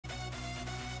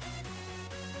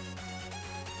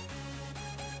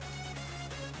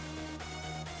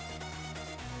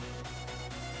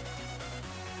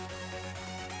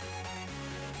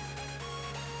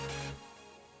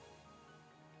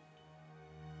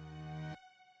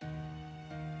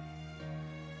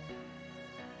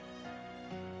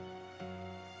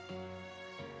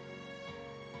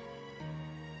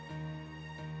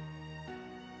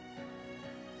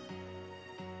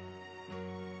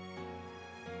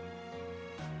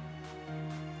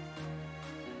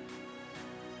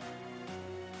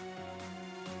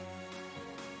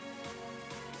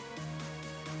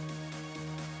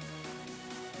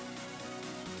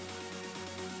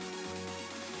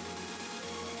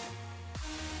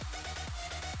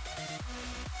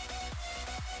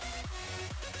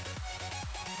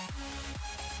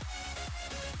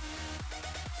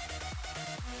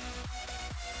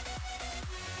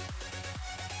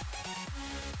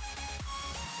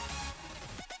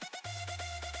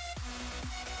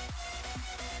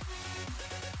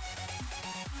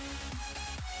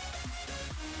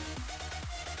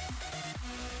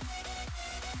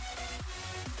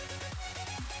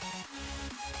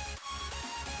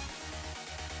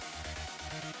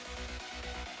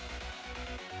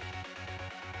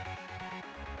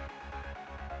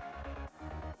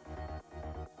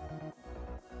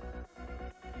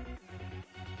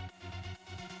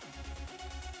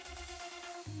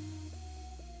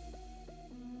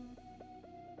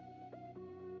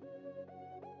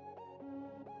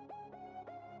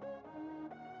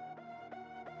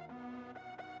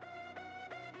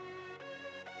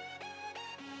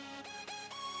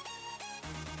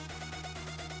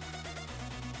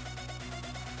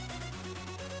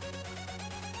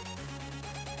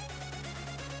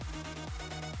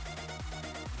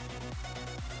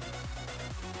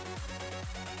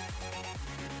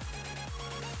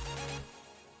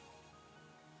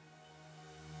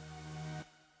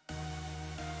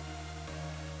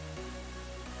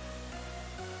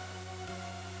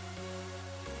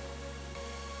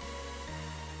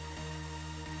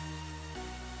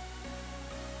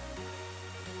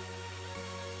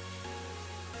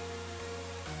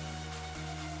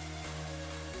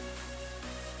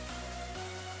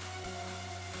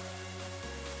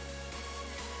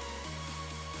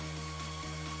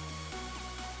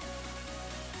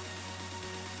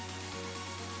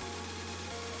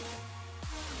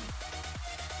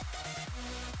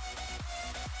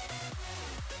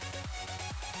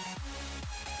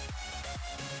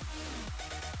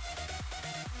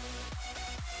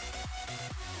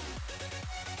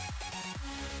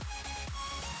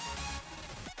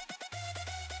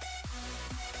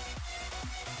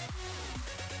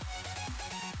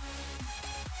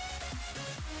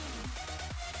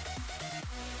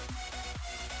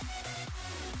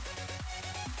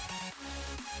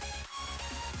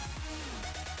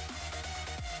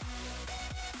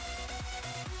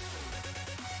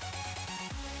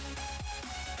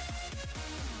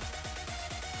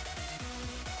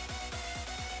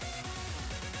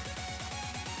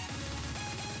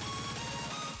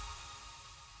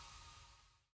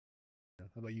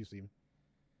about you, Steven?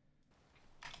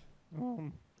 I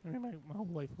mean, my whole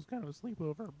life was kind of a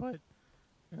sleepover, but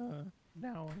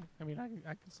now, I mean, I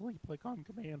can sleep like on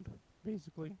command,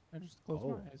 basically. I just close my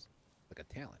Oh, eyes. like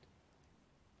a talent.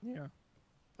 Yeah,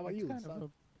 How about it's you, kind of son? a,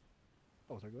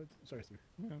 Oh, sorry, go ahead. Sorry, Steven.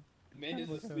 you know, it's Man kind of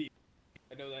is like asleep.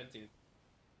 I know that too.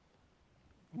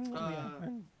 yeah,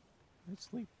 I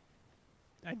sleep.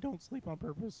 I don't sleep on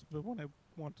purpose, but when I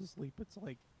want to sleep, it's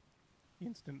like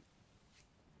instant.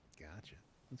 Gotcha.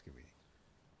 That's convenient.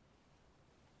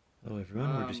 Hello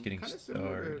everyone, we're just getting Kind of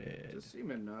similar started. to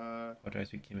Seaman.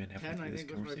 Apologize, we came in halfway 10, through I this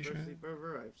think, was my first conversation.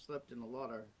 sleepover. I've slept in a lot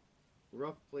of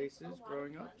rough places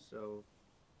growing up, so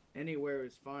anywhere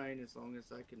is fine as long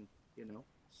as I can,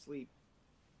 sleep.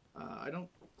 I don't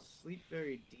sleep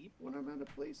very deep when I'm at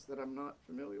a place that I'm not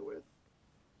familiar with,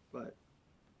 but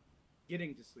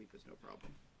getting to sleep is no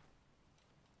problem.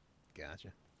 Gotcha.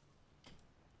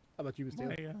 How about you, Miss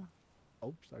Taylor? My,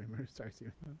 Oh, sorry, sorry,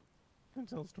 Steven. I can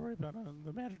tell a story about the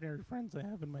imaginary friends I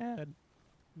have in my head.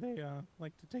 They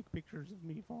like to take pictures of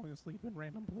me falling asleep in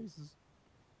random places.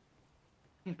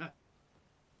 It's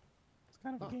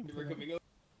kind of a game for We're them. coming up.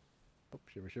 Oh,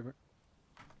 shiver, shiver.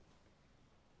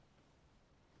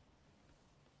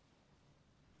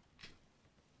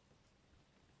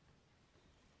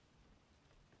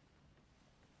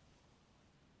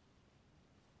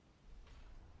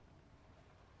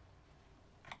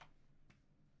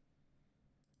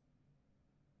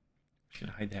 Just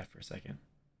gonna hide that for a second.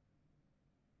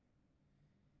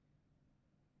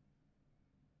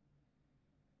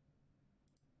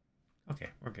 Okay,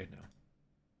 we're good now.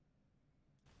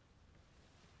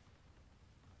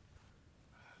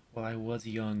 Well, I was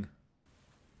young,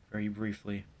 very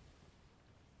briefly.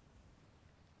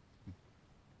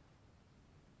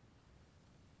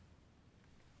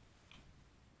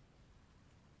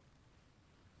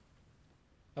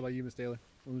 How about you, Miss Taylor?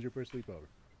 When was your first sleepover?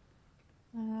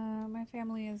 My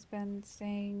family has been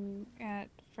staying at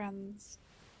friends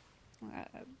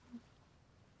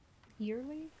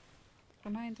yearly for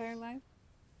my entire life.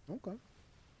 Okay.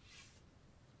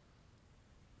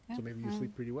 Yeah, So maybe you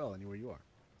sleep pretty well anywhere you are.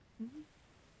 Mm-hmm.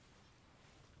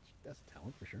 That's a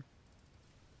talent for sure.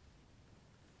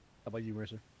 How about you,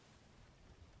 Mercer?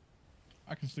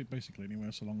 I can sleep basically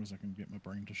anywhere so long as I can get my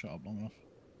brain to shut up long enough.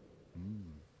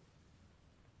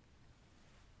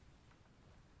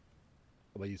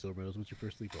 How about you, Silvermeadows? What's your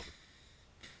first sleepover?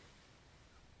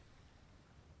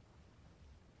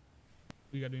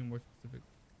 We got to be more specific.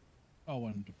 Oh,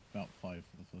 and about 5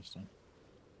 for the first time.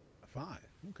 5.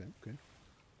 Okay, okay.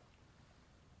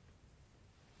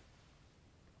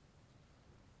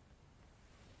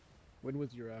 When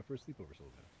was your first sleepover,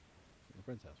 Silvermeadows? At a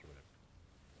friend's house or whatever.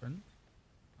 Friend?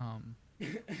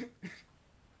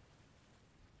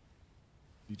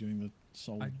 You doing the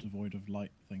soul devoid of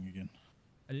light thing again?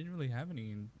 I didn't really have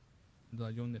any until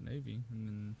I joined the Navy, and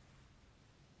then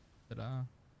ta-da.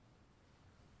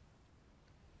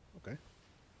 Okay.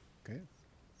 Okay,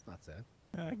 it's not sad.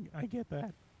 I get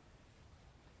that.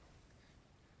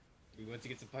 Do we want to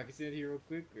get some pockets in here real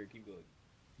quick, or keep going?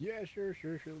 Yeah, sure.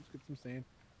 Let's get some sand.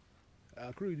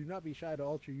 Crew, do not be shy to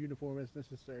alter your uniform as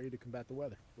necessary to combat the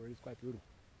weather, where it is quite brutal.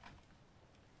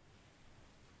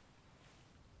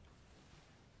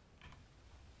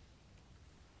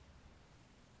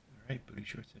 Alright, booty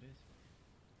shorts it is.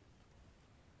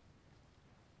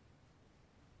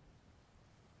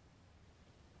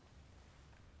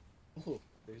 Oh,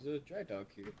 there's a dry dock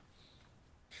here.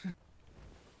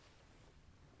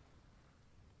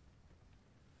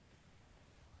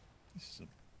 This is a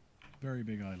very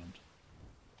big island.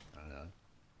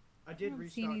 I did don't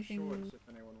see restock anything- shorts if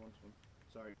anyone wants one.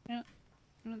 Sorry. I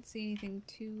don't see anything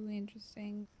too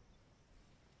interesting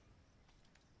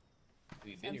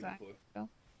We've been here besides, before. oh,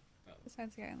 Oh.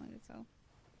 besides the island itself.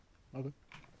 Okay.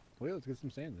 Well, yeah, let's get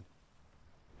some sand then.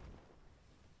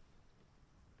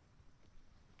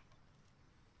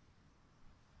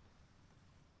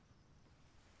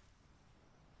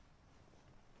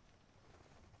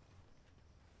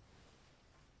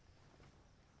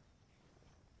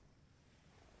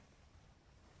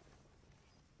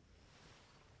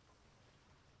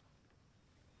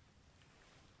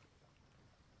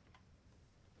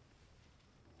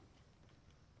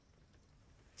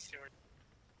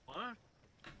 What?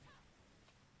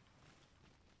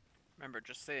 Remember,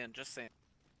 just saying.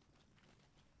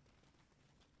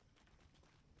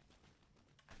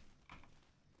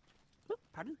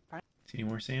 Pardon? See any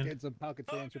more sand? Get some pocket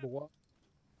sand, triple walk.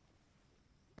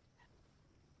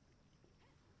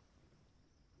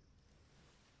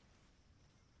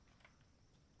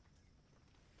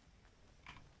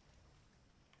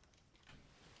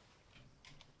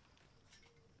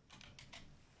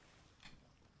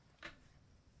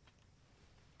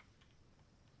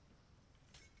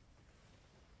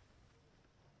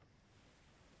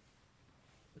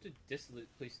 What a desolate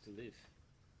place to live.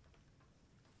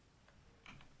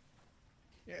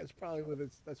 Yeah, it's probably with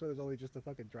it's. That's why there's only just a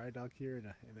fucking dry dock here in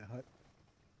a hut.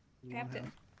 There's one Captain.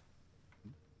 house.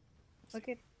 Look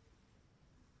at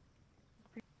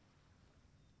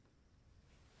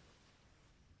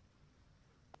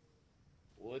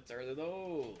What are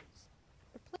those?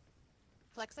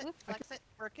 Flex it, flex it,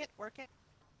 work it, work it.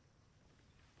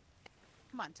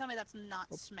 Come on, tell me that's not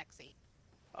smexy.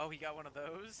 Oh, he got one of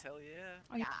those? Hell yeah.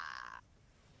 Oh, yeah.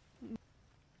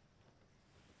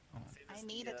 Oh, See, I this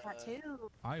need the, a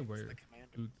tattoo. I this wear the commander.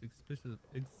 boots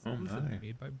exclusively my.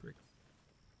 made by bricks.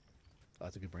 Oh,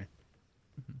 that's a good brand.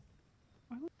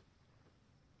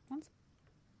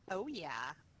 Oh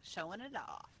yeah, showing it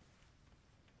off.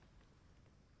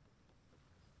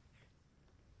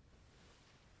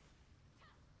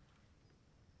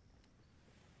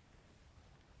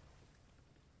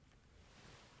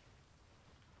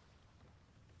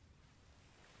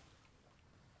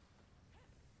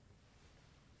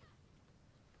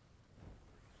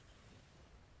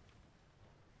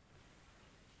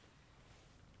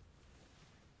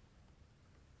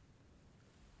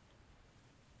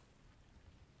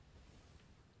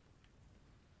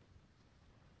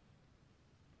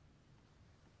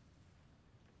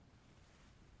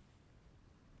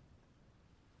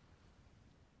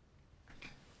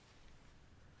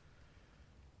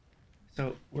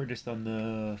 So we're just on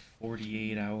the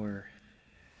 48-hour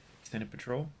extended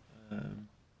patrol,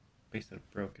 based out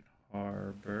of Broken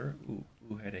Harbor. Ooh,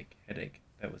 headache.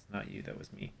 That was not you. That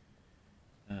was me.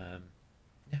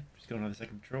 Yeah, just going on the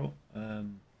second patrol.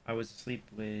 I was asleep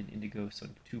when Indigo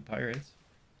sunk 2 pirates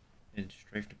and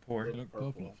strafed to port. They look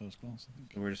purple at first glance, I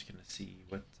think. So we're just gonna see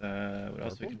what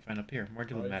else we can find up here. More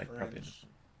diplomatic, probably. in this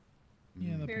one.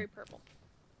 Yeah, they're very purple.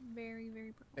 purple. Very,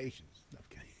 very purple. Patience. No, I'm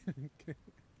kidding. I'm kidding.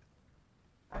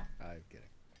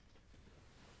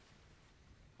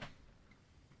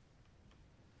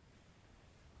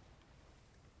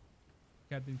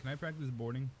 Captain, can I practice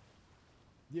boarding?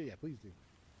 Yeah, please do.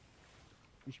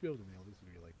 You should be able to nail this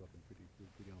if you're like fucking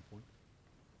pretty on point.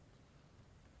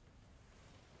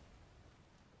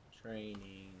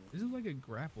 Training. This is like a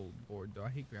grapple board, though. I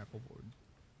hate grapple boards.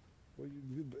 Well,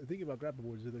 the thing about grapple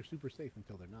boards is they're super safe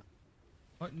until they're not.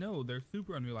 But no, they're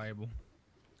super unreliable.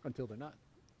 Until they're not.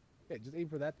 Yeah, just aim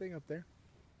for that thing up there.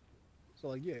 So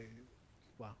like, yeah.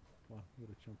 Wow, what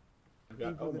a chump.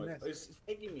 Aim for the nest. It's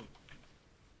taking me.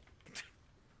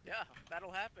 Yeah,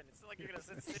 that'll happen. It's not like you're gonna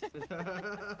sit.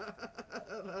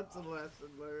 That's a lesson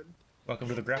learned. Welcome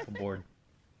to the grapple board.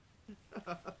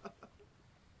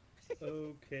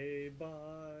 Okay,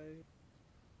 bye.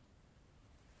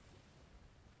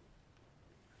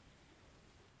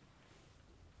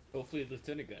 Hopefully the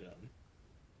lieutenant got on.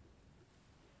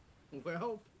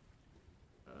 Well,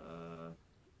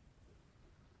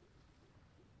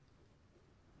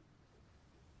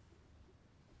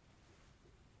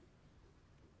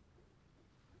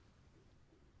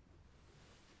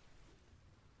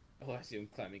 Oh, I see him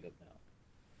climbing up now.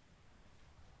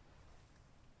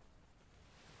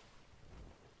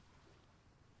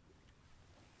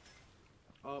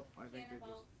 oh, I think they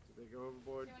just did they go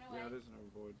overboard? Yeah, it is an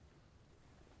overboard.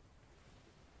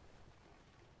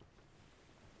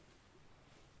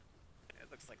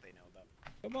 It looks like they know about.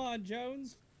 Come on,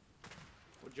 Jones.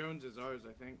 Well, Jones is ours,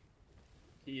 I think.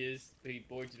 He is. He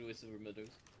boards into a Silver Meadows.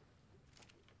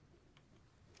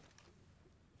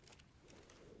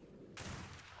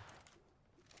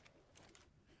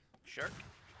 Shark?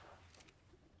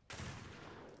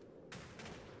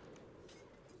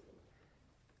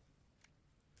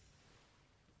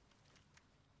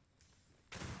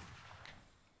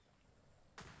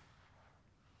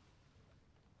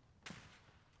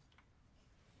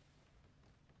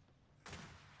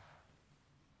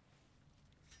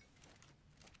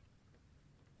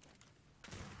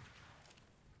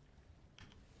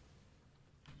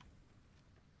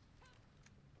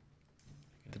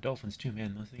 The dolphins too,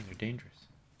 man. Those things are dangerous.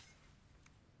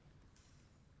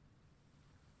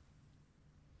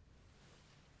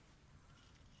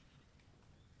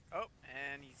 Oh,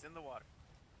 and he's in the water.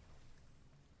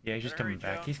 Yeah, he's just Better coming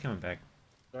hurry, back. Joe. He's coming back.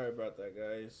 Sorry about that,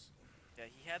 guys. Yeah,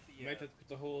 he had the. You might have to put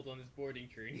the hold on his boarding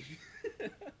training.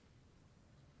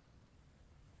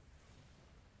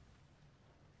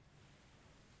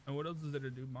 And what else is there to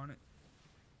do, Bonnet?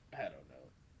 I don't know.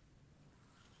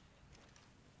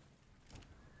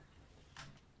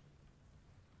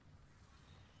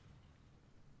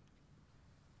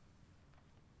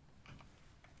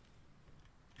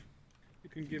 You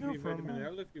can give go me from, vitamin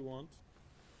L if you want.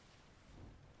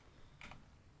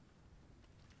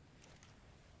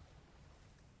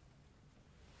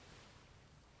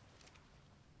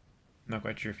 not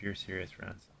quite sure if you're serious,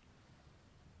 Franz.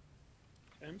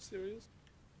 I'm serious.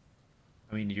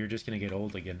 I mean, you're just gonna get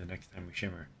old again the next time we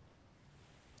shimmer.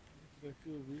 I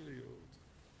feel really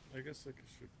old. I guess like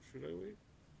should I wait?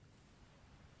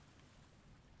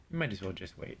 You might as well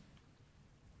just wait.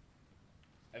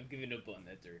 I've given up on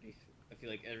that dirty. I feel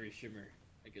like every shimmer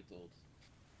I get old.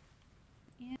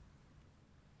 Yeah.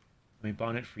 I mean,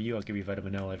 bonnet for you, I'll give you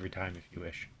vitamin L every time if you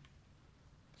wish.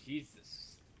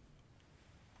 Jesus.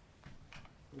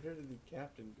 Where did the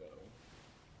captain go?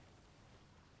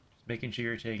 Just making sure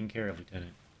you're taken care of,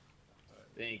 Lieutenant.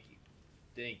 Thank you.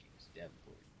 Thank you, Mr.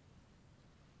 Davenport.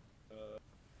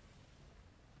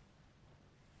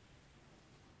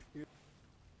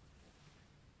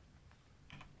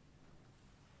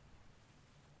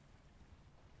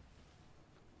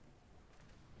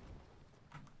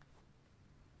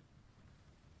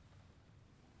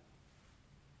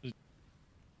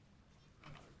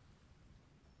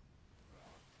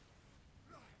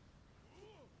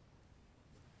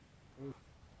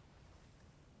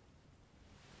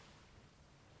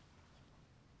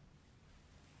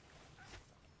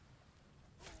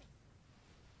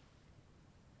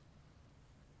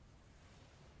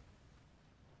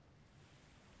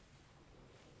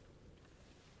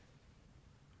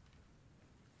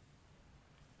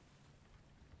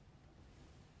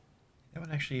 That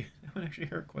one actually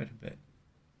hurt quite a bit.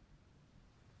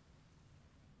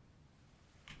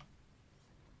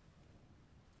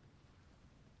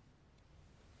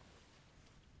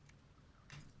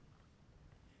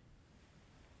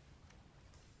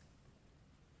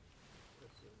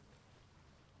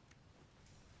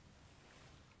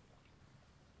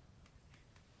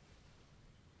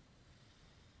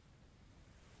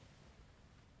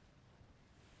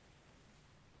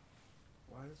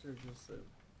 Why is there just a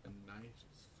knife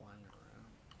just flying around?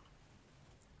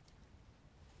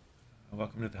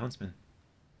 Welcome to the Huntsman.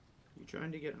 You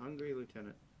trying to get hungry,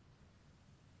 Lieutenant?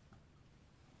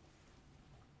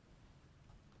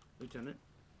 Lieutenant?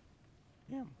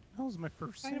 Yeah, that was my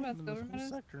first Talking salmon about in this silver whole meadows?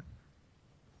 sector.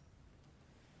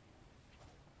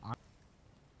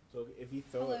 So if you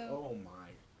throw it, Hello. oh my.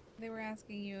 They were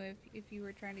asking you if you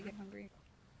were trying to get hungry.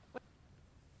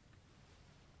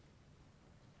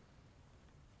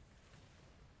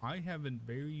 I have a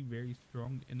very, very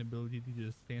strong inability to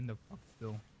just stand the fuck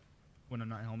still when I'm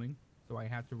not helming. So I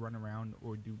have to run around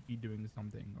or be doing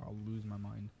something or I'll lose my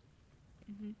mind.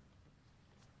 Mm-hmm.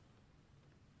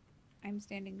 I'm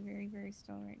standing very, very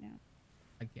still right now.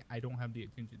 I don't have the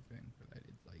attention span for that.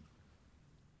 It's like,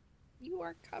 You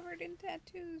are covered in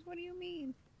tattoos. What do you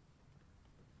mean?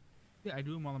 yeah, I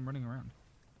do them while I'm running around.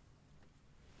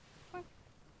 What?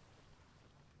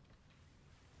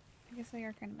 I guess they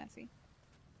are kind of messy.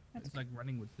 That's It's like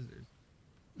running with scissors.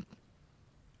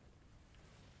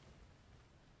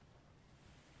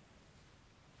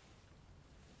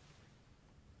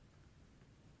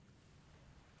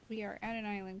 We are at an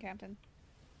island, Captain.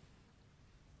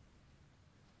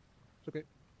 It's okay.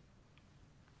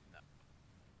 No.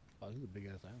 Oh, this is a big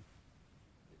ass island.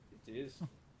 It is.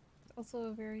 It's also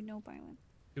a very nope island.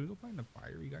 Can we go find a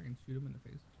fiery guy and shoot him in the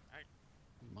face?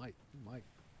 You might. You might.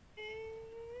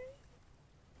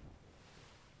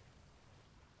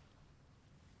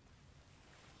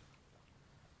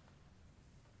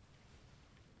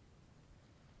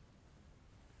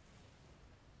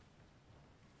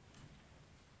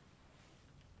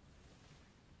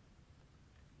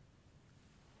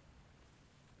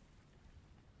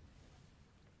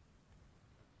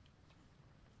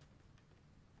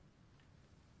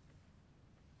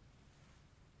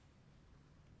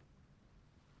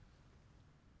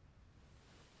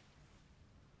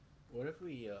 What if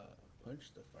we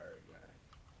punch the fire guy?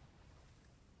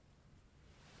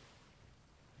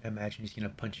 I imagine he's gonna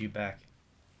punch you back.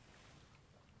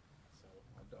 So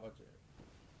I'll dodge it.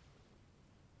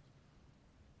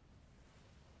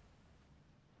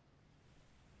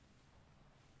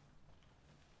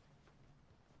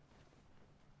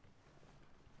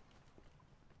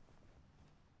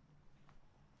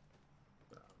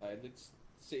 It's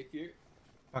safe here.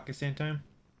 Pakistan time?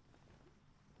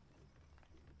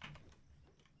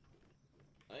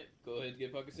 Alright, go ahead and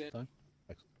get Pakistan. Done.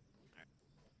 Excellent.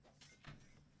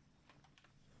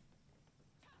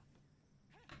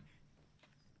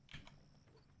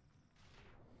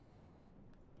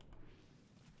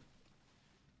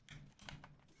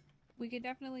 We could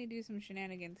definitely do some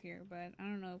shenanigans here, but I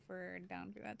don't know if we're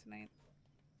down for that tonight.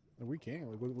 No, we can.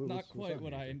 Like, Not what's quite up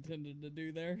what here? I intended to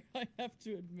do there, I have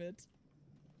to admit.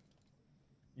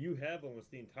 You have almost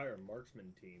the entire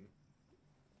marksman team.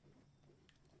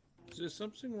 Is there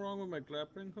something wrong with my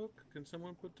grappling hook? Can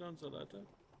someone put down Zalata?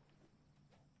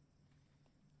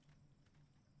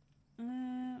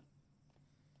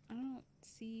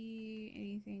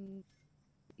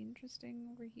 interesting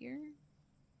over here.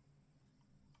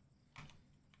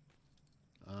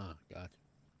 Ah, gotcha.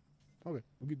 Okay,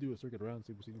 we could do a circuit around,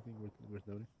 see if we see anything worth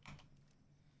noting.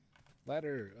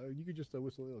 Ladder, you could just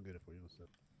whistle. It'll get it for you. What's up?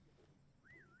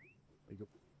 There you go.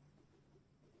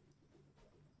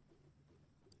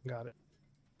 Got it.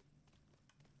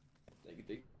 Thank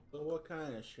you. So what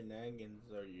kind of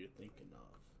shenanigans are you thinking of?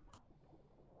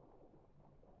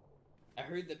 I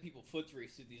heard that people foot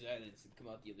race through these islands and come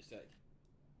out the other side.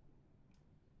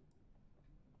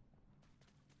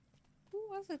 Who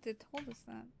was it that told us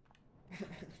that?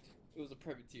 It was a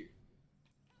privateer.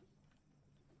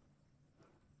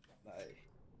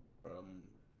 From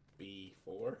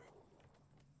B4.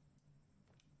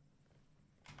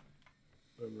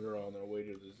 When we were on our way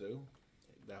to the zoo,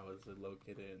 that was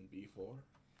located in B4.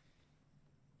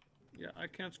 Yeah, I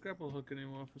can't grapple hook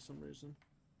anymore for some reason.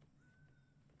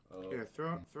 Here,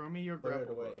 throw me your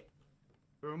grapple hook.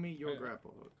 Throw me your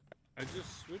grapple hook. I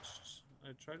just switched.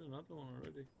 I tried another one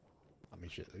already. I mean,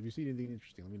 shit. If you see anything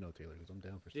interesting, let me know, Taylor, because I'm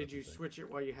down for stuff. Did you switch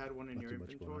it while you had one in Not your too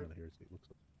much inventory? going on here, so it looks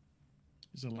like.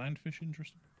 Is a landfish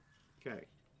interesting? Okay,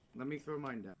 let me throw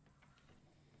mine down.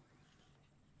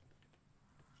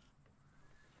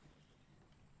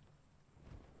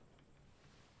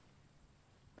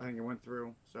 I think it went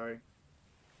through. Sorry.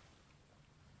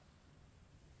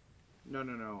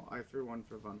 No. I threw one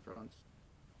for Von Franz.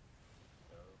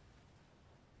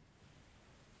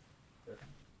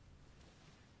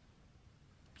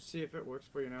 See if it works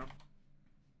for you now.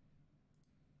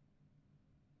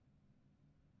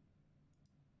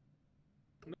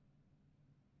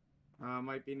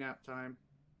 Might be nap time.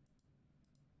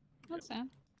 What's that?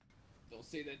 Don't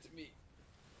say that to me.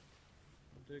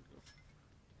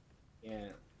 Yeah,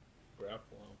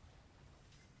 grapple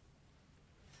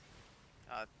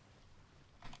him.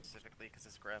 Specifically because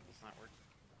this grapple's not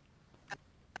working.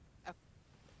 Oh,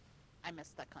 I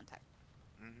missed that contact.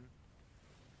 Mm-hmm.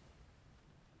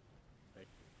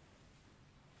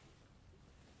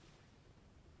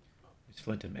 Miss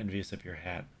Flint, I'm envious of your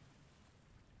hat.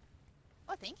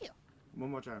 Oh, thank you. One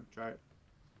more time. Try it.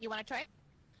 You want to try it?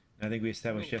 I think we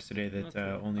established yesterday that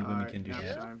only women can do nap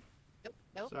that. time.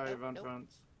 Nope. Sorry, Von nope.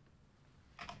 Franz.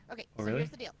 Okay, Oh, so really? here's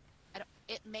the deal.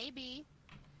 It may be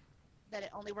that it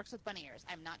only works with bunny ears.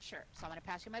 I'm not sure. So I'm going to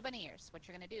pass you my bunny ears. What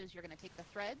you're going to do is you're going to take the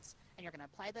threads and you're going to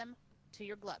apply them to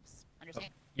your gloves. Understand?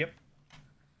 Yep.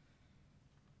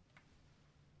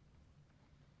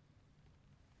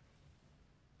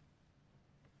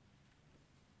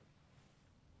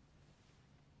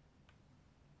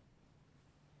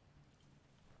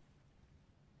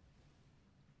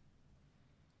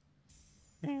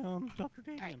 Hey, Dr.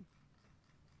 Damien.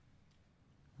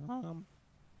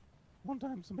 One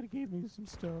time somebody gave me some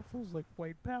stuff. It was like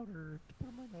white powder to put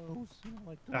on my nose, you know,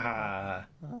 like.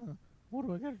 What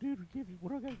do I gotta do to give you?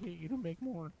 What do I gotta get you to make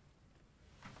more?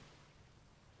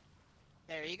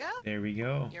 There you go. There we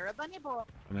go. You're a bunny boy. I'm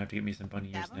gonna have to get me some bunny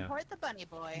ears now. Davenport the bunny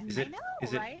boy. Is it? I know,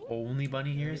 Is it right? only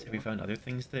bunny ears? Have we found other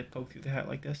things that poke through the hat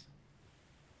like this?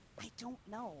 I don't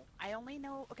know. I only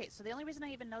know. Okay, so the only reason I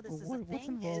even know this is a What's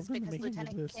thing is involved in because making of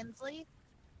Lieutenant this? Kinsley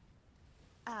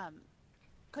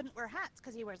couldn't wear hats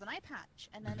because he wears an eye patch,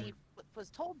 and then he was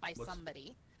told by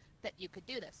somebody that you could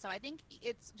do this. So I think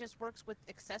it's just works with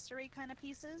accessory kind of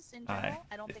pieces in general.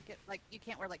 I don't think it like you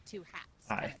can't wear like two hats.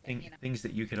 I kind of thing, think you know? things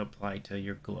that you can apply to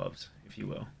your gloves, if you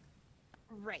will.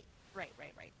 Right. All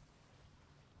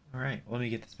right, well, let me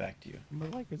get this back to you.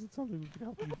 But like, is it something we could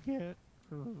help you get,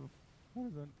 or what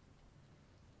is it?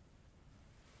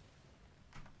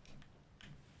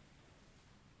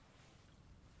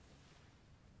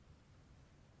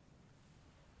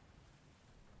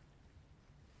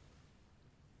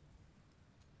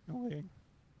 Okay.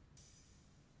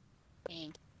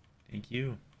 Thank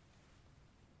you.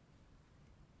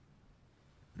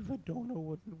 But if I don't know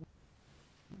what,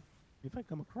 if I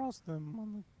come across them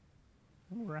on the,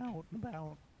 when we're out and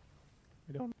about,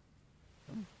 I don't.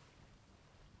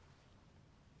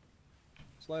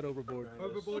 Slide overboard.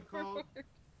 Overboard called.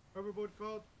 Overboard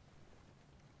called.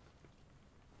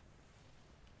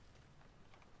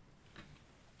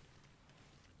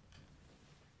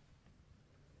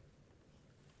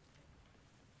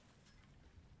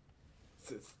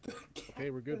 Okay,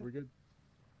 we're good. We're good.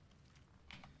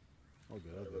 All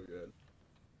good. All We're good. good.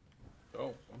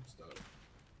 Oh, I'm stuck.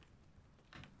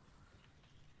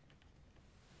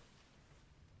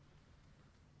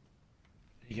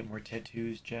 You get more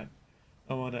tattoos, Jet.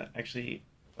 I want to actually,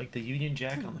 like the Union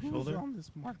Jack on the Who's shoulder. on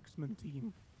this marksman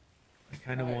team? I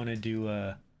kind of want to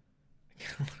do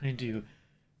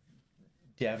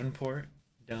Davenport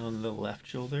down the left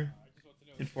shoulder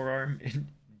and forearm, and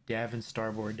Davin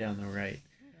starboard down the right.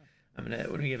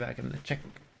 when we get back, I'm gonna check,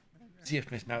 see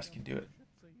if Miss Mouse can do it,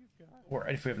 or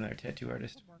if we have another tattoo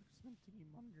artist. Marksman team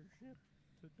on your ship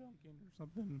to Duncan or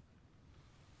something.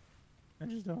 I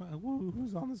just don't know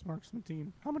who's on this marksman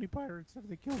team. How many pirates have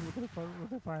they killed with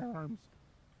their firearms?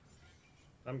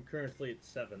 I'm currently at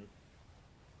 7.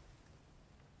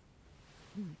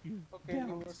 You Okay,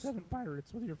 downed 7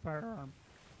 pirates with your firearm.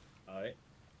 Alright.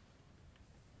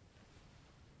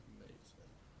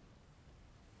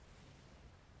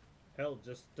 Hell,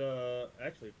 just,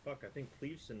 actually, fuck, I think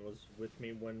Cleveson was with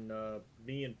me when,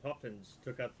 me and Puffins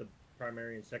took out the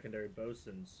primary and secondary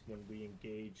bosuns when we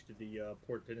engaged the,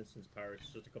 Port Innocence pirates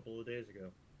just a couple of days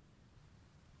ago.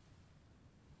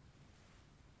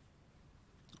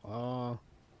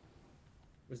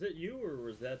 Was that you, or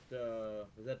was that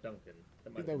Duncan? I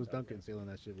think that was Duncan sailing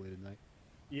that ship late at night.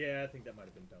 Yeah, I think that might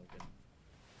have been Duncan.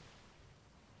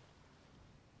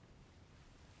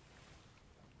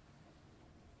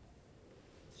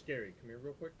 Scary, come here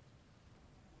real quick.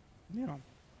 Yeah.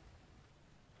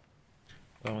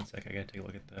 Well, one sec, I gotta take a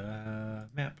look at the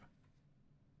map.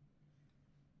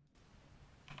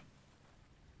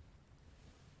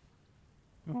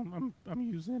 I'm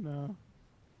using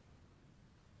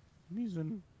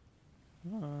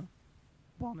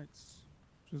bonnets,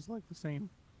 which is like the same.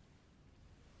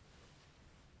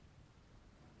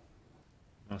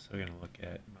 I'm also gonna look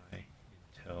at my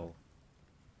intel.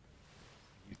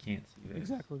 You can't see this.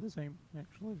 Exactly the same,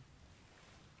 actually.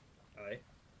 Aye.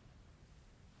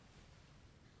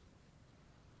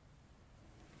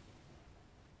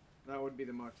 That would be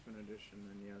the Marksman edition,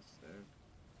 and yes, they're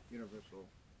universal,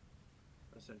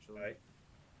 essentially. Aye.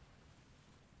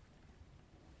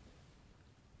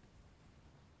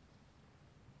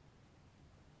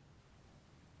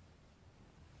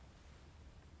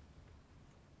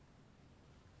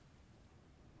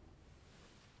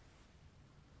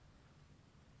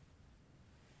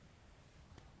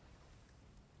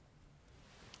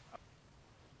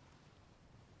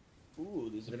 Ooh,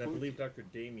 there's a Then I believe Dr.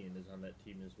 Damien is on that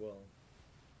team as well.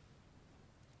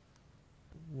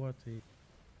 What team?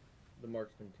 The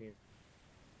marksman team.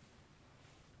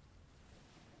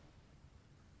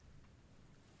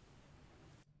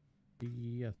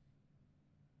 Yes.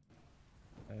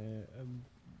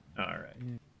 All right.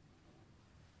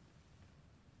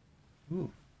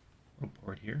 Ooh, little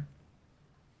port here.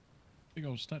 Big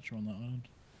old statue on that island.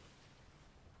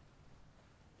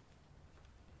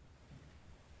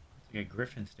 It's like a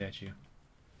griffin statue.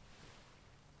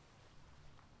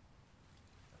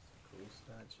 That's a cool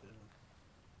statue.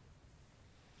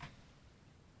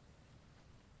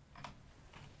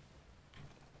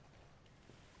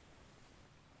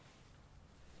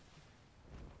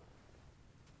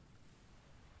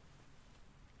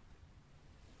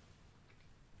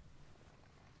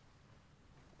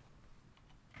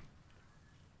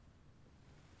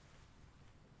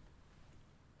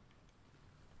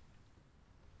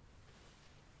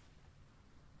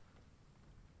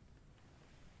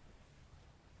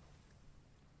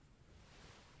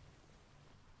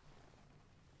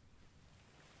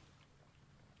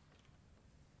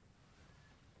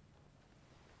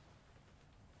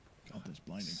 God, that's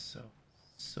blinding.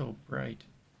 So bright.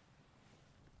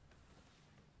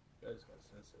 You guys got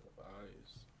sensitive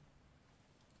eyes.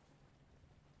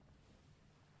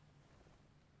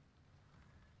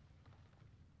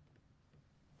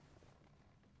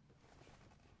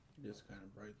 It is kind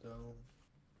of bright though.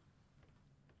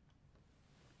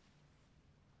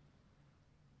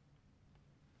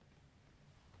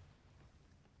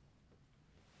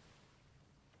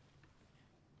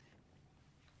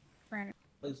 Brandon.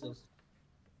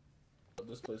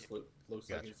 This place looks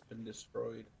like it's been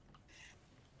destroyed.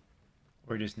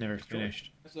 Or just never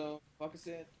finished. So, focus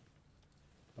in.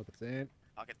 Focus in.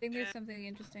 I think there's something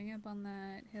interesting up on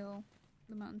that hill,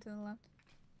 the mountain to the left.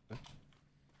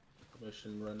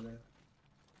 Mission run there.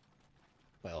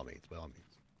 By all means, by all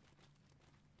means.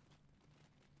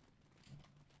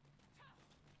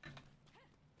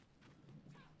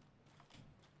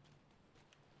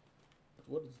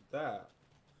 What is that?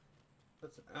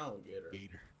 That's an alligator.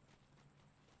 Gator.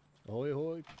 Ahoy,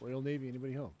 ahoy, Royal Navy,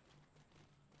 anybody home?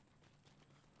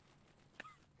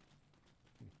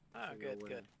 Oh, good,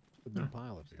 good. A big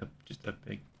pile up here. Just a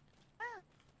big.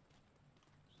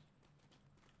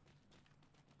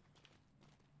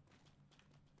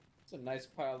 It's a nice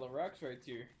pile of rocks right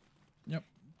here. Yep,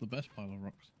 the best pile of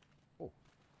rocks. Oh.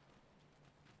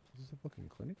 Is this a fucking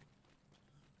clinic?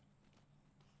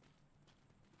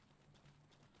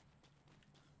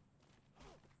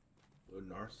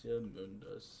 Lunarcia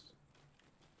Mundus.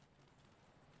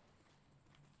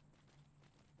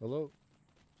 Hello?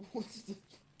 What's the...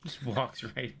 Just walks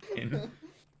right in. The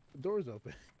door's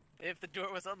open. If the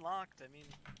door was unlocked, I mean.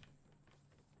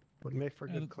 Would make for a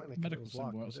good the clinic. if it medical was symbol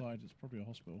locked, would it? outside. It's probably a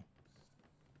hospital.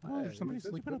 Oh, Hey, there's somebody it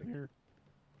says sleeping up clinic. here.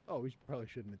 Oh, we probably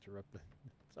shouldn't interrupt it.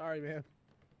 Sorry, man.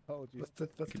 Apologies.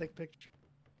 Let's take pictures.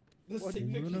 Let's What?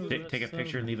 take pictures. Take a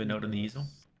picture and leave a note on the easel.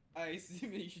 I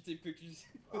assume that you should take pictures.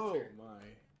 Oh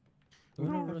my. We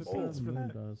don't have the Oh, space for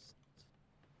that. Dust.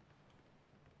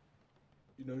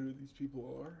 You know who these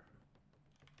people are?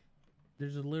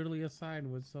 There's literally a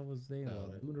sign with someone's name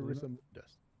on it. Lunarissa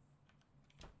Dust.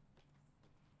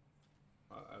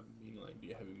 I mean, like,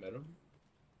 have you met them?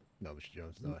 No, Mr.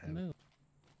 Jones, no, I haven't. No.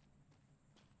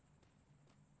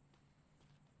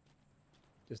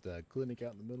 Just a clinic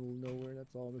out in the middle of nowhere,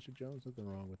 that's all, Mr. Jones. Nothing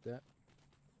wrong with that.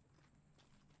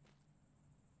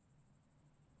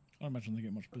 I don't imagine they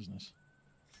get much business.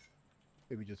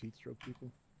 Maybe just heat stroke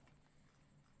people.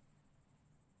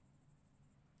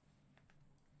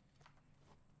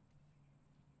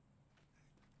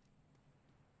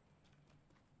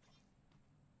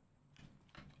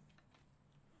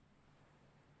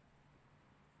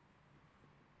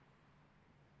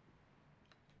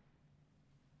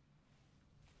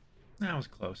 That was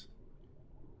close.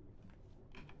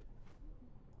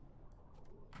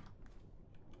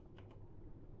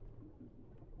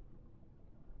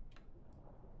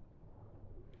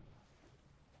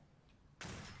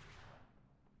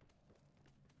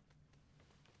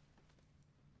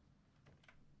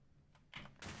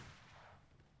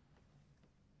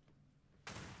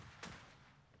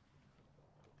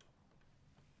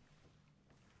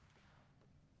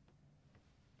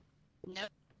 Nope.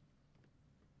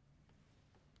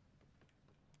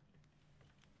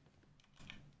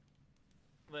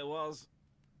 There was.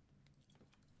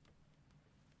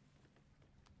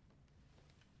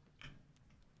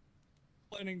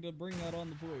 Planning to bring that on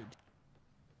the voyage.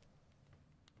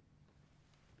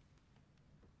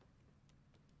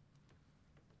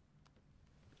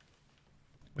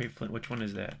 Wait, Flint, which one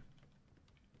is that?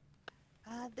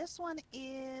 This one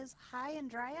is high and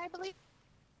dry, I believe.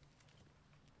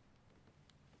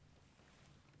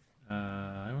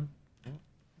 I don't.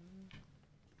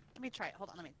 Let me try it. Hold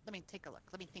on. Let me take a look.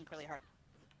 Let me think really hard.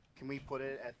 Can we put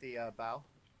it at the bow?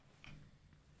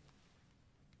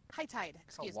 High tide.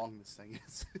 That's how Excuse me. long this thing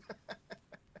is.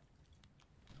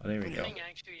 Oh, there we go.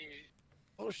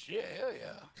 Oh shit! Hell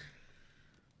yeah!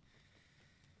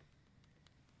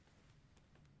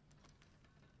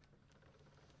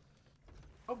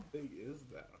 How big is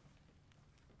that?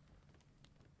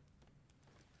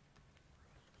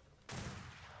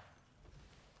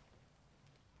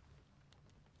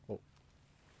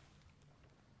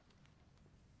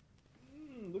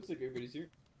 Looks like everybody's here.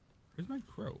 Where's my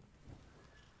crow?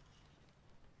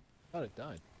 Thought it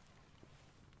died.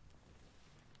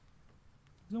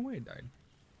 There's no way it died.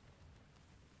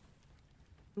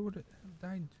 Where would it have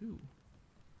died too?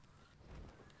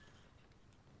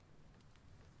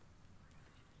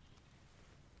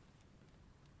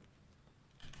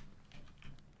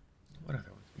 What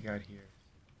other ones we got here?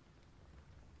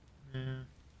 Yeah.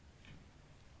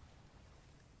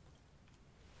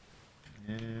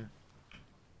 Yeah.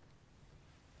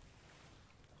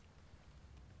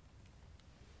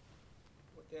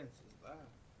 What dance is that?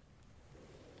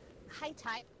 High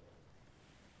tide.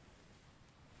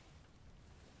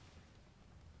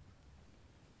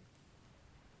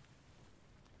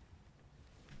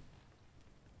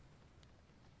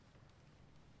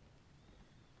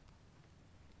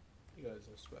 You guys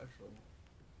are special.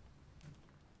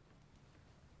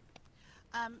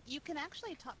 You can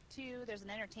actually talk to. There's an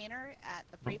entertainer at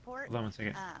the Freeport. Hold on 1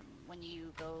 second. When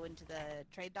you go into the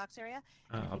trade docks area,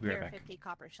 I'll if be you right pay her back. 50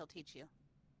 copper, she'll teach you.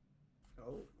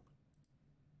 Oh.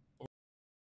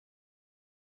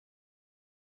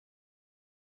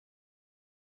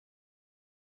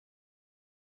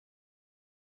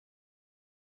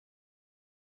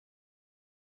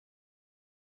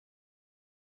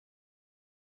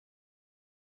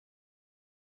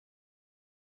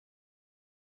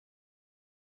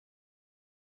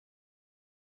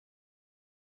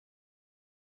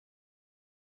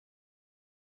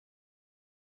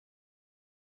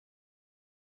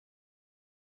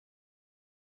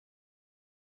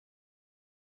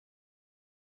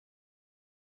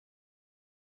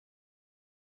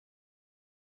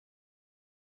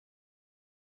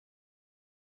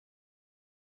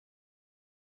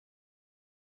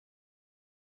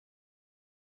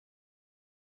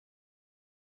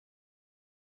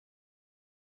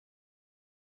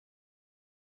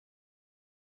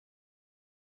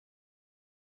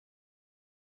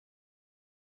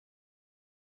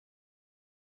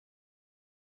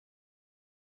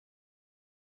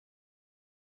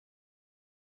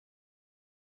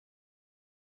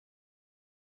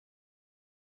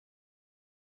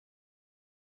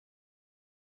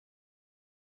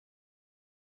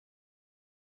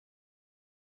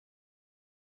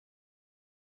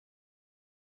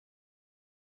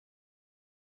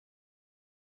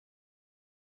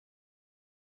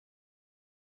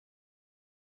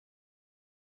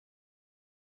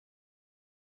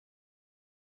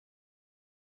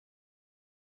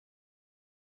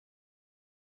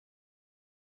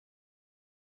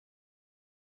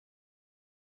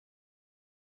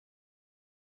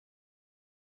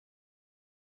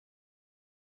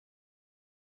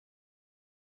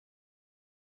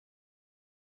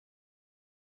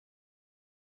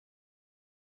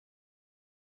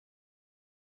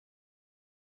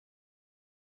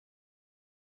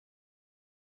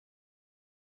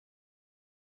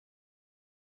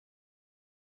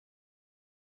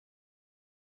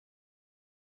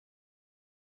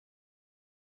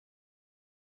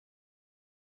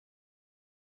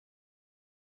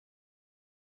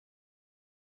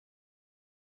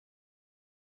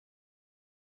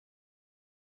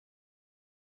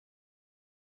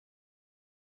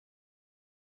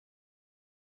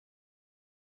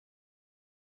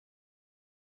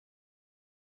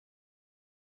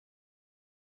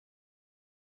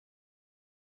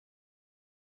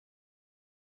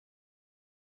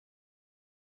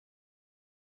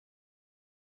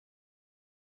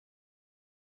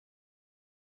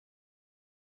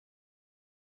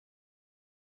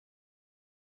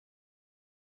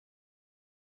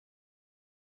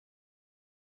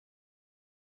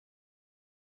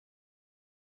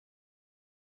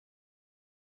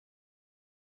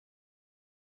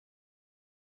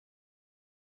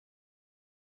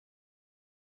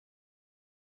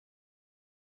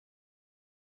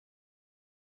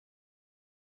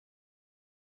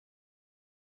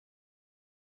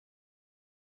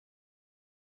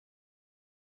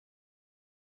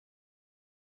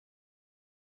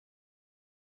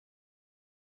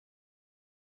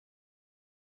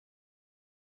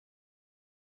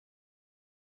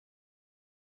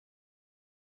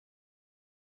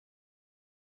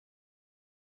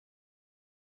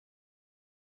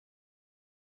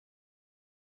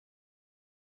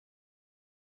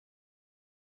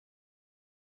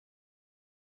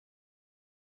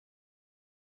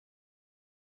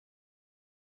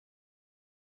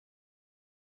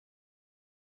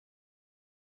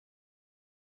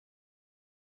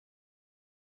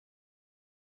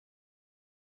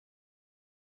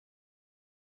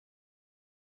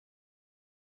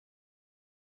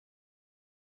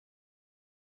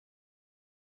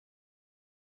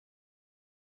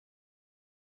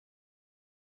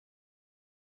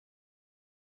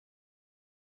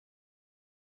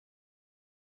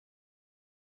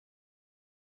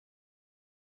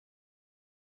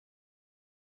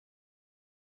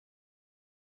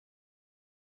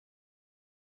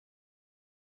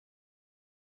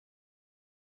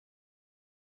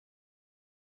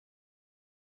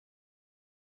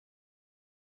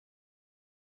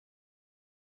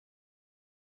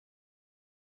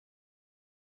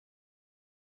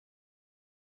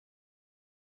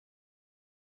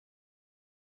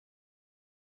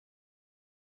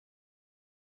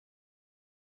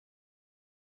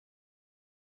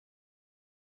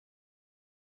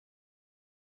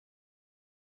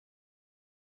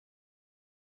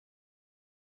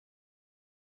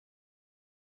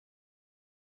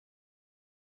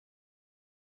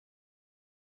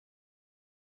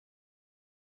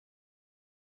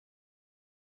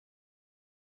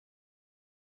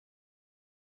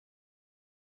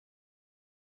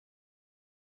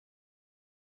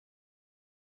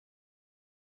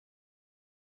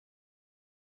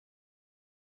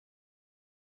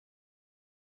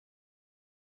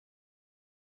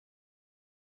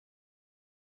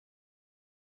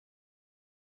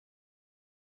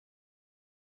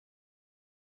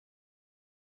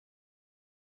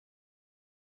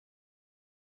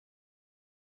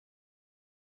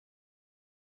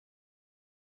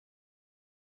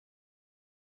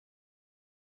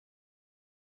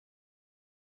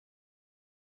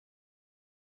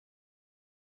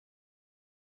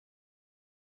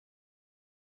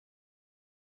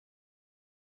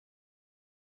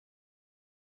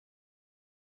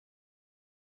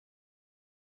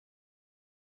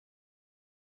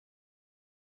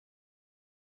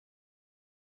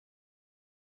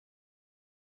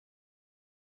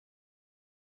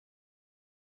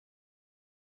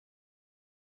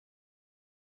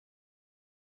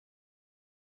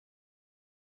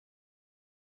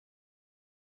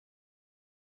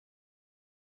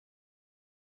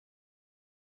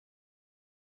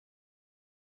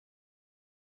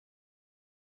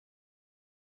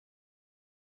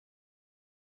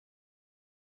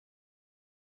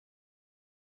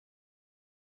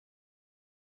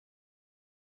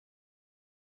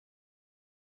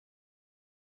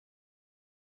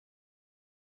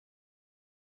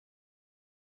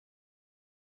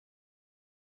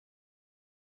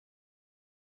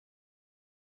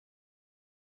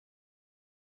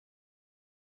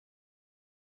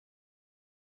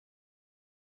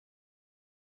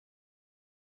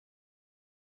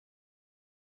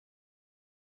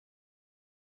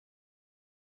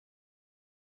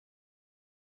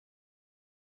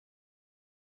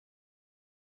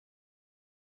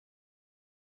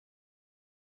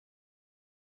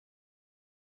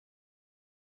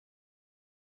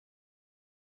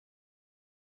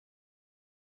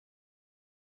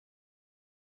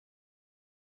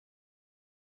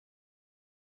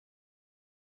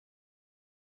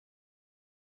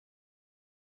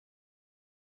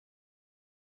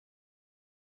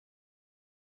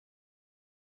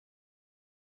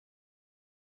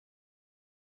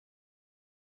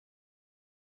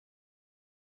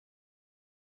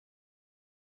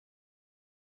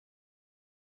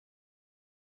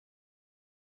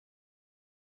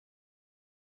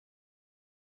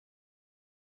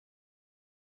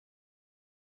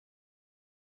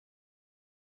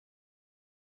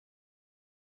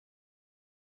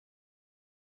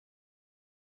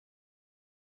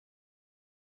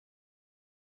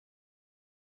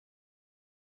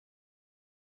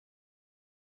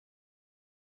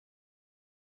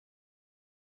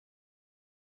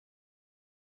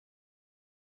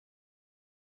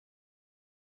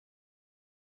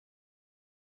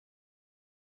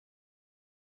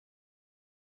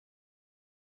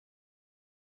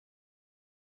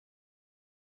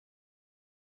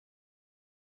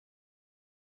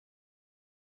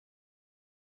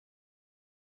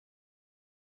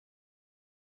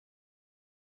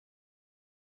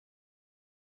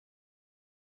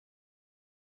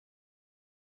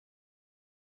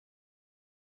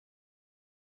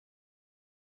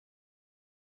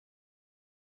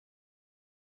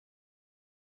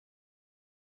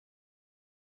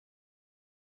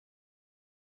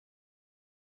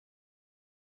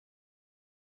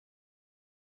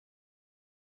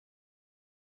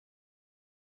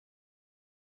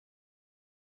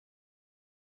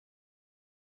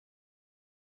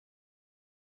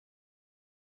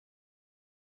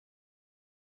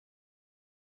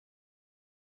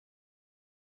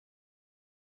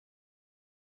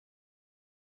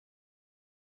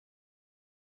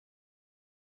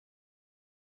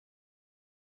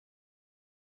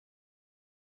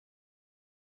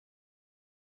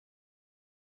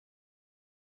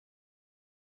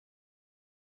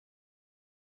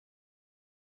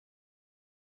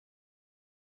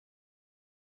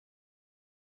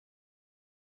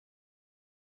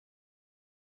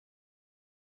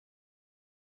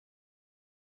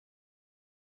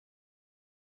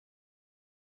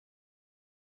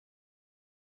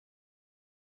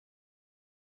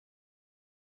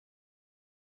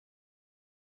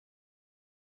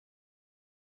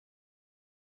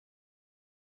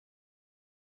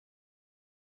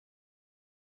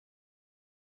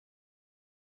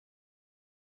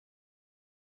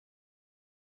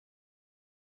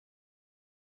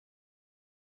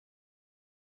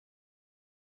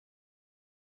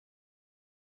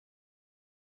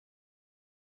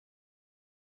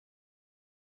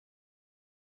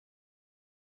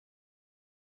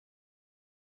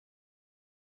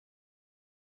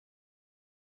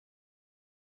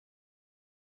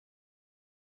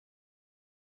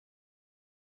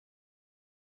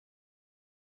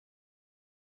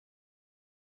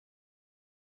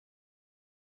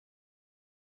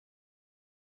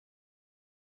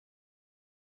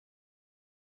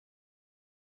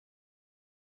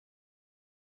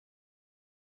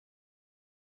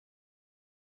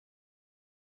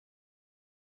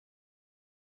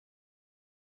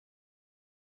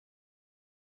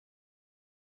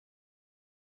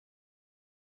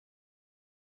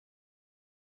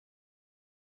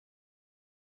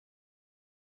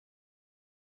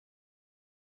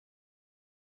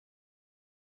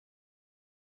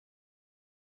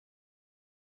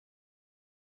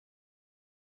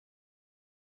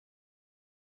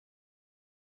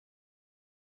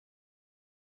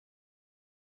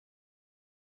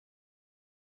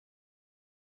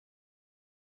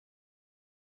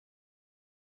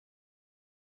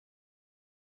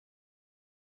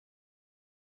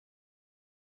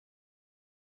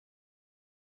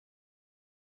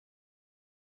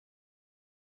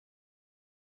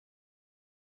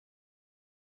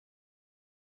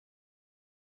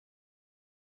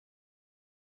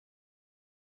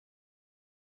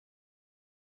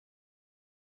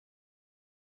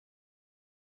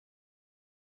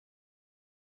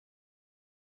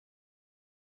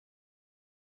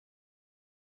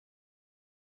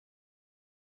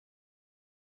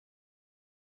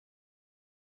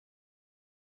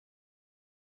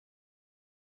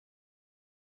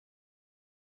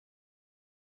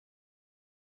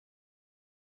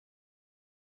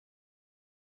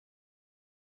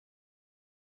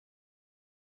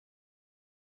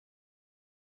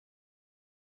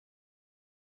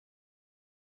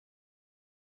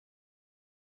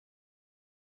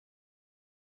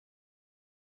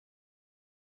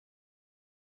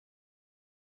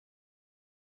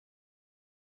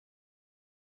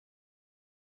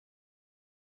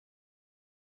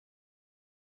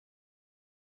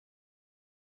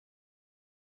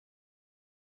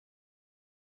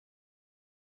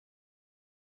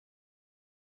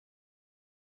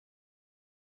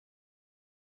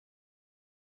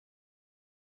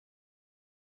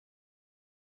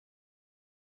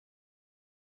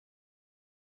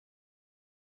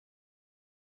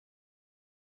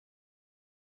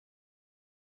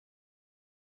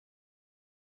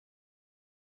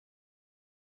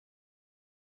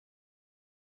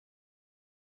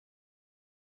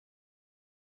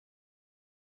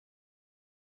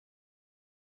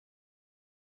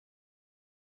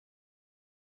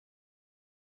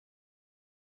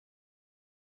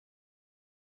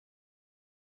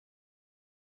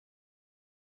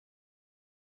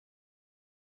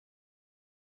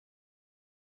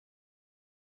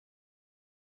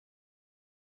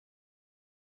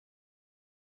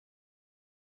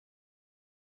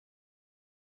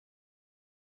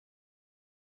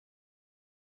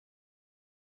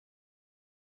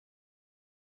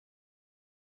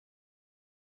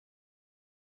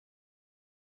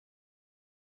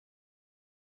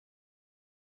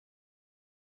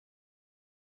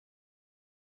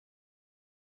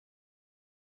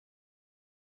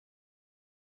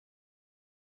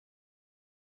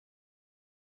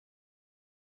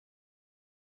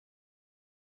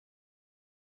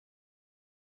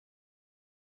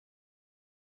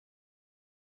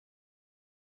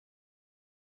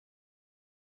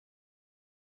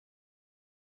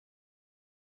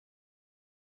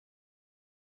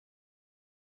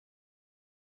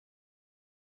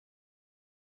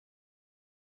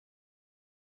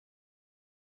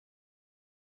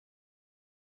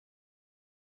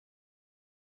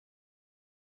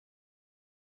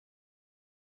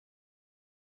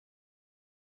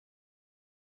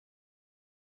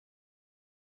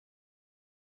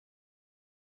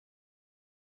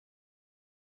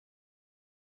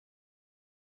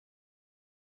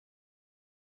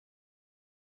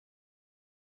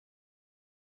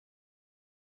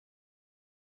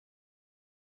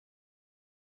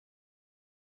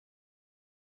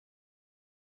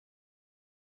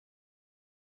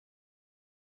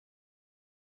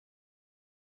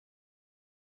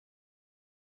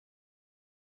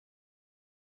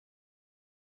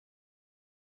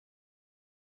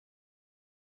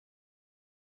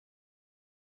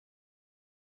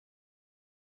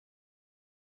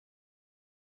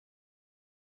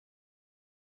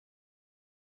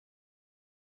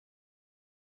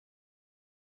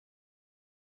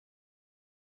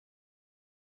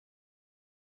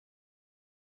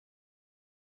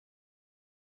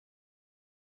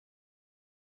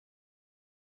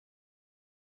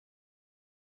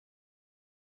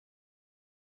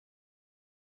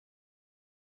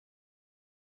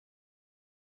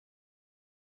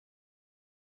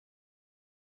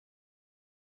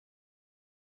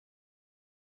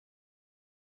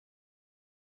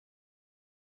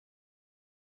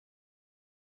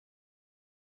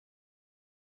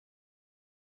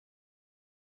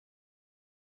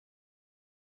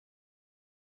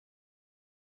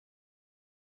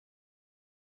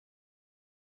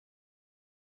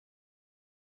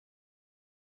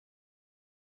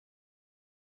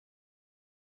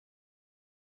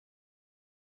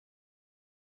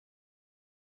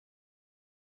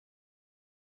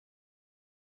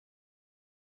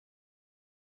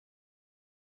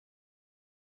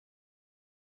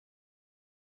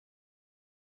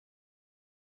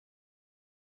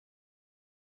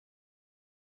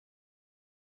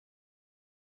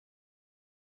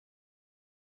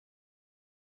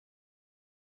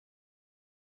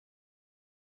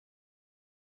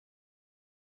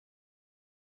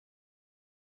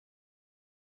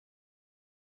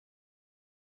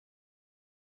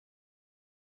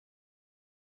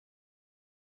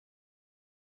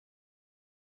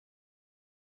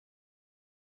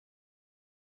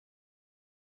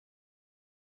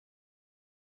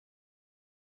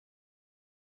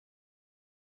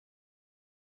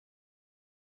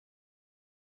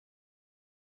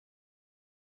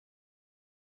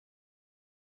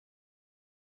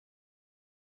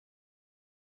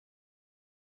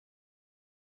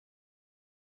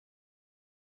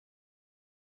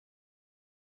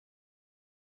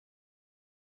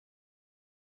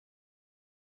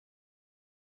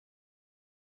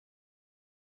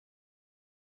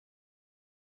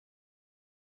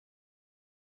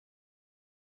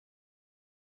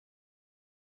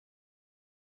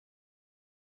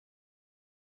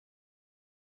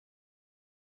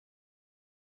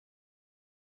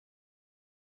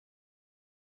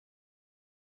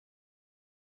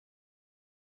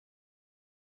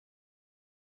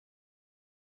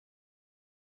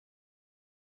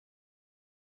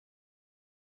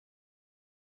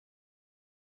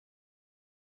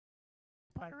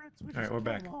 pirates. We All right, just we're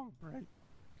kill back. them all, right?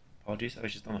 Apologies, I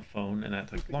was just on the phone, and that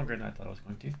took longer than I thought I was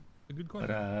going to. A good But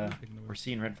question. we're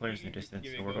seeing red flares in the distance,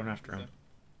 so we're going after them.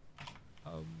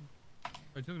 Are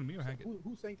you talking to me or Hackett?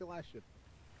 Who sank the last ship?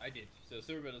 I did. So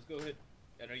Silver Medals, go ahead.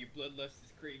 I know your bloodlust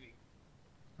is craving.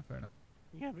 Fair enough.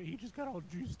 Yeah, but he just got all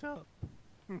juiced up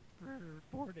for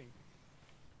boarding.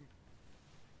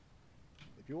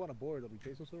 If you want to board, let me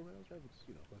chase those silver medals, right? But just,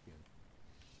 you know, fucking.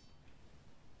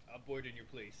 I'll board in your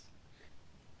place.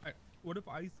 Alright, what if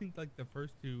I sync like the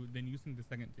first two, then you sync the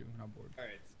second two, and I'll board?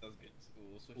 Alright, sounds good. So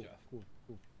we'll switch Cool, off.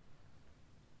 cool.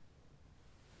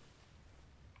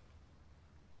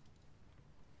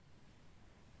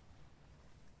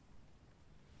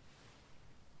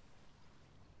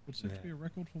 Would 6 be a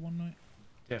record for one night?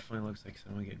 Definitely looks like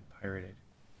someone getting pirated.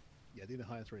 Yeah, I think the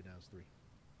highest right now is 3.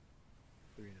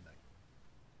 3 in a night.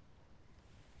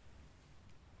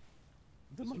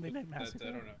 The Monday Night Massacre.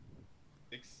 I don't know.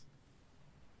 6.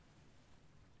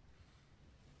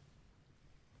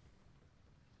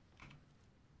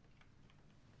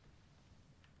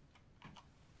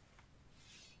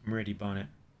 I'm ready, Bonnet.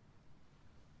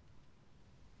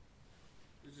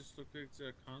 It just looks like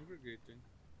they're congregating.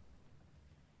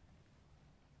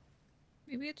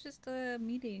 Maybe it's just a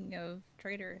meeting of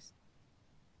traders.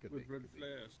 With red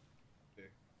flares.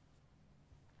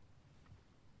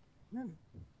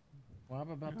 Well,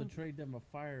 I'm about to trade them a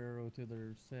fire arrow to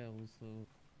their sails, so...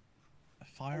 A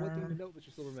One thing to note,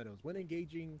 Mr. Silver Meadows, when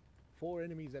engaging 4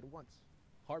 enemies at once,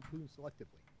 harpoon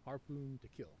selectively. Harpoon to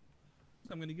kill.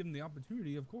 So I'm going to give them the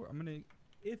opportunity, of course. I'm going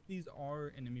to, if these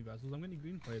are enemy vessels, I'm going to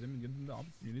green play them and give them the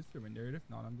opportunity to surrender it. If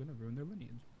not, I'm going to ruin their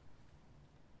lineage.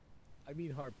 I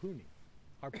mean harpooning.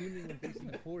 Harpooning when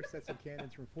facing 4 sets of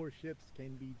cannons from 4 ships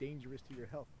can be dangerous to your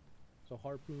health. So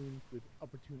harpoon with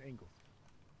opportune angles.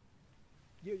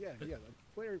 Yeah.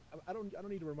 Flare. I don't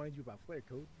need to remind you about flare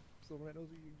code. Silver Meadows,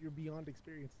 you're beyond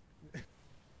experience. I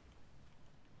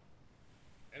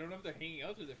don't know if they're hanging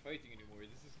out or they're fighting anymore.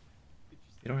 This is.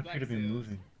 They don't appear to be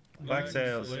moving. Black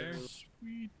sails.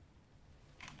 Sweet.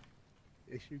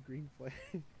 Issue green flare.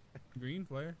 Green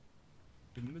flare.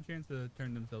 Give them the chance to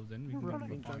turn themselves in. We can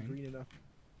Green's not green enough.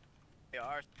 They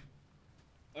are.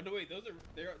 Oh no, wait, those are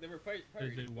they were pirates.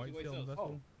 Is it white sail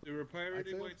vessel? They were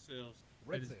pirating sails? white sails.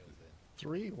 Red sails.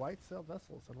 3 white sail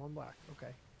vessels and 1 black.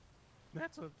 Okay.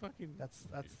 That's a fucking... That's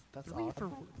three odd.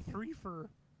 for 3 for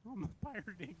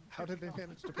pirating. How did they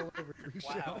manage to pull over 3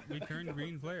 Wow. ships? We turned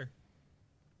green flare.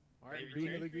 All right, Maybe green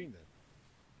trade another green? green then.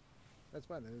 That's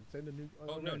fine. Then send a new.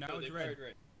 Oh no, red. now they it's red. fired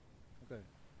red. Okay.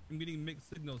 I'm getting mixed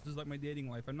signals. This is like my dating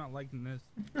life. I'm not liking this.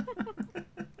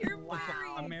 You're Wow.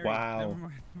 I'm married. Wow. Never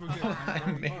mind. We're good.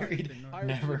 I'm married. Pirates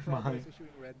Never in progress mind. issuing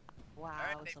red. Wow.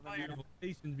 Alright, they Silver fired. Meadows.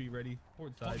 Stations be ready.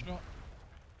 Port Hot side. shot.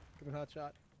 Coming hot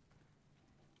shot.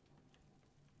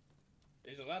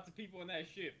 There's lots of people on that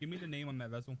ship. Give me the name on that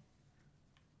vessel.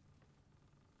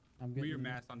 I'm Rear getting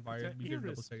mast on It's fire. a Be sure to double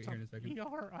Iris. check it here in a second.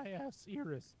 E-R-I-S.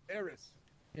 Iris. Eris.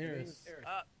 Her name is Eris.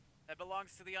 That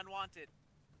belongs to the unwanted.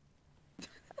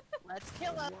 Let's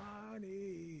kill him.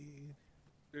 Wanted.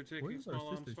 They're taking Where's our small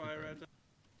arms sister ship fire at? at them.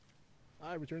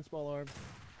 I return small arms.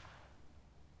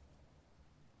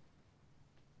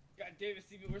 God damn it,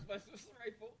 Steven, where's my pistol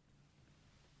rifle?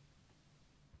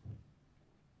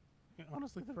 Yeah,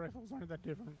 honestly, the rifles aren't that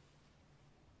different.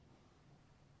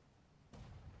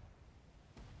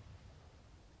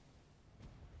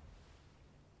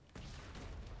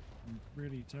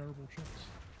 Really terrible shots.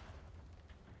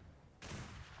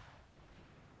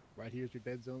 Right here's your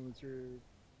dead zone. It's your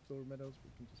Silver Meadows. We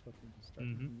can just fucking just start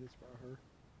using this for her.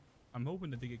 I'm hoping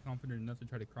that they get confident enough to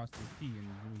try to cross the sea and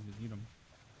we can just eat them.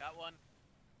 Got one.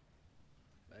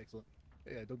 Excellent.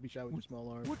 Yeah, don't be shy with your small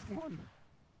arms. Which one?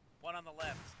 One on the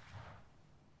left.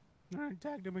 Alright,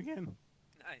 tagged him again.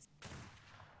 Nice.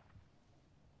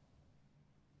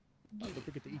 Don't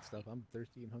forget to eat stuff. I'm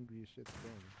thirsty and hungry as shit.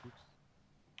 Damn, oops.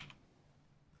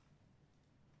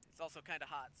 It's also kind of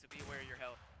hot, so be aware of your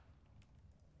health.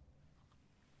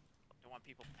 Don't want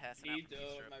people passing out Need from heat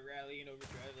stroke. my rally and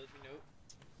overdrive, let me know.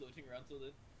 Floating around till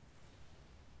then.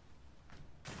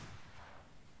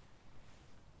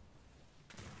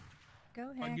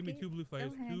 Go ahead. Give me 2 blue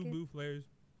flares. 2 blue flares.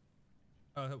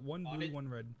 1 On blue, it. 1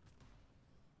 red.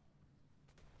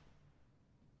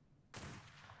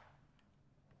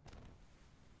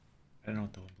 I don't know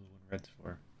what the blue and red's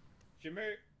for.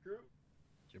 Shimmer, crew.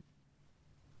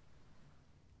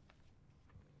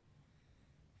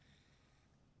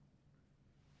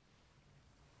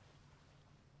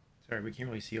 Sorry, we can't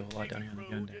really see a whole lot down here on the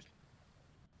gun deck.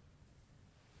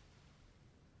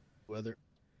 Weather.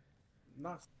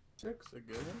 Not 6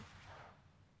 again.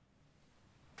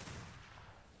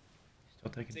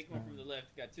 Still taking Take one small from the ones.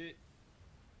 left. Got it.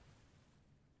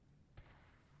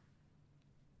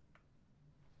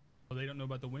 Oh, they don't know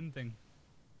about the wind thing.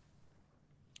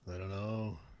 I don't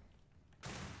know.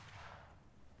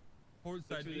 Port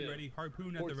side, to be the- ready.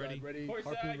 Harpoon at Port the side ready. Port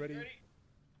Harpoon side, ready.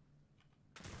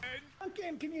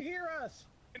 Duncan, can you hear us?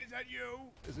 And is that you?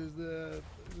 This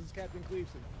is Captain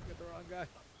Cleveson. You got the wrong guy.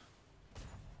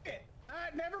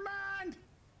 Never mind.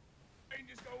 And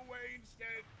just go away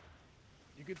instead.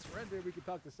 You can surrender. We can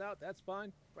talk this out. That's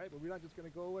fine, right? But we're not just gonna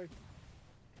go away.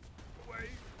 Away.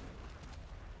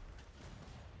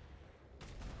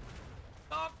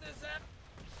 Stop this app.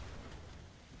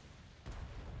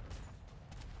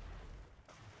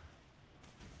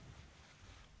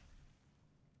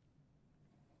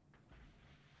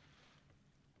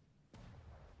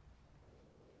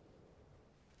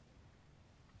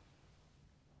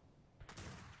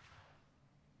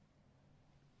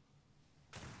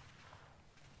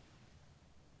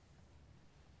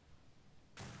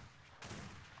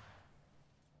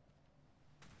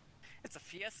 It's a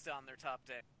fiesta on their top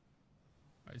deck.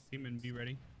 Alright, Seaman, be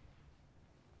ready.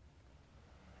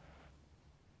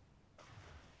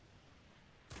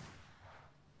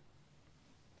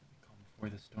 Calm before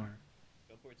the storm.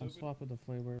 Go ports I'm open. swapping the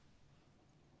flavor.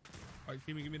 Alright,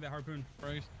 Seaman, give me that harpoon.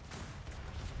 Right.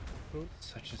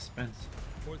 Such suspense.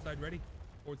 Port side ready.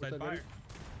 Port side Port side fire. ready.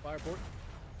 Fire port.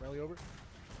 Rally over.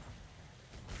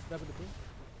 Step into boom.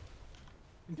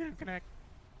 Didn't connect.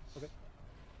 Okay.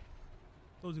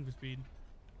 Closing for speed.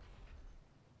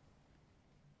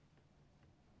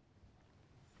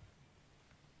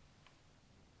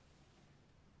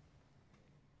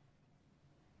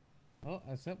 Oh,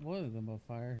 I set one of them on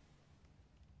fire.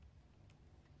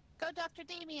 Go, Dr.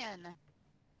 Damien.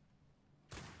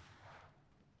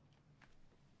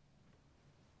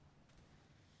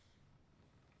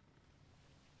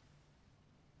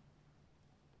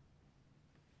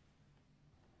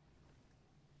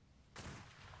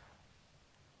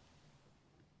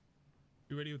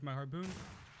 You ready with my harpoon?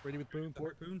 Ready with boom.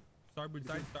 Port. Harpoon. Starboard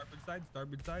side, starboard side,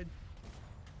 starboard side.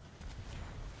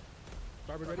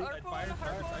 Starboard ready. Side fire,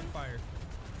 starboard side fire.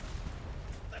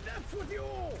 Enough with you.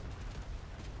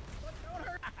 Don't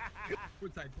hurt.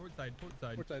 Port side, port side, port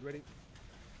side. Port side ready.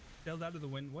 Sails out of the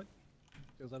wind. What?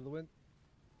 Sails out of the wind.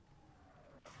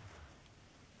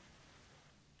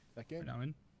 Back in. We're now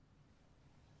in.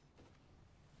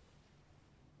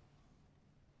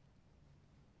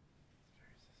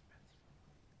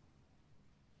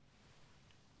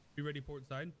 You ready port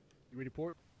side? You ready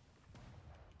port?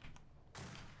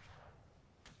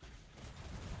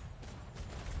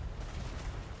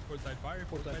 Port side fire,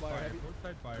 Port side fire, heavy. port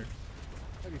side fire.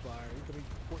 Heavy fire. Incoming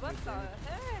port What mid the damage.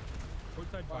 heck?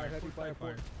 Port side Fire, fire, heavy port fire, side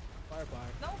fire. Fire,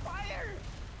 fire. No fire!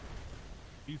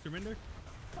 Do you surrender?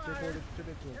 Chip into him. Chip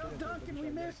into him. Duncan, we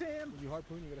miss him. When you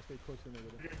harpoon, you gotta stay close in there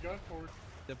with him.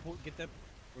 Get that.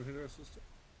 Or hit our sister.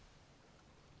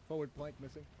 Forward plank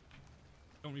missing.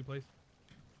 Don't replace.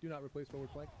 Do not replace forward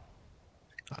plank.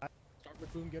 Start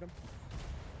with boom. Get him.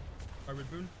 Starboard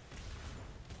boon.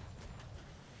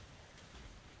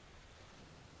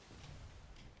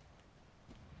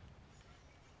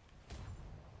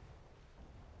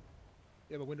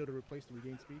 You have a window to replace to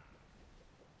regain speed.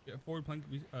 Yeah, forward plank.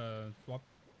 Swap.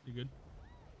 You good?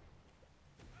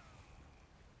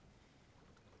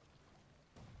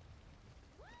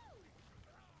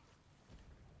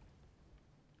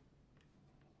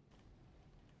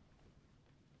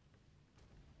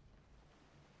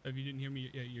 If you didn't hear me,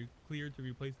 yeah, you're clear to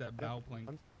replace that bow plank.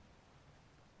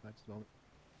 Not just a moment.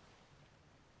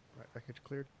 Right, wreckage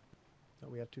cleared. No,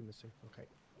 we have two missing. Okay.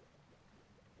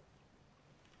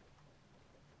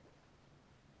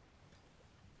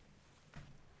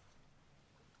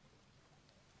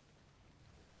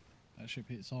 That ship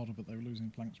hits harder, but they were losing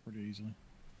planks pretty easily.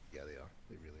 Yeah, they are.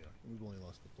 They really are. We've only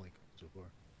lost the plank so far.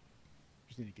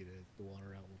 Just need to get the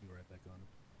water out. We'll be right back on them.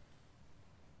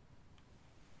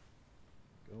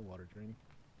 Go, water draining.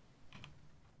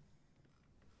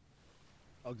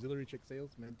 Auxiliary check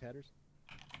sails, man tatters.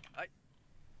 Aye.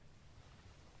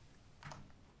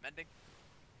 Mending.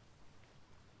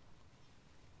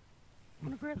 I'm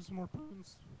gonna grab some more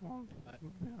spoons while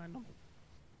I'm behind them.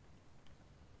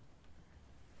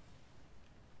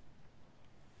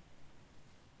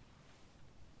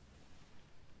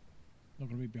 Not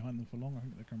going to be behind them for long. I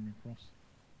think they're coming across.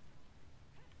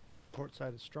 Port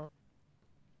side is strong.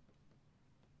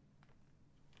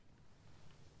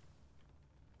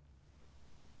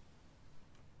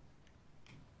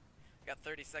 Got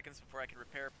 30 seconds before I can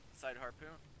repair side harpoon.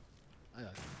 Aye,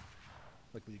 aye.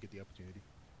 Luckily, you get the opportunity.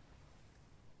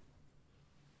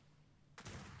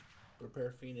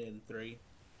 Prepare Fina in 3,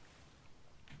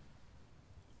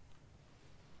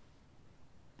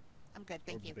 I'm good,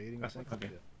 thank you. Baiting, I think. Okay.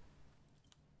 Yeah.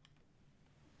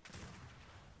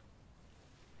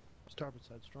 Starboard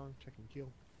side strong, checking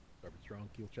keel. Starboard strong,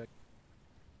 keel check.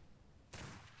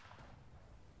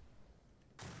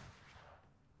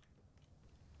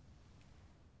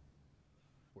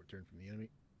 Port turn from the enemy.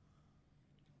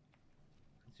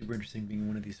 Super interesting being in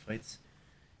one of these fights.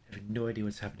 Having no idea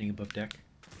what's happening above deck.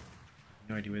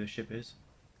 No idea where the ship is.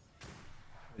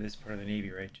 This part of the Navy,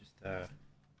 right? Just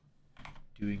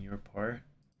doing your part,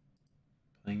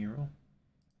 playing your role.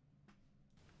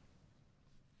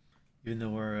 Even though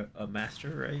we're a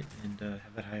master, right, and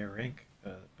have that higher rank,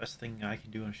 the best thing I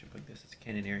can do on a ship like this is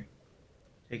cannoneering,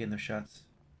 taking those shots.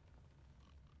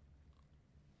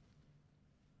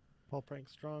 Paul Prank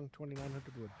strong, 2900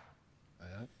 wood.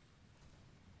 Aye.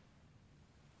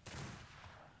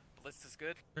 Ballista's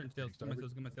good. Turn sails, get my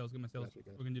sails, get my sails, get my sails. Gotcha.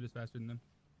 We're gonna do this faster than them.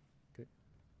 Okay.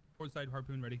 Port side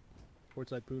harpoon ready. Port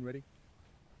side poon ready.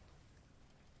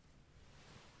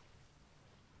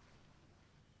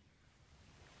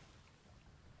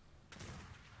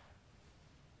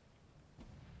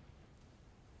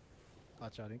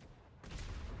 Hot shot ink.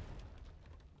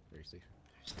 Very safe.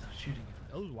 They're still shooting at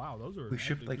us. Those wow, those are. We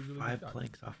shipped actually like two really 5 good shots.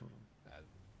 planks off of them.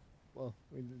 Well,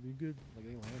 I mean, they're good. Like,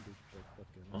 they landed, but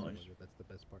fucking, Oh, that's the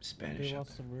best part. They Spanish up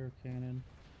lost the rear cannon.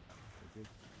 They're good.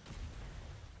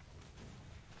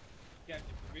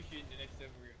 Captain, appreciate the next time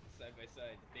we're side by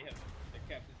side. They have their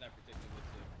captain's not protected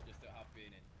whatsoever, just to hop in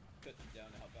and cut them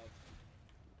down to help out.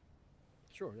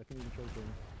 Sure, that can be the choice.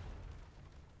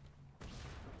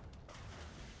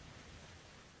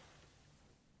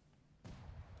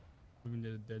 We're gonna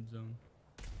get a dead zone.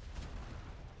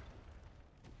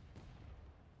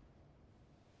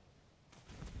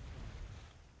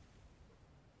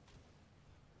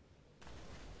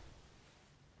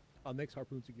 Next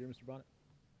harpoon secure, Mr. Bonnet.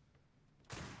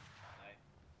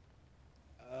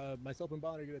 Aye. Myself and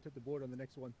Bonnet are gonna take the board on the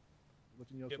next one. Let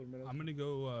you know Yep, for a minute. I'm gonna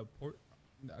go port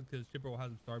because Shipper will have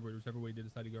some starboard, whichever way they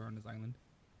decide to go around this island.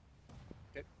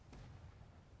 Okay.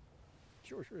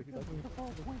 Sure, if you'd Yeah, like. we're gonna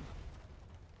follow the wind.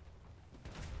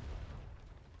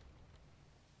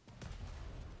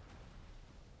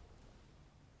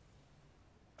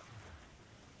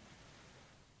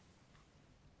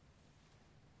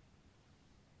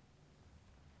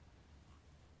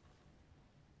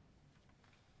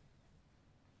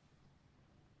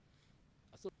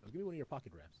 Give me one of your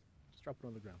pocket wraps. Just drop it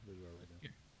on the ground where you are right now.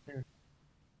 Here.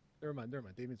 Never mind.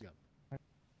 Damien's gone.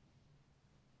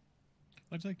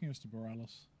 They're taking us to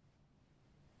Borealis.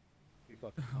 Be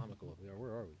fucking comical if they are.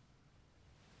 Where are we?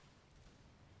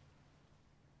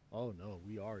 Oh no,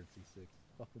 we are in C6.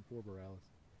 Fucking poor Borealis.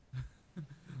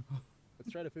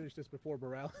 Let's try to finish this before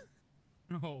Borealis.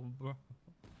 Oh, bro,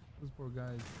 those poor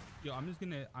guys. Yo, I'm just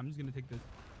gonna take this.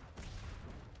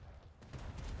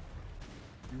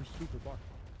 You're super far.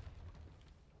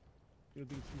 You don't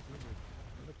think it's too soon?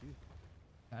 It's up to you.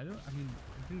 I mean, I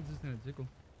think it's just gonna tickle.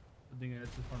 The thing is,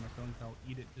 just on my phone, so I'll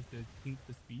eat it just to keep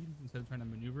the speed instead of trying to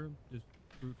maneuver. Just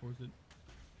brute force it.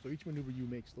 So each maneuver you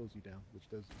make slows you down, which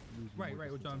does lose you Right, more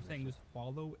right. Which distance I'm on saying, that just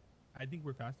follow. I think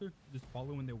we're faster. Just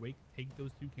follow when they wake. Take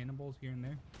those 2 cannonballs here and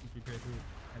there. Just repair through it.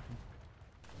 Catch 'em.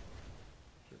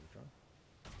 shit. Sure, we're trying.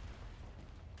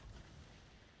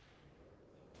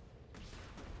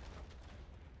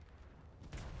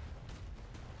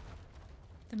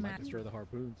 The Might map. destroy the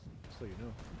harpoons, just so you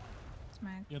know.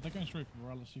 Smack. Yeah, they're going straight for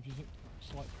Borealis. If you hit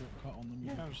slight port cut on them, you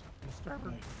Yeah, can just the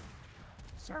starboard. Right.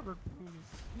 Starboard poon is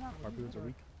not really Harpoons are good.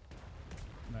 weak.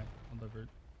 Right, I'll divert.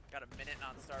 Got a minute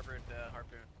on starboard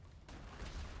harpoon.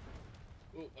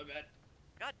 Oh, my bad.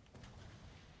 God.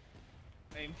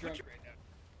 I am drunk right now.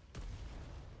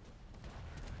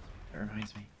 That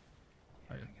reminds me.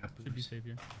 Yeah, Alright, I got should be booze. safe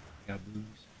here. I got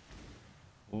booze.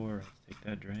 Or let's take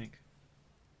that drink.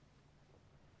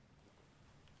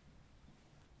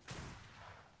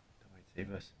 That might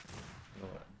save us.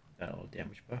 That little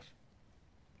damage buff.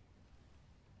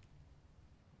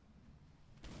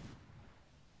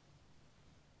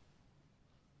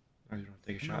 Or you don't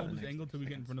take a I'm shot. gonna in hold the this next angle till we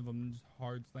get in 6 front of them and just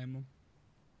hard slam them.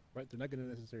 Right, they're not going to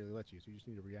necessarily let you, so you just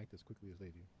need to react as quickly as they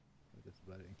do. That's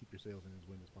about it, and keep your sails in as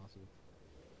wind as possible.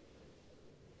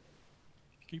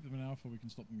 keep them in alpha. We can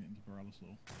stop them getting to Borealis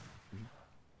though.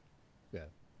 Yeah.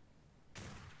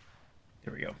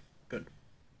 There we go. Good.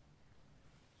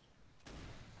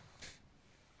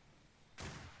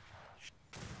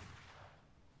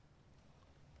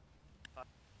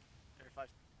 Five.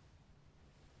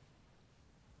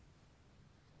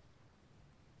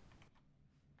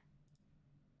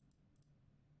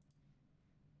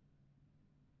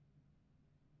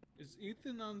 Is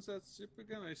Ethan on that ship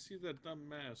again? I see that dumb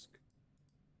mask.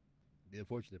 Be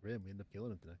unfortunate for him. We end up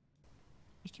killing him today.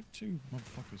 Just took 2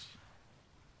 motherfuckers.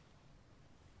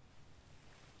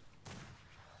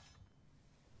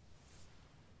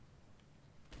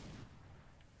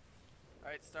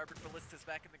 Alright, starboard ballista's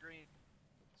back in the green.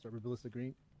 Starboard ballista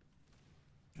green.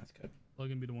 That's good. Probably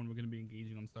gonna be the one we're gonna be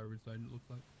engaging on starboard side. It looks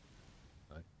like.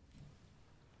 Alright.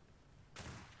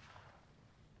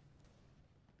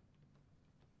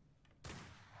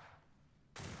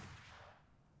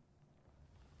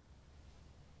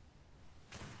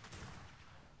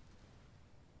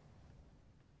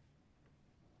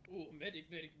 Ooh, medic,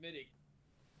 medic, medic.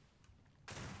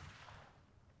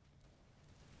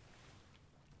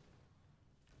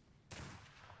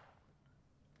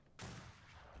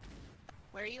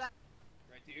 Where are you at?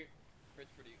 Right here. Right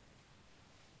for you.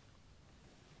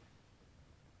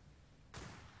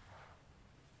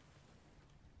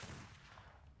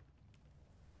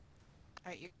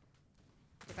 Alright, you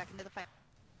get back into the fight.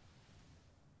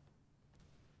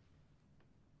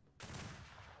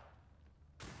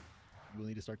 We'll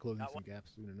need to start closing Got some one.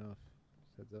 gaps soon enough.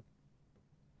 Just heads up.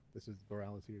 This is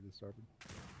Borealis here to starboard.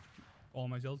 All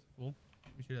my sails full.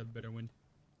 We should have better wind.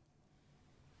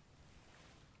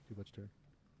 Too much turn.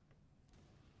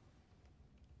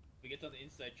 If we get on the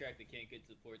inside track, they can't get to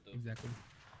the port though. Exactly.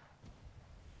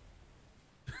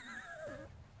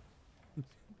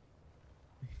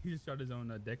 He just shot his own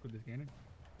deck with his cannon.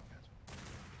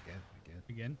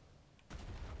 Again.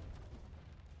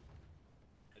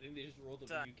 I think they just rolled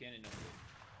a new cannon up there.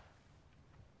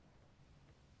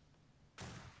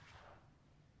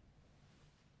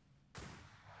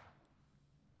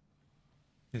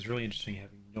 It's really interesting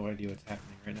having no idea what's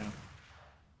happening right now.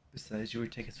 Besides, you were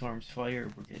taking swarms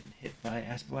fire, we're getting hit by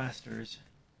ass blasters.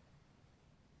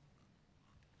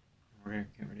 We're gonna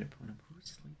get ready to put him.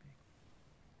 Who's sleeping?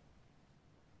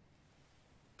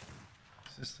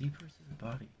 Is it a sleeper or is it a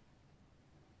body?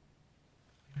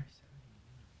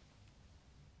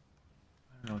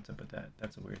 I don't know what's up with that.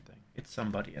 That's a weird thing. It's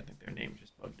somebody. I think their name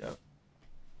just bugged out.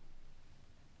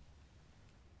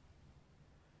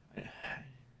 And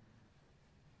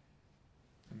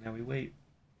now we wait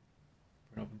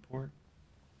for an open port.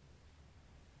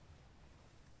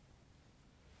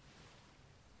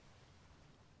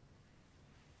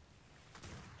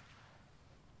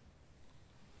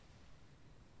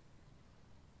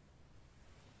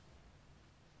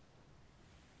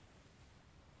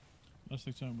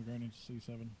 Leslie Tone, we're going into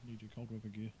C7. Need your cold weather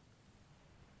gear.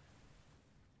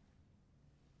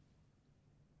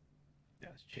 Yeah,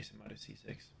 let's chase him out of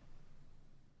C6.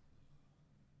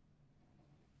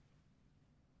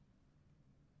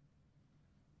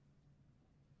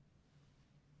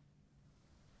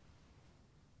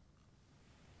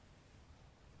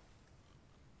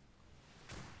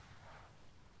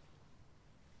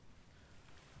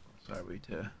 Sorry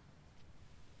to.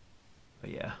 But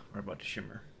yeah, we're about to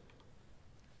shimmer.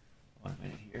 1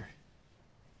 minute here.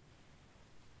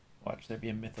 Watch there be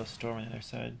a Mythos storm on the other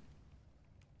side.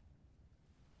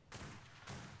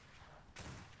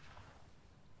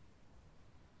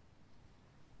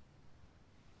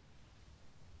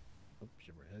 Oh,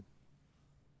 shimmer ahead.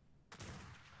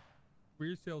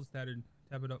 Rear sails tattered.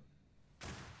 Tap it up.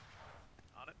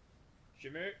 On it.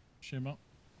 Shimmer. Shimmer.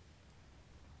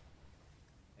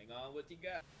 Hang on, what you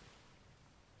got?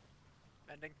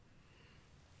 Bending.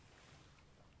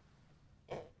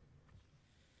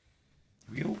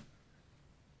 Real.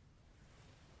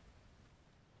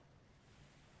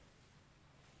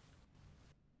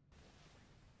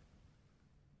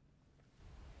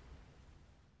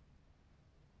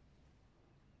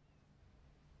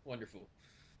 Wonderful.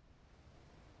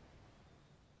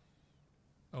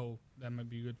 Oh, that might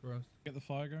be good for us. Get the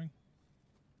fire going.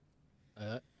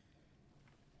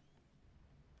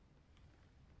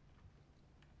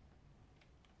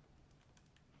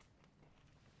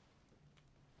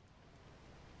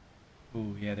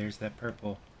 Ooh, yeah, there's that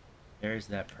purple. There's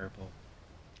that purple.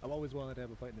 I've always wanted to have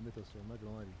a fight in the Mythos storm. I'm not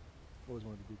gonna lie to you. Always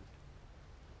wanted to do this.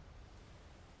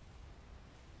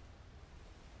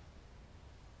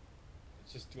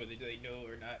 It's just whether they know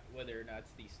or not, whether or not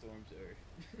these storms are.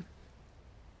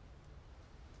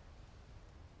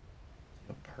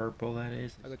 The purple that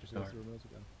is. I got your dark. sails through those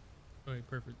ago. Okay,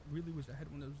 perfect. Really wish I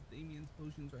had one of those Damien's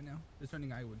potions right now. It's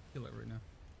turning I would kill it right now.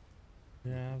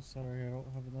 Yeah, I'm sorry, I don't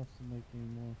have enough to make any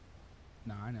more.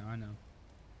 Nah, I know.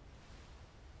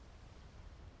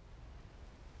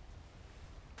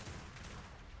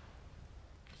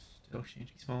 Still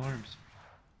changing small arms.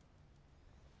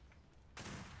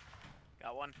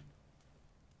 Got one.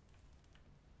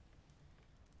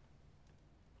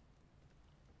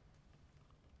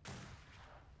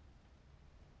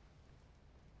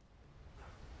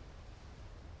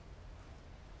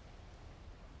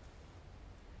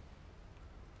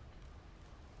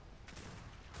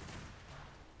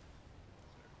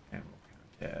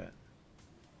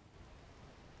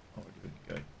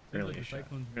 Barely a the shot.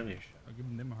 cyclones Barely a shot. are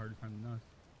giving them a harder time than us.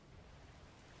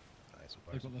 Nice,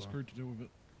 They've got less crew to deal with it.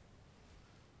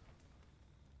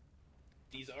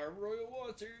 These are royal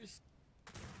waters.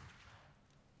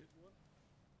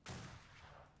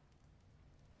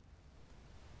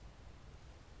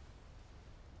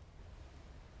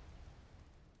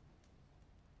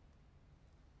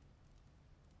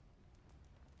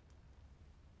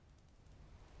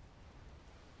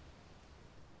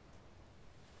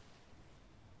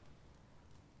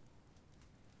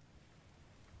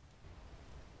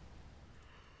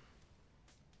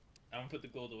 I'm gonna put the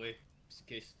gold away, just in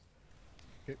case.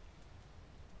 Okay.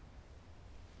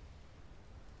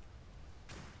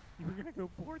 You were gonna go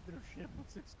board their ship with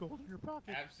 6 gold in your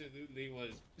pocket. Absolutely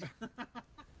was.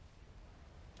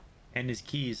 And his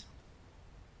keys.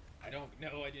 I don't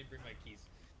know. I didn't bring my keys.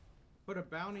 Put a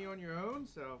bounty on your own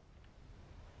self.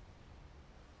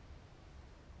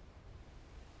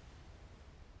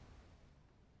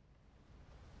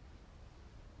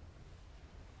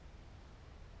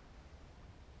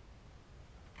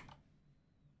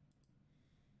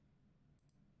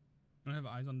 I don't have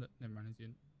eyes on the. Never mind, I see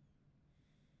it.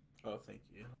 Oh, thank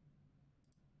you.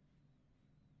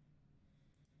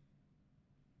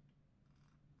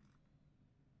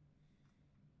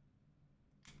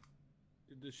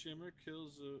 Did the shimmer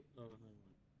kills the? Oh, never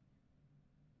mind.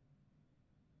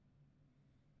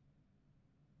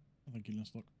 I think you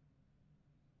look.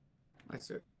 That's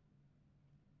it.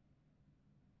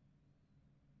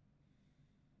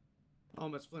 Oh,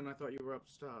 Miss Flynn, I thought you were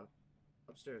upstairs.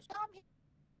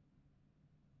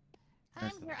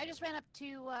 I'm here. I just ran up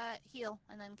to heal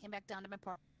and then came back down to my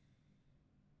park.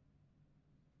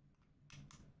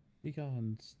 We got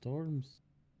on storms.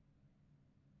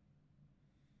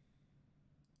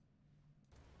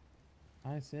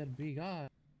 I said we got.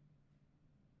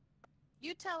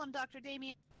 You tell him, Dr.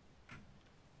 Damien.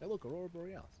 Hey, look, Aurora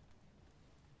Borealis.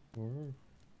 Word.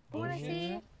 Wanna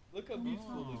see? Look how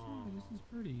beautiful this is. This is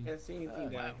pretty. Can't see anything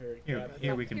down here.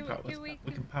 Here we can Here we- pop. here we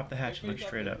We can pop the hatch and look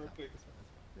straight up.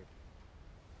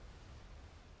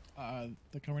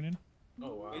 They're coming in.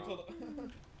 Oh wow. Wait till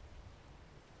the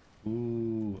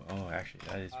Ooh. Oh, actually,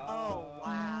 that is. Oh,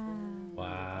 wow.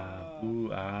 Wow.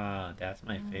 Ooh. Ah. That's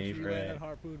my You land favorite. that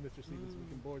harpoon, Mr. Stevens. We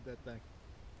can board that thing.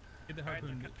 Get the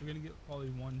harpoon. We're gonna get probably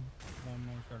one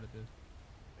more start at this.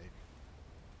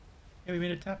 Yeah, we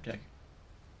made a top deck.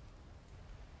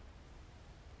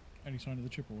 Any sign of the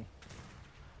chip or?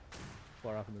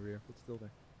 Far off in the rear, but still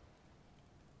there.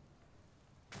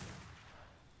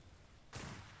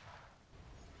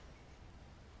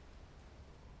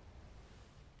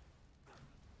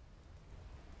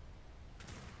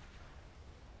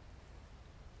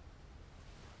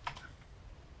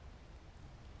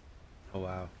 Oh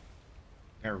wow.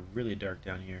 Got really dark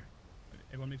down here.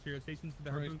 Everyone make sure your stations for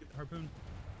the Right. harpoon.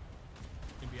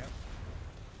 Can be out.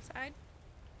 Side.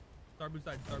 Starboard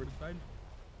side, starboard side.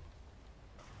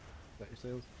 Got your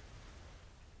sails?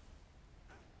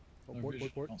 Oh, No port, vision.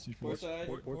 port, port. Can't see port from side.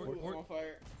 Port, port, Port port. on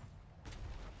fire.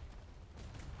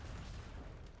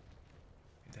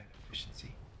 Look at that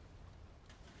efficiency.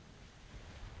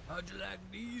 How'd you like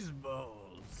these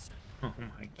balls? Oh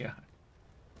my god.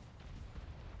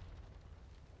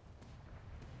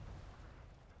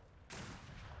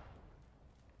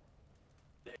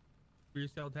 Rear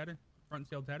sail tatter. Front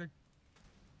sail tatter.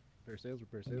 Repair sails,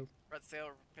 repair sails. Front sail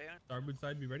repair. Starboard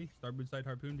side be ready. Starboard side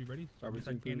harpoon be ready. Starboard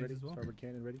side sinking cannons ready. as well. Starboard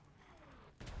cannon ready.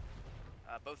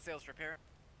 Both sails repair.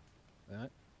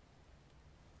 Alright.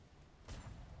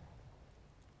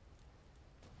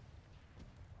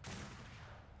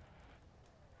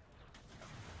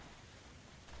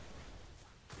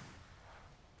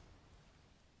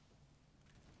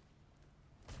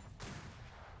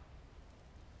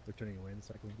 They're turning away. The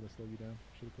cyclone's gonna slow you down.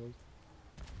 Should have closed.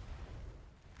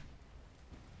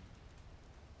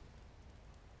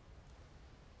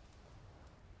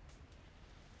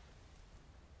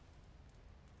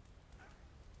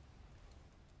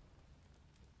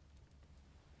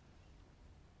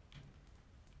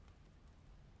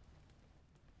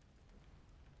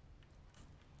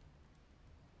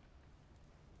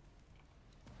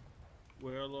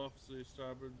 Well off the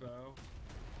starboard bow.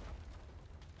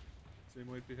 They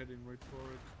might be heading right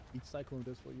for it. Each cyclone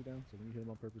does slow you down, so when you hit them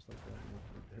on purpose like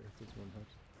that, it hurts one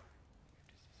touch.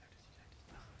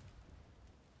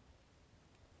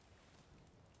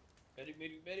 Medic,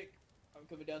 medic, medic. I'm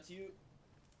coming down to you.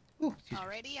 Ooh, excuse me.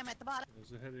 Alrighty, I'm at the bottom.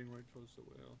 They're heading right towards the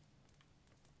whale.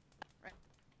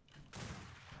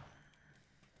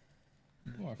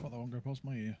 Oh, I thought that one go past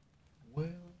my ear. Well,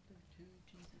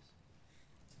 Jesus.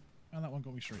 And that one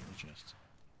got me straight in the chest.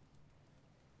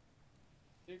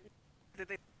 Did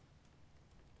they?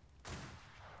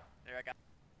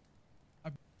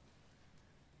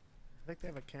 think they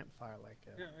have a campfire like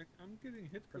Yeah, I'm getting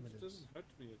hit, but it primitives. doesn't hurt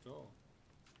me at all.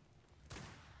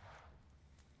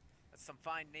 That's some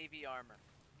fine Navy armor.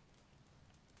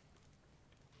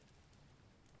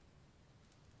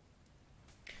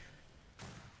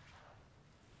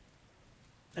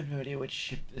 I have no idea which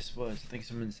ship this was. I think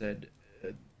someone said, I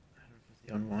don't know if it was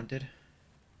the Unwanted.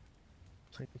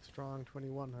 Tank strong,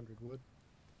 2100 wood.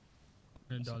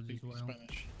 And That's a dodge as big well.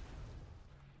 Spanish.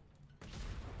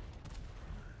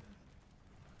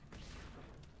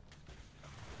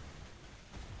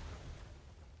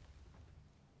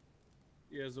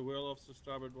 Yeah, the whale off the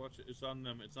starboard watch. It's on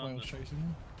them. It's on Whales them. chasing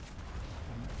them.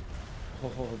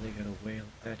 Oh, they got a whale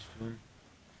attached to him.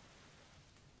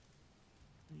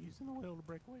 They're using the whale to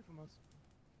break away from us.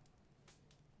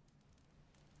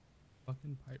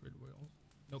 Fucking pirate whales.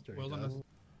 Nope, Straight whales on us. up.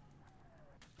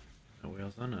 The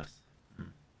whale's on us.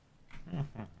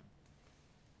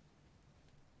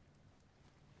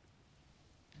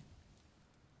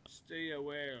 Stay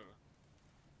aware.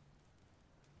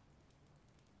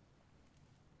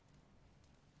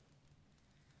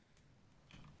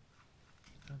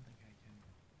 I don't think I can.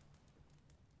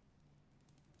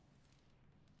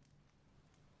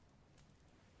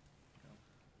 No.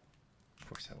 Of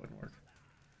course that wouldn't work.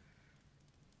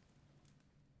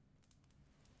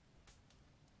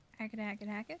 Hack it, hack it,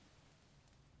 hack it.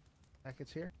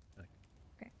 Hackett's here.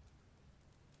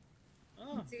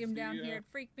 Ah, See him down here. It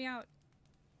freaked me out.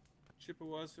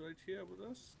 Chippewas right here with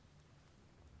us.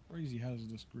 Crazy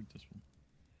hazardous grid, this one.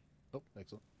 Oh,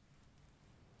 excellent.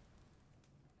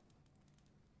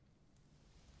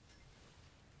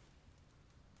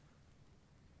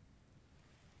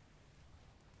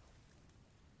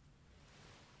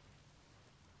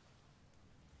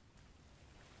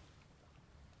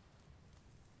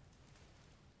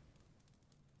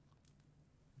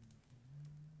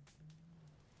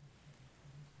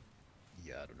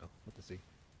 Yeah, I don't know what to see.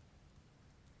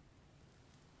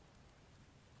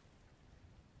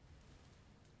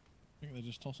 I think they're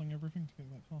just tossing everything to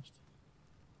get that fast.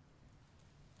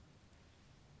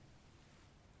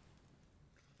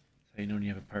 So you know when you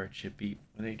have a pirate ship beat,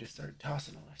 when they just start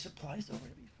tossing all their supplies over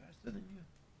to be faster than you.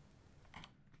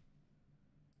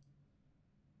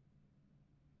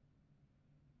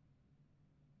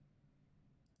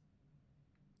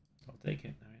 I'll take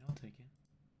it. I mean, I'll take it.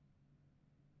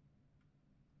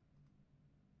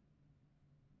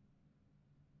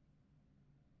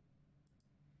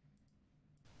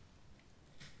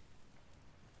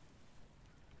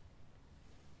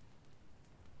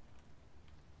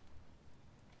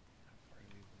 How far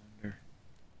do we wander?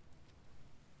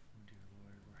 Oh dear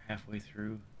Lord, we're halfway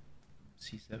through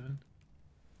C7.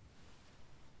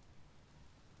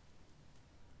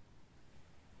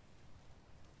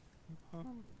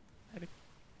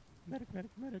 Medic.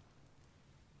 Medic.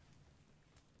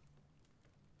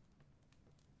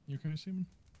 You okay, Seaman?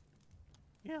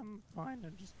 Yeah, I'm fine.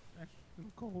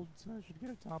 I'm cold, so I should get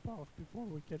a top off before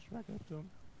we catch back up to him.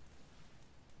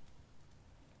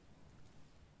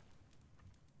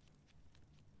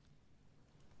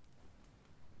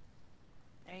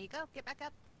 There you go. Get back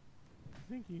up.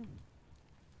 Thank you.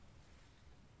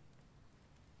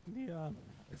 The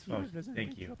It's heater fine. doesn't Thank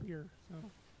reach you. up here, so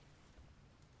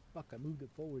Fuck, I moved it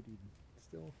forward even.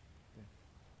 Still.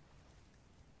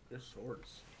 This sword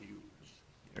is huge.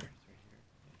 Here, it's right here.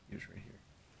 Yeah, here's right here.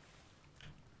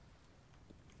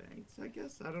 Thanks, I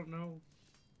guess. I don't know.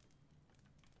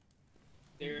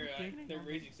 They're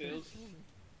raising sails.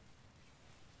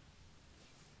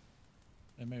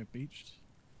 They may have beached.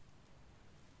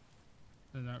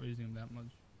 They're not raising them that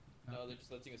much. No, they're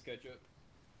just letting us catch up.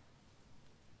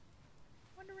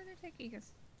 Wonder where they're taking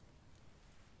us.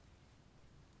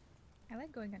 I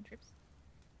like going on trips.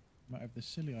 Might have this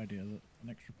silly idea that an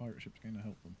extra pirate ship's going to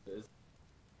help them.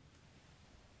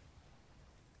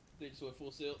 They just went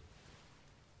full sail.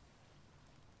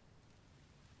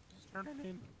 just turn it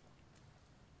in.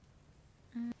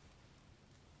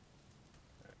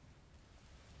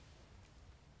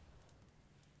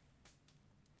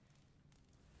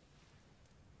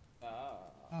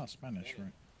 Ah, Spanish,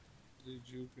 right. Did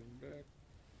you come back?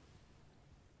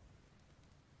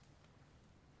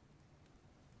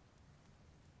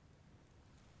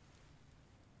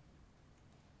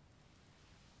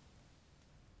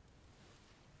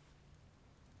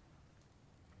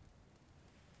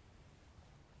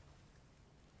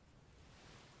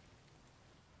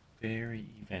 Very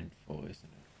eventful, isn't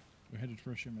it? We're headed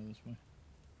for a shimmer this way.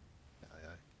 Aye,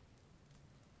 aye.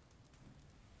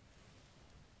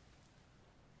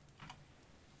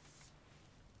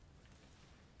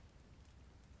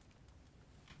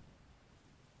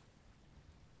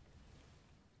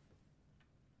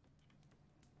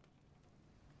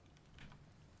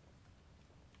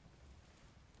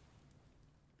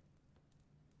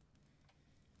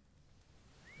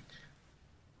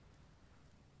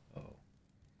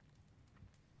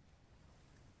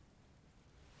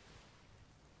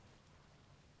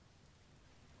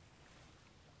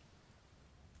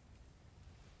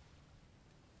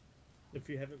 If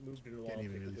you haven't moved it along, Can't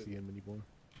even really see him anymore.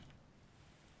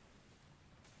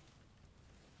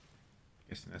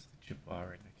 Guessing that's the Chippewa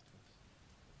right next to us.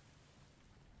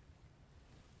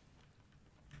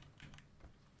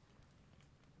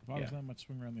 If I was them, I'd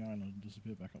swing around the island and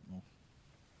disappear back up north.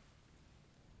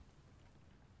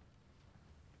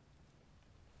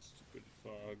 Stupid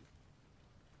fog.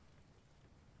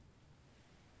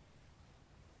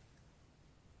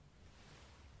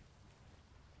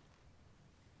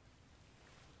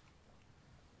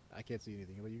 I can't see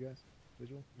anything. How about you guys?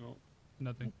 Visual? No.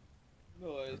 Nothing.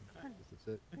 No, That's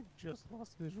it. I just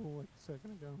lost visual like a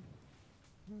second ago.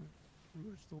 We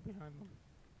were still behind them.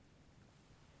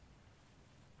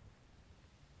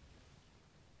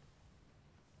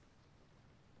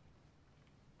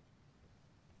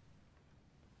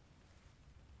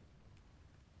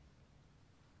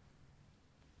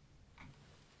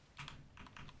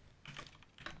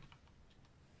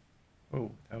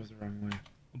 Oh, that was the wrong way.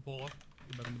 I'll pull up.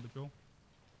 Get back into the patrol.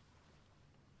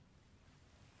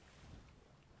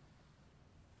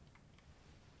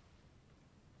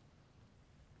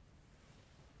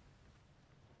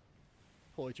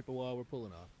 Holy Chippewa, we're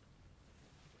pulling off.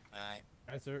 Alright.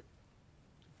 Aye, sir.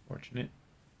 Fortunate,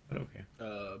 but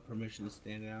okay. Permission to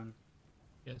stand down.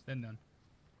 Yeah, stand down.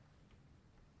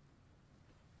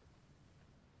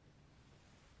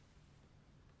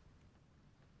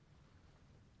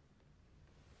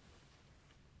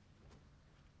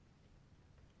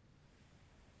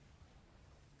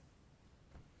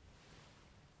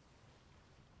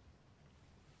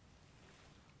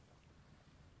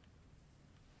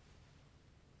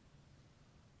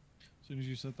 As soon as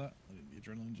you said that, the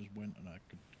adrenaline just went, and I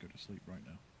could go to sleep right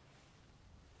now.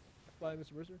 Fine,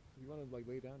 Mr. Mercer. If you want to like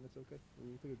lay down, that's okay.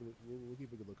 We'll keep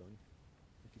a good look on you.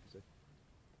 We'll keep you safe.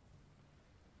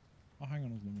 I'll hang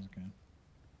on as long as I can.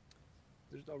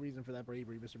 There's no reason for that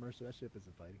bravery, Mr. Mercer. That ship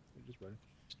isn't fighting. They're just running.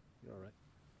 You're all right.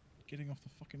 Getting off the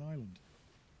fucking island.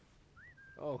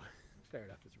 Oh, fair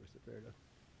enough, Mr. Mercer. Fair enough.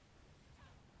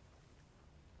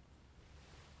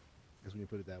 Because when you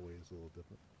put it that way, it's a little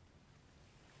different.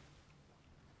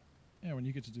 Yeah, when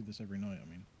you get to do this every night, I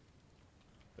mean.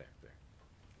 Fair.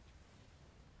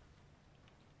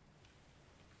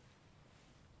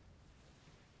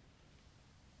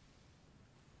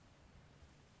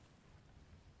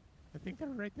 I think they're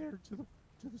right there to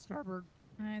the starboard.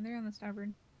 Alright, they're on the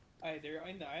starboard. Alright, they're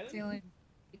on the island? It's the only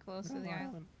close to They're on the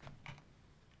island.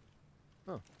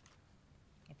 Huh.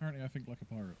 Apparently I think like a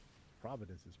pirate.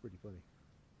 Providence is pretty funny.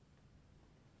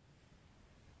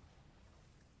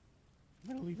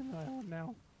 They're leaving the island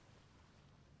now.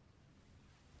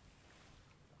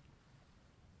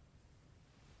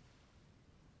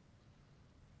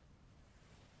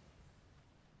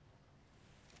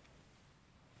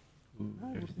 Ooh,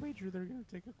 I there's would wager they're going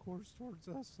to take a course towards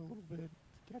us a little bit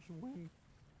to catch a wind.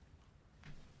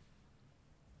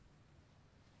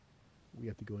 We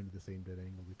have to go into the same dead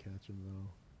angle to catch them, though.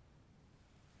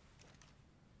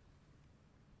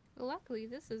 Well, luckily,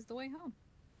 this is the way home.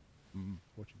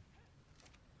 Fortunate.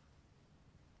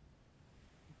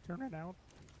 Turn it out.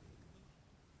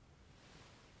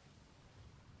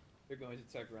 They're going to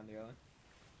attack around the island.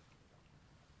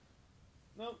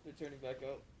 Nope, they're turning back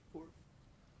out. Port.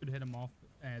 Could hit him off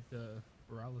at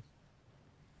Morales.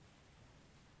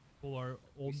 Pull our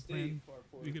old stay plan. far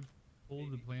forward, We could pull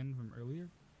the plan from earlier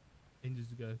and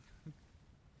just go.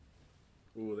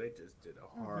 Ooh, they just did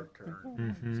a hard turn.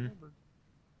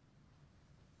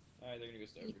 Alright, they're gonna go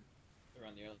starboard.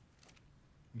 Around the island.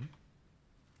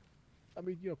 I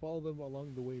mean, follow them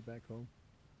along the way back home.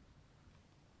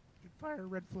 Should fire a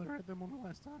red flare at them one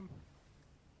last time.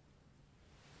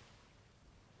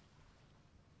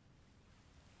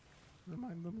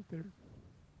 Remind them that they're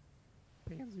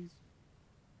pansies.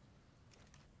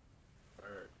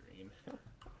 Fire green.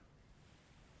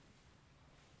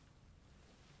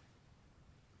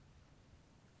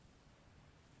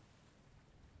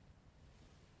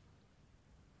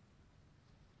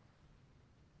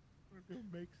 We're gonna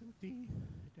make some tea.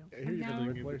 I hear you got now- the red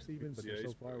Maybe flare, it's Steven, but the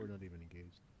so far iceberg. we're not even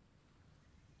engaged.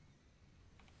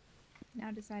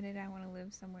 Now decided I want to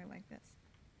live somewhere like this.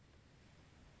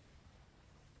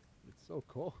 It's so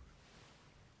cool.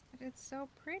 But it's so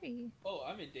pretty. Oh,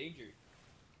 I'm in danger.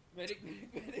 Medic,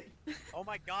 medic, medic. Oh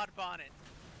my god, Bonnet.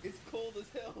 It's cold as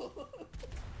hell.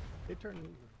 They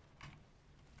turn.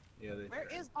 Yeah, they. Where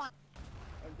is Bon?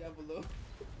 I'm down below.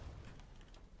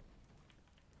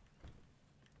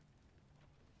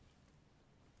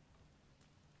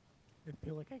 I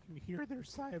feel like I can hear their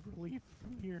sigh of relief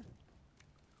from here.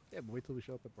 Yeah, but wait till we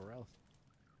show up at Morales.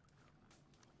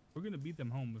 We're gonna beat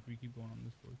them home if we keep going on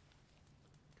this course.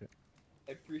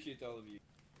 I appreciate all of you.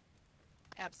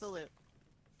 Absolute.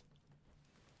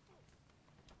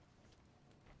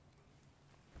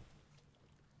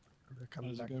 They're coming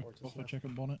How's it back go? towards Go us for a now. check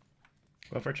on bonnet.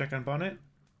 Go for a check on bonnet.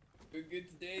 We're good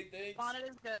today, thanks. Bonnet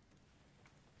is good.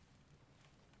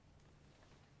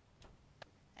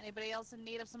 Anybody else in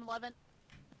need of some lovin'?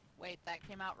 Wait, that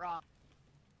came out wrong.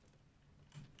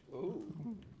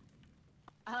 Ooh.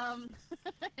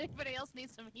 Anybody else need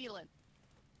some healing?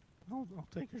 I'll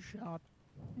take a shot.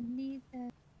 I need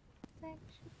that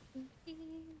section.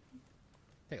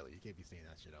 Taylor, you can't be saying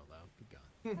that shit out loud. Good God.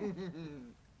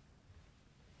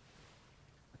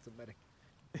 That's a medic.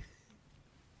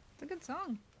 It's a good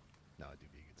song. No, it'd be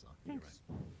a good song. You're right.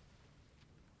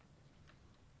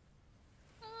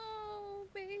 Oh,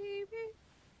 baby.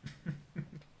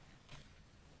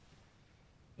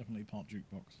 Definitely part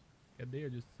jukebox. Yeah, they are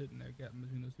just sitting there, getting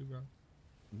between those two rocks.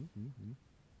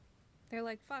 They're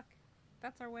like, fuck.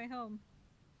 That's our way home.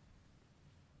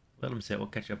 Let them sit. We'll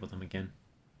catch up with them again.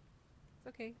 It's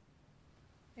okay.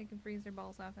 They can freeze their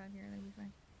balls off out here. They'll be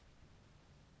fine.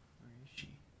 Where is she?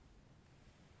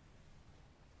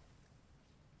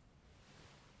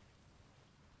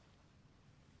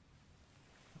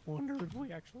 I wonder if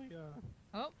we actually,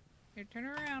 Oh, here, turn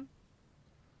around.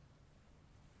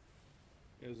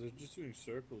 Yeah, they're just doing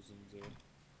circles in there.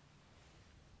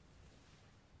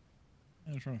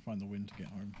 I'm trying to find the wind to get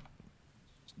home.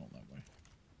 It's not that way.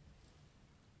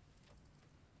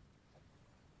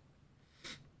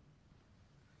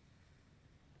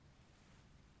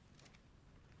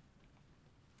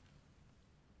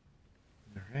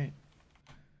 All right.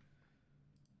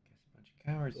 Guess a bunch of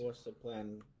cowards. So what's the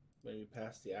plan? When we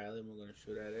pass the island, we're gonna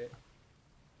shoot at it.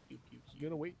 Pew, pew, pew. You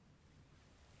gonna wait?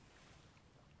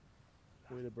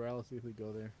 Wait a Barrel, see if we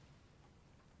go there.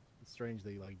 It's strange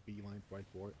they like beeline right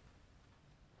for it.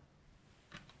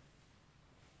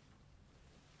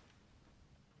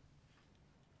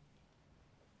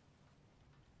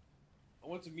 I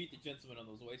want to meet the gentleman on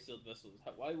those white-sailed vessels.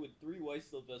 Why would 3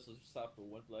 white-sailed vessels stop for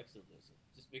 1 black-sailed vessel?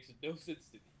 Just makes no sense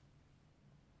to me.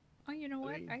 Oh, you know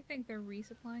what? mean- I think they're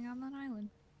resupplying on that island.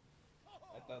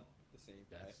 I thought the same.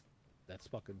 That's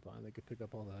fucking fine. They could pick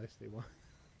up all the ice they want.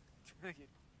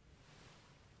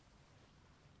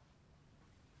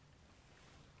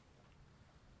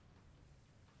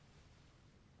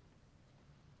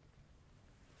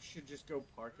 Should just go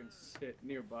park and sit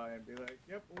nearby and be like,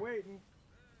 "Yep, we're waiting."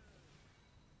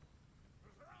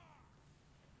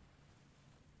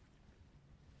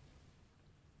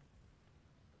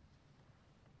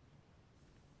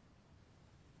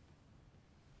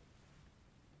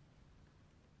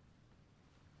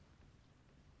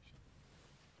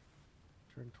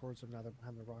 Turn towards them now they're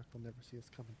behind the rock. They'll never see us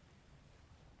coming.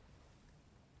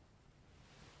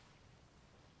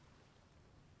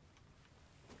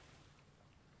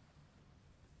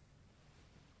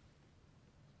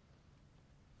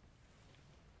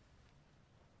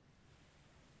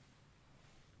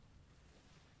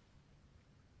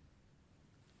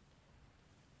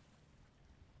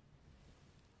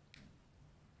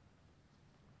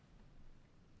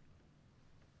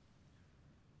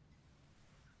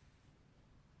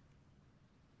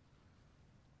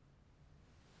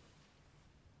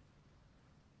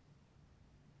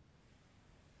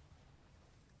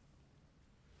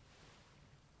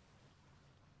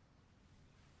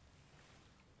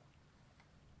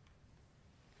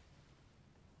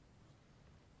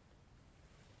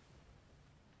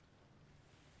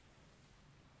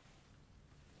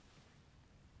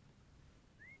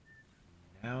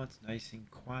 Now it's nice and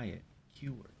quiet.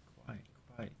 Keyword. Quiet,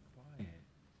 quiet, quiet.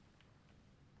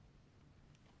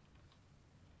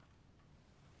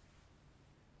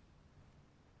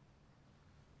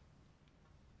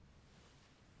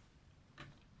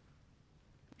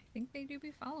 I think they do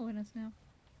be following us now.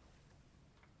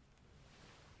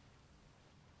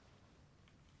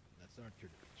 That's our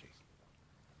turn to be chasing.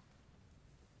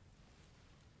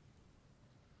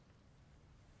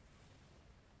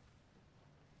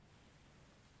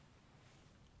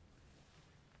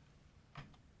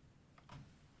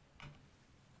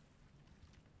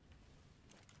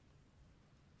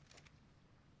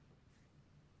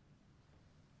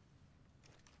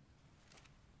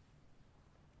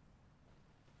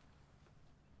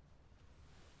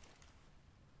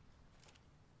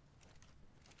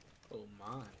 Oh my.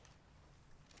 A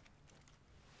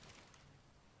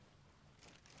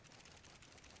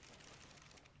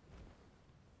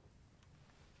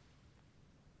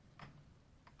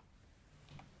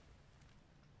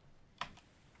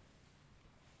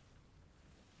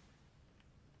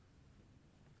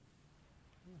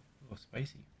little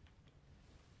spicy.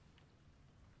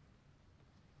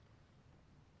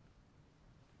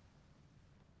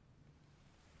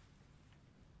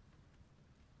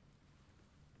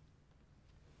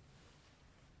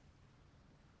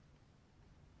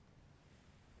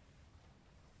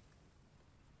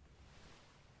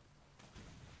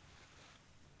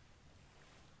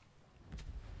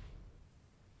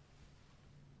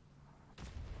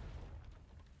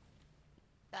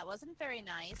 That wasn't very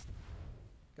nice.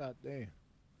 God damn.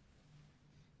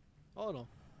 Oh no.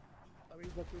 I mean,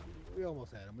 look, we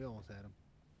almost had him. We almost had him.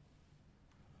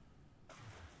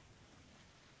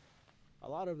 A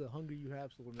lot of the hunger you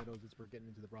have, Silver Meadows, is for getting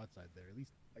into the broadside there. At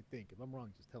least I think. If I'm wrong,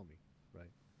 just tell me,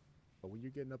 right? But when you're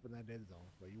getting up in that dead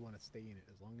zone, right, you want to stay in it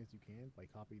as long as you can by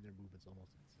copying their movements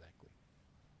almost exactly.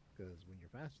 Because when you're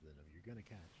faster than them, you're gonna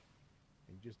catch,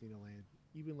 and you just need to land.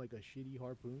 Even like a shitty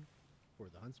harpoon for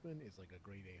the huntsman is like a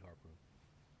grade A harpoon,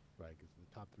 right? Because the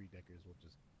top 3 deckers will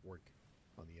just work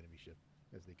on the enemy ship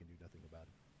as they can do nothing about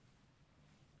it.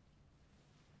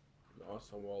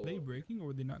 Awesome wall. Are they breaking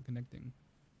or were they not connecting?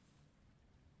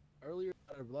 Earlier,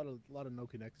 a lot of no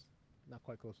connects, not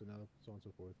quite close enough, so on and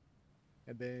so forth.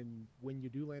 And then when you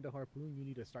do land a harpoon, you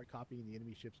need to start copying the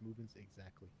enemy ship's movements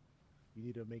exactly. You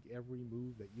need to make every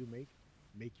move that you make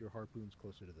your harpoons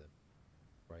closer to them,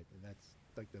 right? And that's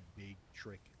like the big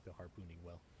trick to harpooning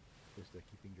well, is to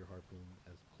keeping your harpoon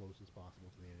as close as possible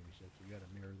to the enemy ship. So you got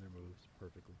to mirror their moves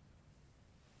perfectly.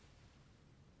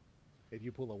 If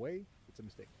you pull away, it's a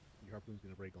mistake. Your harpoon's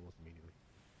going to break almost immediately,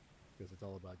 because it's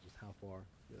all about just how far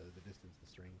the distance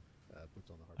the string puts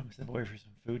on the harpoon. I'm gonna step away for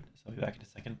some food, so I'll be back in a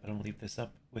second, but I'm gonna leave this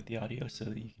up with the audio so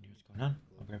that you can hear what's going on.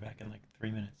 I'll be right back in like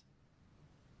 3 minutes.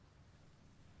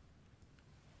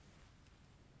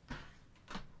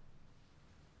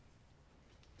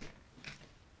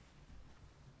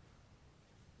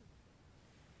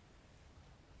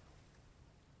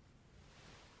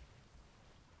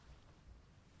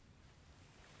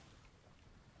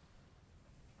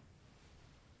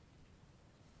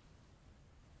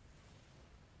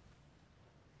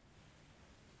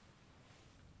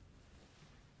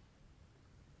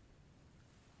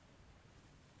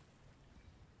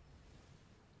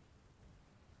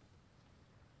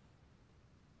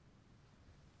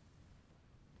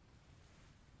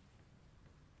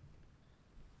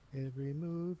 Every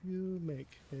move you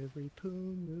make, every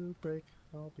tune you break,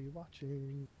 I'll be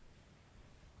watching.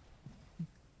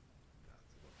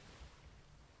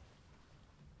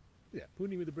 Yeah,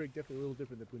 pooning with the brig definitely a little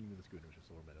different than pooning with the schooner, just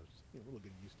Silver Meadows. Just, a little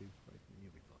getting used to, right? And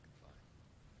you'll be fucking fine.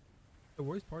 The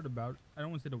worst part about, I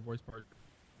don't want to say the worst part,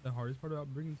 the hardest part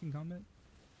about brigantine combat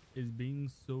is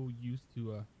being so used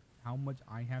to how much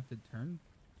I have to turn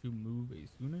to move a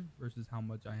schooner versus how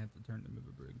much I have to turn to move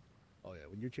a brig. Oh yeah,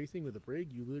 when you're chasing with a brig,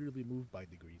 you literally move by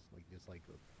degrees, like just like.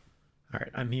 All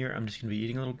right, I'm here. I'm just gonna be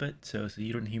eating a little bit, so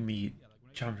you don't hear me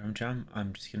chom chom chom.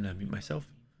 I'm just gonna mute myself,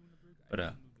 but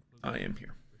I am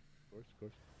here. Of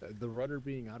course. The rudder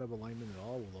being out of alignment at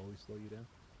all will always slow you down.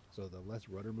 So the less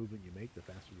rudder movement you make, the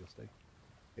faster you'll stay.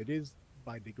 It is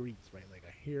by degrees, right? Like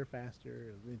a hair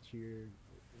faster, an inch here,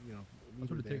 you know. That's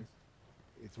what it takes.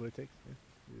 It's what it takes. Yeah.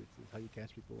 It's how you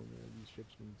catch people in these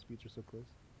ships when speeds are so close.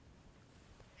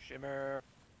 Shimmer.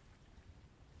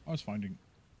 I was finding.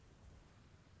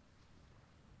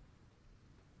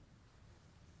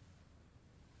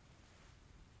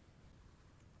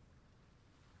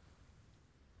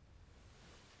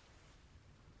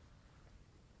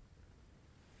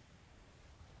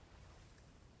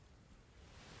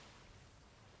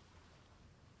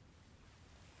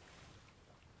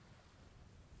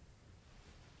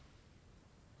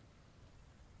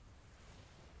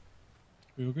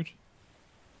 We all good?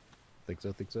 Think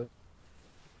so.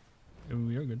 Yeah,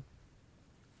 we are good.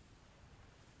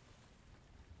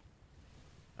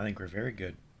 I think we're very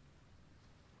good.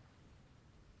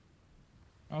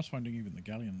 I was finding even the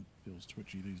galleon feels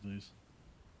twitchy these days.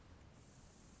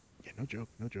 Yeah, no joke.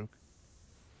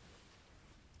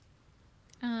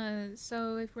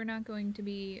 So if we're not going to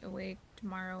be awake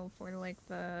tomorrow for like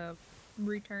the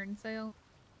return sale,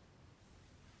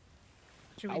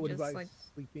 should we I would just advise like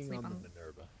sleeping sleep on on the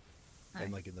Minerva. Alright.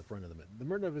 And like in the front of the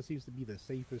Minerva seems to be the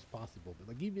safest possible, but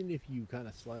like even if you kind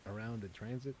of slide around in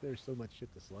transit, there's so much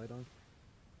shit to slide on,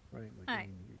 right? Like I Alright.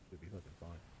 mean, you should be fucking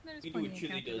fine. There's You do what plenty of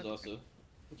Chili couches does up there. also.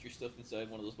 Put your stuff inside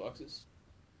one of those boxes.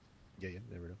 Yeah,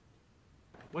 never know.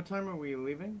 What time are we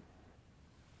leaving?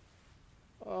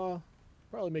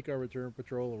 Probably make our return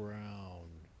patrol around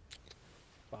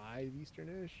 5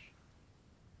 Eastern-ish.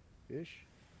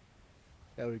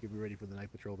 That way we could be ready for the night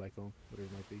patrol back home, whatever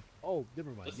it might be. Oh,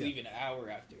 never mind. Let's yeah. leave an hour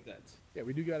after that. Yeah,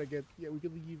 we do gotta get. Yeah, we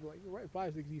could leave like right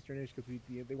 5, 6 Eastern-ish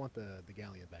because they want the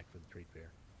galleon back for the trade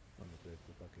fair on the 5th.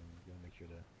 So fucking gotta make sure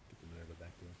to get the Minerva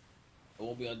back to them. I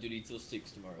won't be on duty till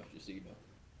 6 tomorrow, just so you know.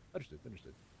 Understood.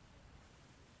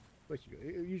 Place you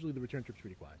go. Usually the return trip's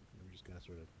pretty quiet. We just kind of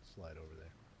sort of slide over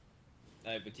there.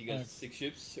 Alright, but you got 6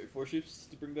 ships or 4 ships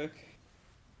to bring back?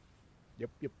 Yep.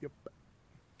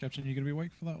 Captain, you gonna be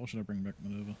awake for that, or should I bring back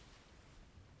Minerva?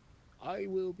 I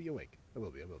will be awake. I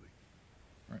will be. Right.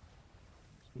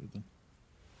 Let's do it then.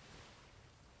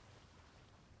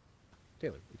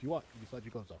 Taylor, if you want, you can slide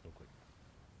your gloves off real quick.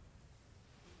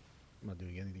 I'm not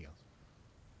doing anything else.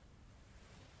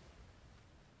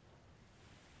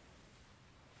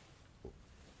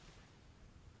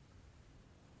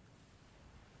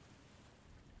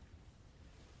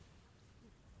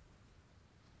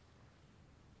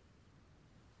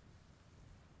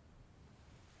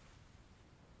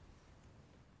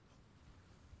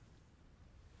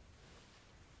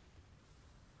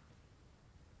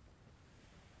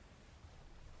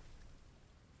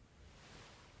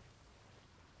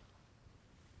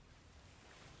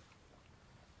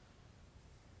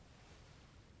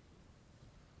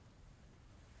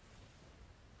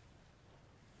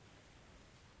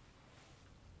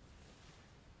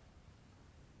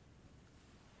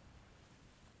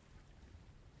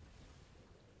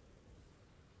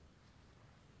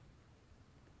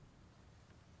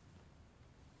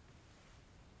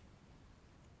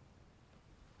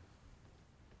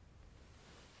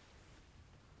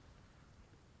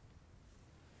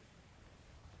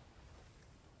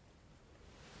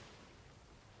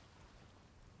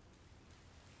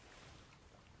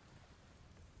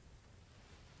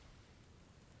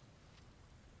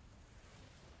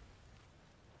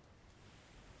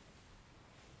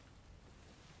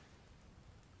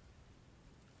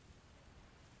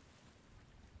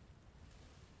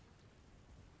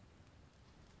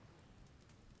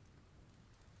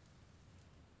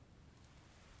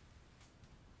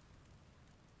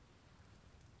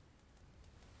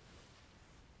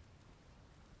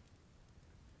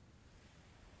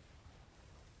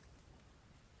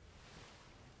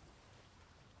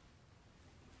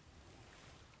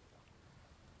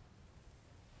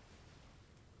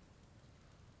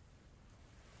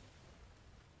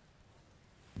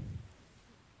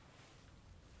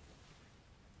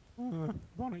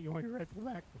 Why don't you want your rifle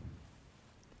back?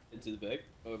 Into the bag?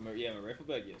 Oh, yeah, my rifle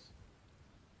bag, yes.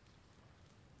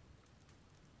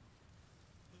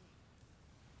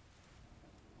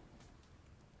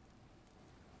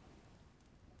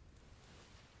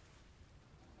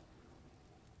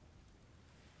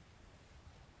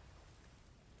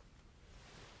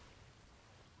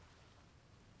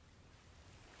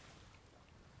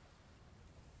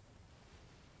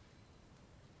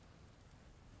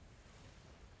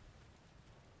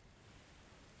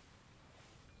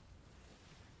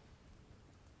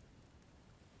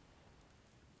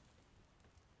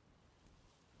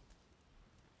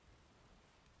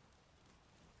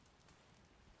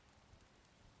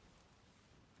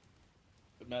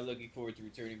 I'm not looking forward to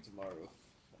returning tomorrow,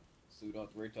 so we don't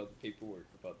have to worry about the paperwork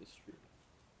about this trip.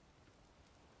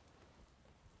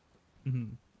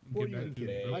 Or you can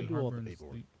get I do all the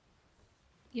paperwork.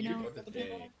 You know,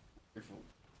 Careful.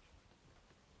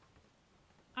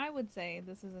 I would say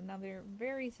this is another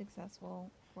very successful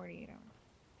 48 hours.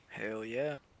 Hell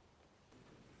yeah.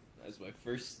 That's my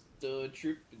first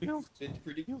trip.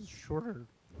 Feels shorter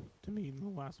to me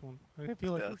than the last one. I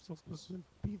feel like we're still supposed to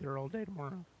be there all day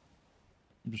tomorrow.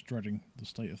 I'm just dreading the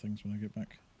state of things when I get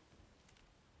back.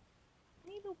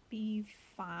 It'll be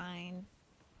fine.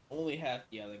 Only half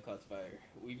the island caught fire.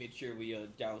 We made sure we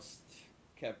doused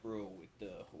Capro with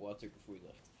water before we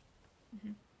left.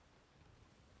 Mm-hmm.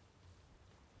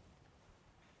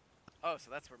 Oh, so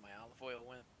that's where my olive oil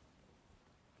went.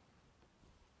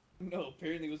 No,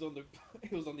 apparently it was on the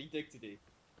it was on the deck today.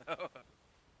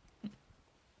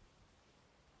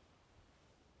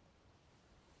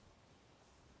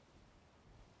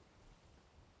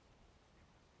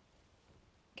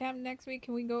 Cap, next week,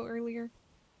 can we go earlier?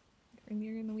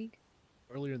 Earlier in the week?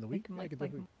 Earlier in the week? Like, I could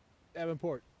definitely...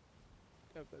 Davenport.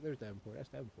 There's Davenport. That's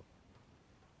Davenport.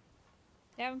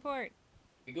 Davenport.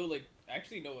 We go like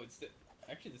actually no, it's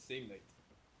actually the same night.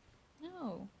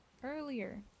 No,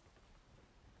 earlier.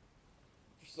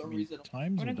 For some reason, I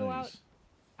want to go out.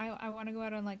 I want to go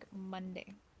out on like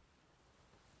Monday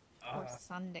or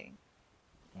Sunday.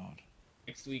 God.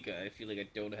 Next week, I feel like I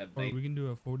don't have. Or we can do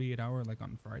a 48-hour like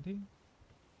on Friday.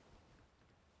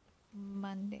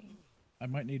 Monday. I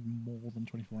might need more than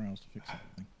 24 hours to fix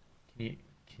something.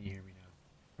 Can you hear me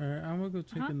now? Alright, I'm gonna go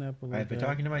take a nap. I've been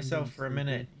talking to myself for a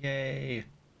minute. Yay!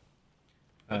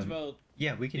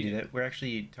 Yeah, we can do that. We're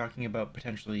actually talking about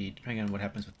potentially, depending on what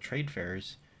happens with trade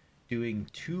fairs, doing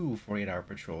 2 48-hour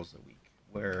patrols a week,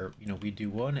 where we do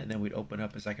one and then we'd open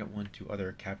up a second one to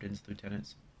other captains,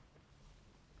 lieutenants.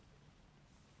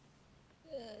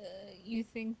 You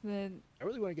think that I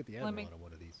really want to get the admiral on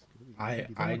one of these.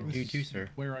 I do too, sir.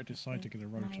 Where I decide to get a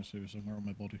rotor to somewhere on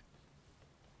my body.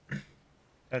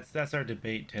 That's our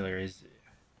debate, Taylor, is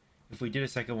if we did a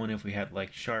second one, if we had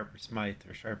like Sharp or Smythe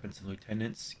or Sharp and some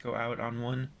lieutenants go out on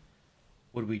one,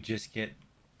 would we just get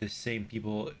the same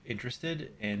people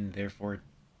interested, and therefore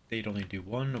they'd only do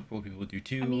one, or people do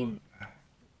two. I mean,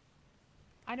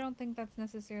 I don't think that's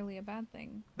necessarily a bad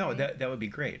thing. No, right? that would be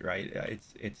great, right?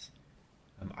 It's.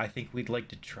 I think we'd like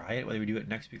to try it, whether we do it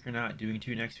next week or not. Doing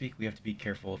two next week, we have to be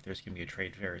careful if there's going to be a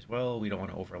trade fair as well. We don't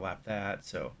want to overlap that,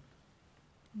 so.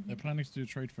 They're planning to do a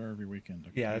trade fair every weekend.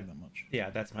 I can Yeah, tell you that much. yeah,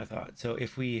 that's my thought. So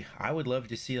I would love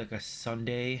to see like a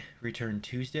Sunday return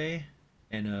Tuesday,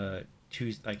 and a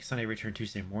Sunday return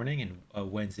Tuesday morning, and a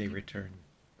Wednesday return,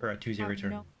 or a Tuesday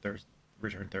return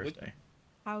Thursday.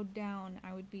 How down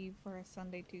I would be for a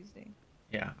Sunday, Tuesday.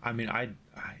 Yeah, I mean,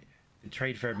 the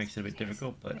trade fair makes it a bit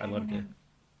difficult, but I'd love to.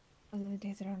 Those are the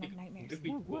days I don't have nightmares.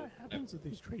 What happens at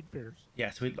these trade fairs? Yeah,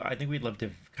 so I think we'd love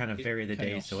to kind of vary the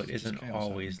days so it Just isn't chaos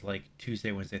always like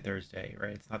Tuesday, Wednesday, Thursday,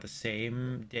 right? It's not the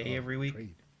same day every week.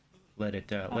 Trade. Let it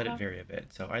vary a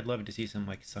bit. So I'd love to see some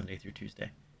like Sunday through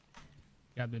Tuesday.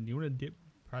 Captain, do you want to dip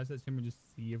process him and just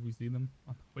see if we see them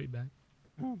on the way back?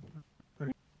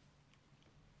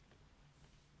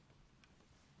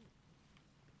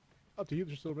 Up to you,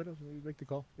 Mr. Silverado. You make the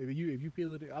call. If you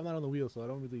feel it, I'm not on the wheel, so I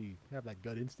don't really have that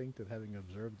gut instinct of having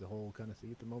observed the whole kind of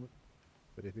sea at the moment.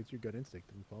 But if it's your gut instinct,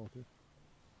 then follow through.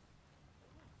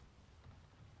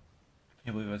 I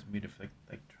can't believe I was muted for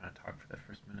like trying to talk for that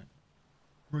first minute.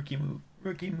 Rookie move,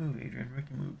 Adrian,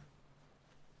 rookie move.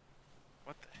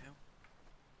 What the hell?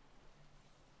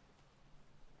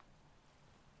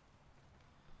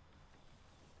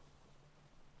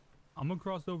 I'm gonna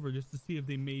cross over just to see if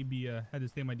they maybe had the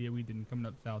same idea we didn't coming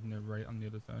up south and they're right on the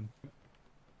other side.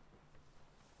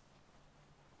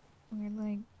 We're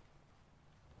like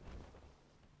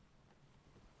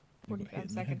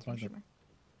 45 seconds from shimmer.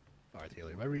 Alright,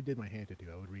 Taylor, if I redid my hand tattoo,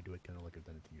 I would redo it kind of like I've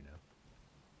done it to you now.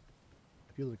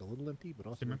 It feels like a little empty, but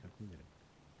also like I'm cleaning it.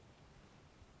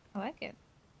 I like it.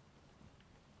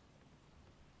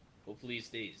 Hopefully it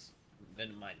stays.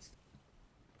 Then mine stays.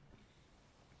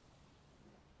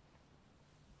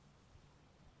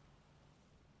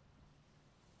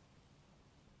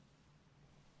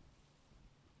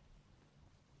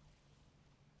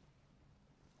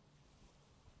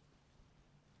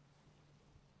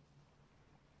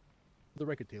 The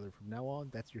record, Taylor, from now on,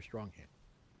 that's your strong hand.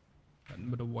 Nothing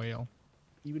but a whale.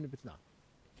 Even if it's not.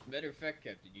 Matter of fact,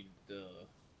 Captain, you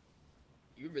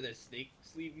remember that snake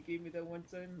sleeve you gave me that one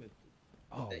time?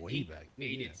 Oh, that way ink back.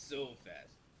 faded so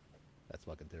fast. That's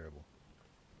fucking terrible.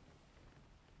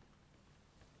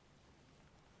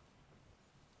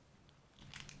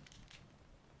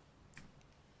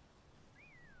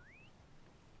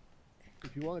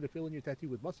 If you wanted to fill in your tattoo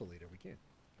with muscle later, we can.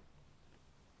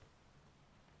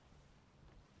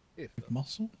 If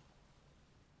muscle?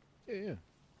 Yeah, yeah.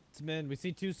 Man, we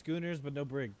see 2 schooners but no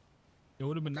brig. It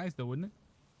would have been nice though, wouldn't it?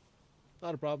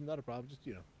 Not a problem, not a problem. Just,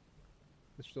 you know,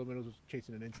 Mr. Silverman was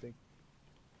chasing an instinct.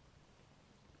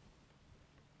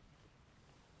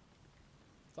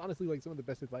 It's honestly like some of the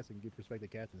best advice I can give prospective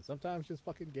captains. Sometimes just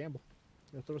fucking gamble.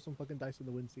 You know, throw some fucking dice in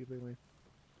the wind, see if they land.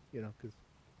 You know, because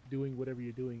doing whatever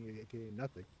you're doing, aka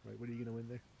nothing, right? What are you going to win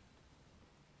there?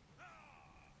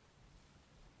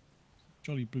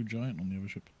 Jolly Blue Giant on the other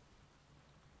ship.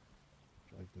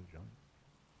 Jolly Blue Giant.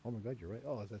 Oh my god, you're right.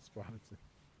 Oh, that's Robinson.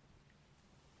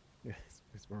 Yeah,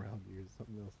 it's around here. It's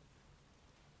something else.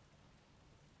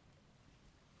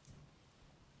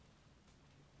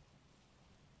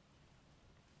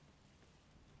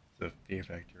 So fear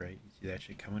factor, right? You see that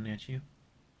shit coming at you?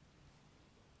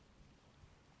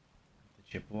 The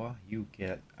Chippewa, you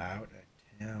get out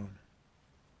of town.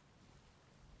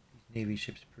 These Navy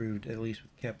ships proved, at least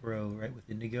with Kepro, right, with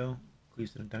Indigo,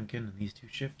 Cleveland and Duncan, and these 2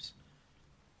 ships.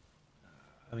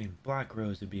 I mean, Black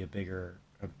Rose would be a bigger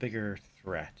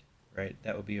threat, right?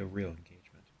 That would be a real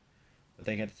engagement. What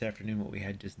they got this afternoon, what we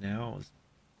had just now, is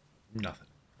nothing.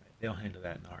 Right? They'll handle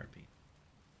that in a heartbeat.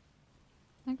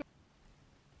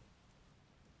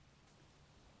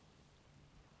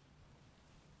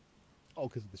 Oh,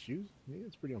 because of the shoes? Yeah,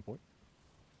 it's pretty on point.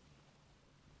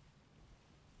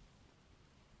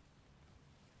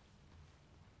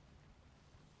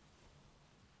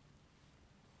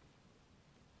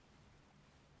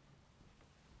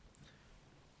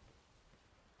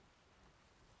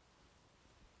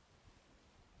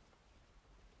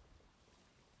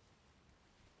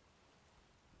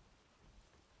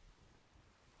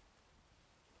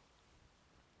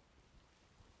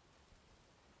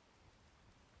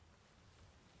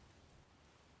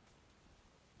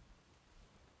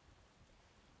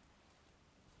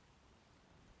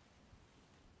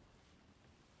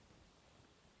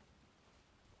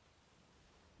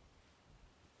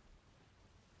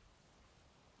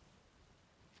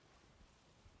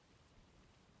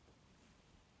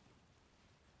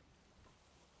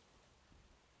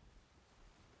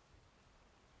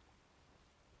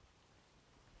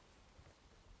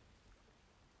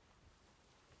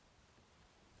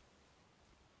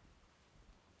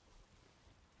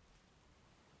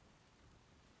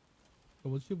 So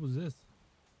what ship was this?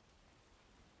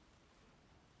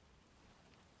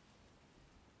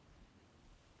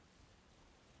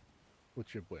 What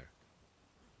ship where?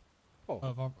 Oh.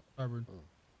 Starboard. Oh.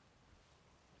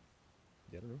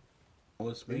 Yeah, I don't know.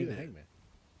 What's Maybe made the it? Hangman.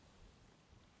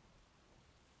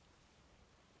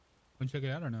 Want to check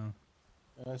it out or no?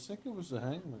 I think it was the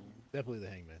Hangman. Definitely the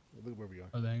Hangman. Look where we are.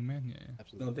 Oh, the Hangman? Yeah, yeah.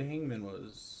 Absolutely. No, the Hangman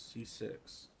was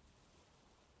C6.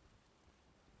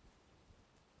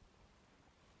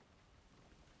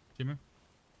 Jimmer?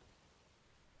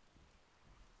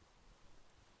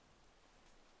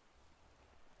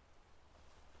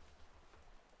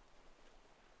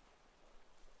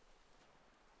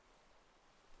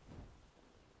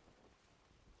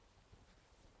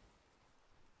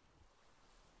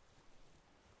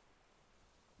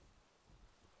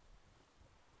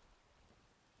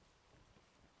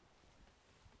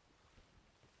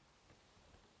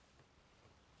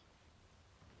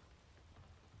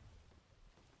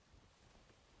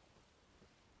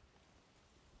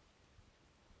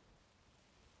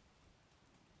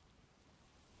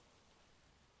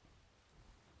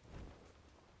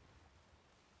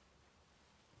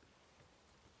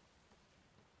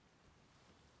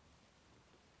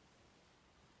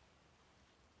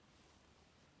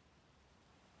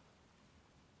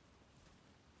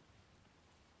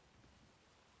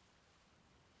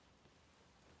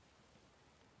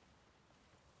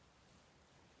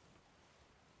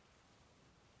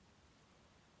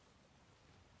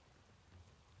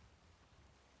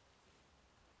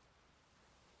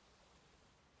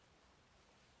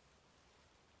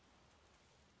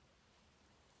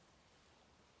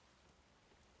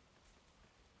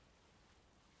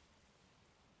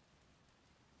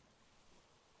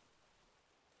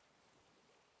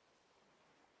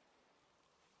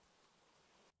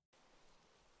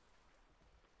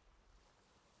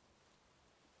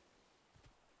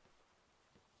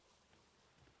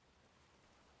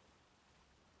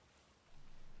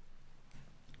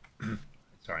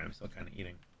 Sorry, I'm still kind of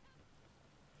eating.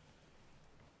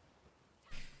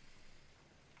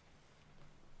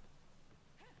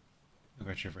 I'm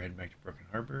not sure if we're heading back to Broken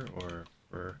Harbor or if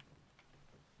we're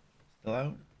still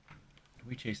out.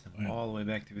 We chased them all the way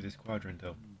back through this quadrant,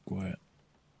 though. Quiet.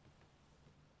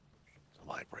 It's a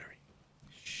library.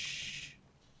 Shh.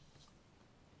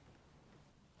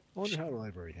 I wonder how the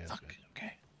library has been.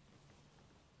 Okay.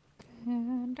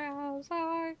 And as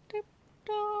I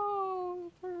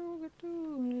tiptoe through the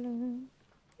tulip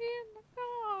in the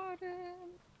garden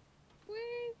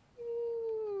with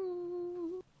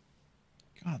you.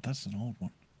 God, that's an old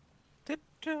one.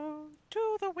 Tiptoe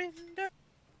to the window.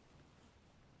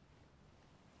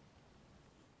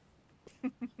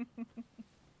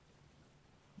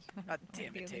 God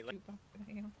damn it, Taylor. I'm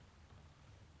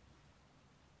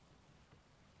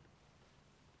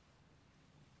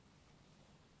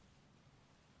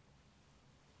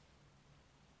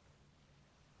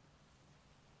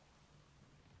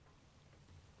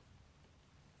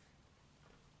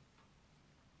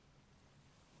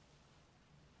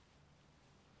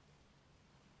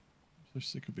so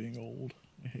sick of being old.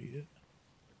 I hate it.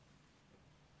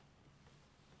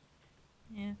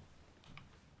 Yeah.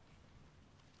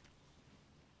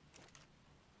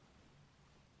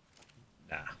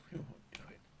 Nah, we won't do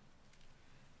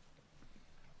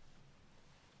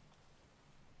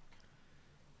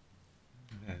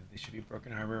it. They should be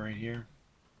Broken Harbor right here.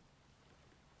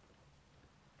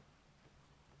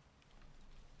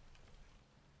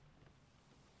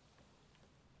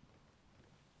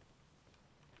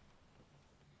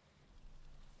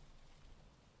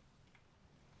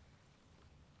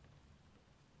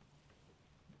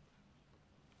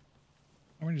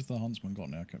 How many has the Huntsman got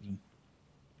now, Captain?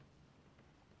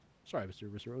 Sorry, Mr.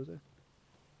 Rosa. How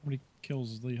many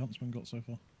kills has the Huntsman got so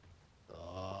far?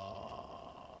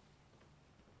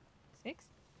 6?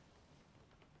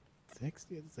 6?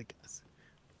 Yeah, it's like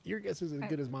your guess is as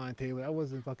good as mine, Taylor. I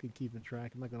wasn't fucking keeping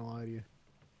track. I'm not gonna lie to you.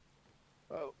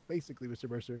 Oh, basically, Mr.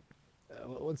 Mercer,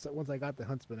 once I got the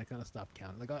Huntsman, I kind of stopped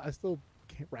counting. Like I still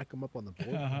can't rack them up on the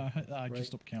board. I right? just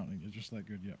stopped counting. You're just that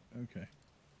good. Yep. Okay.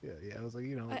 Yeah. I was like,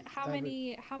 How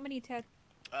many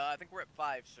I think we're at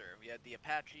 5, sir. We had the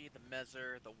Apache, the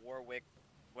Mezzer, the Warwick,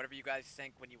 whatever you guys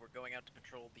sank when you were going out to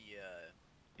patrol the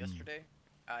yesterday.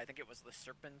 I think it was the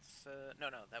Serpents.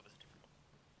 No, that was a different one.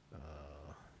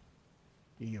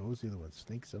 Yeah, what was the other one?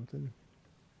 Snake something?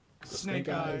 Snake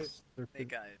Eyes.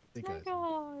 Snake Eyes. Snake Eyes.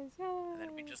 And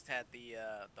then we just had the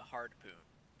Harpoon.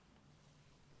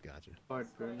 Gotcha.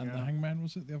 Harpoon. And the Hangman,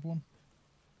 was it the other one?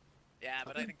 Yeah,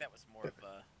 but I think that was more of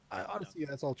a. Honestly,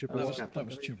 that's all That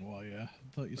was Chippewa, yeah.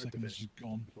 30 seconds is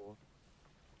gone.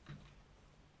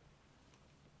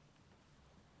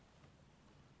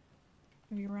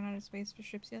 Have you run out of space for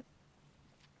ships yet?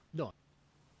 No.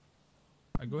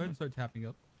 Go ahead and start tapping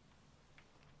up.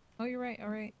 Oh, you're right. All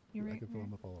right, you're right. I can fill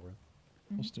them up all around.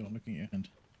 I'm still looking at your hand.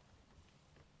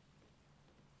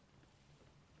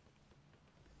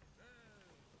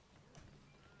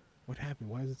 What happened?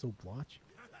 Why is it so blotchy?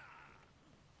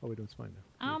 Oh wait, no, it's fine now.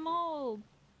 I'm old.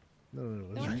 No.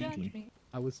 Don't judge me.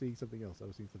 I was seeing something else.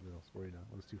 Worry now.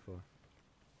 I was too far.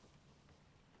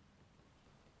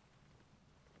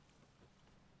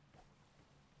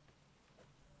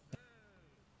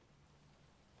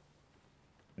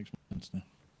 Makes sense now.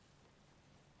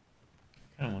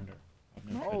 I kind of wonder. I've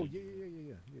never Oh, tried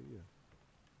yeah.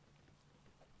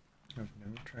 I've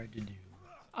never tried to do.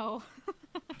 Oh.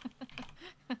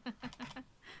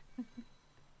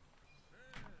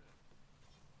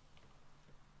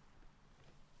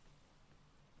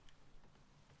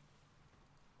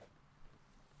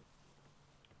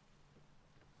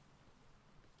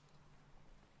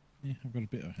 Yeah, I've got a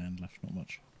bit of a hand left, not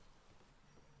much.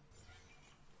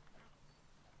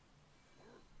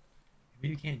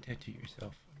 Maybe you can't tattoo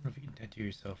yourself. I don't know if you can tattoo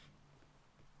yourself.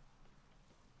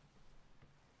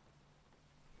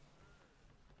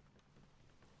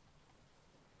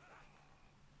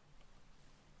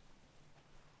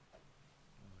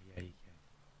 Oh, yeah, you can.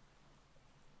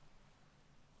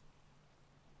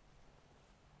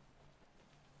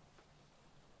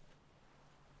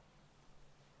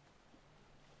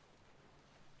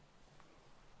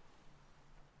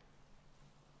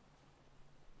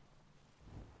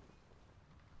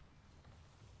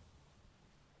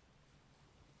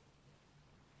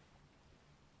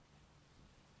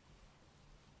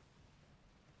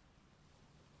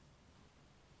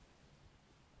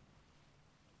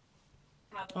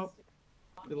 Oh,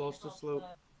 we lost a slope.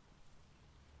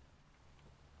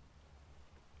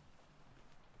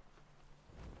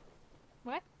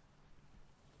 What?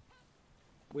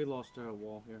 We lost our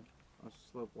wall here. A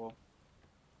slope wall.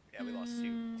 Yeah, we lost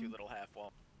two little half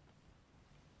wall.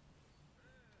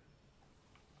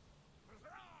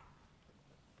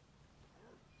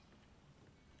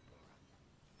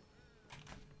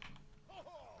 So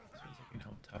I can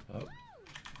help top up.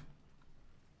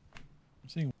 I'm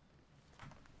seeing.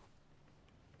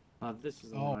 This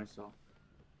is the one I saw.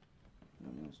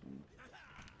 No, this one.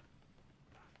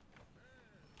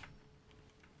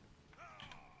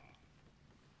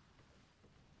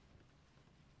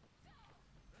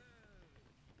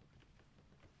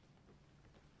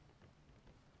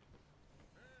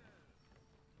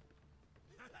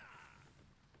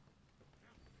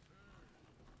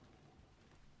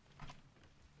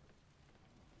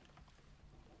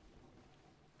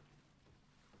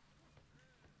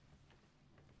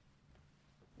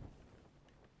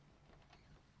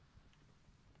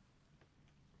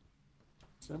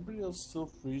 Is everybody else still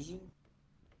freezing?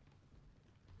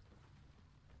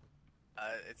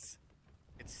 It's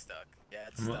stuck. Yeah,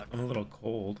 it's I'm stuck. I'm a little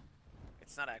cold.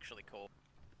 It's not actually cold,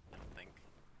 I don't think.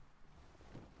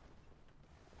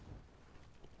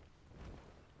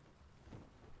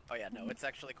 Oh yeah, no, it's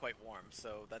actually quite warm,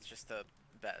 so that's just a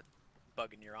bad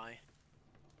bug in your eye.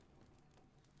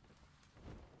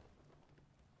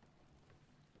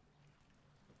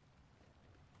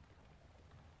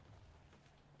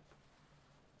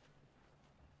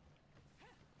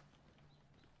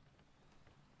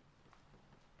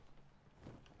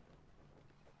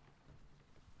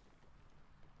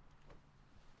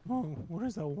 Oh, what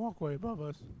is that walkway above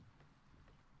us?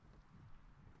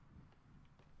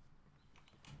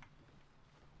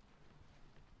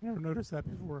 Never noticed that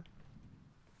before.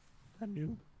 That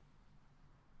new?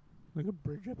 Like a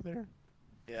bridge up there?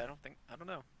 Yeah, I don't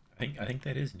know. I think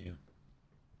that is new.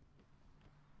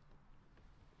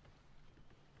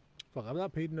 Fuck, I'm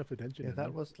not paid enough attention. Yeah, to that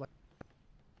them. was like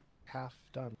half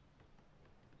done.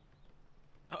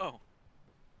 Oh.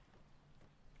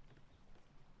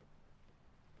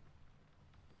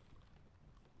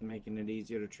 Making it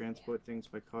easier to transport things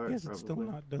by car. Yes, probably. it's still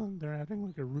not done. They're adding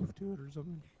like a roof to it or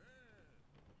something.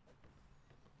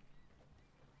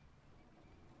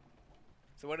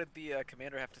 So what did the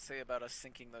commander have to say about us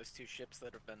sinking those two ships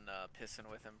that have been pissing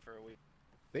with him for a week?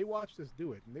 They watched us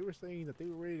do it, and they were saying that they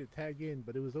were ready to tag in,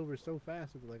 but it was over so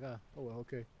fast. It was like, oh well,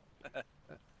 okay.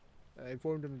 I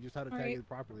informed them just how to tag Alright. in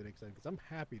properly next time, because I'm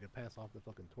happy to pass off the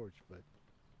fucking torch, but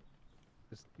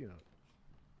just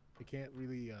I can't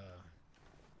really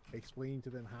explain to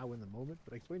them how in the moment,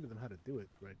 but I explain to them how to do it.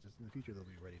 Right, just in the future they'll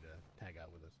be ready to tag out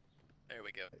with us. There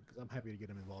we go. Because I'm happy to get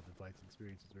them involved in fights.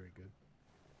 Experience is very good.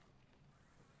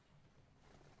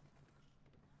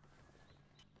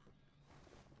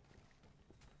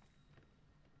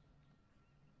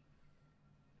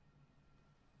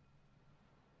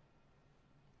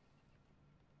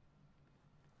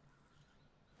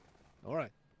 All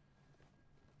right.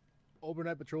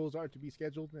 Overnight patrols are to be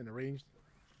scheduled and arranged.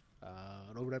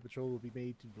 An overnight patrol will be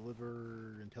made to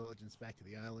deliver intelligence back to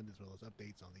the island, as well as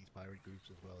updates on these pirate groups,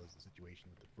 as well as the situation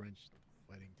with the French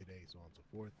fighting today, so on and so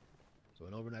forth. So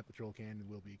an overnight patrol can and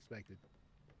will be expected.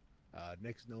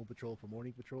 Next known patrol for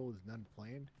morning patrol is none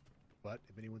planned, but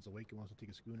if anyone's awake and wants to take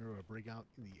a schooner or a brig out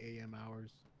in the AM hours,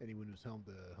 anyone who's helmed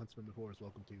the Huntsman before is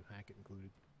welcome to, Hackett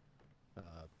included.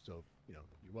 So, you know,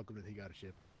 you're welcome to take out a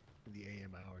ship in the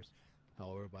AM hours.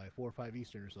 However, by 4 or 5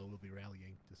 Eastern or so, we'll be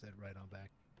rallying to set right on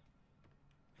back.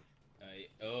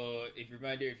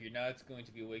 Reminder, if you're not going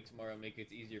to be awake tomorrow, make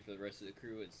it easier for the rest of the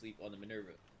crew and sleep on the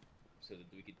Minerva, so that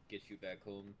we could get you back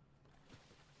home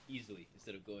easily,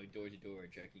 instead of going door to door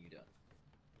and tracking you down.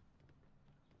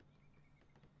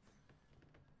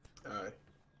 Aye.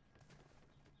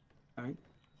 Alright.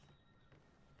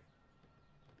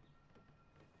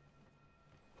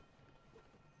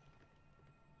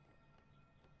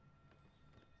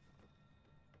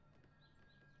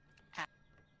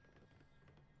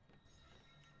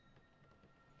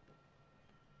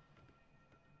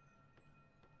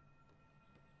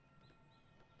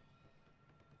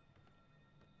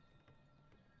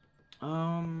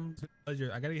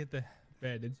 Pleasure. I gotta hit the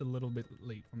bed. It's a little bit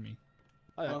late for me.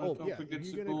 Don't forget if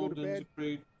you're gonna go to bed,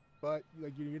 but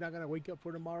like you're not gonna wake up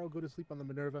for tomorrow, go to sleep on the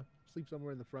Minerva. Sleep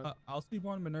somewhere in the front. I'll sleep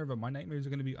on Minerva. My nightmares are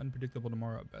gonna be unpredictable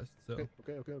tomorrow at best. So.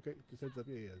 Okay. Just heads up.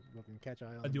 Yeah. You can catch eye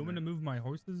on. Do you want me to move my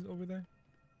horses over there?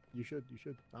 You should.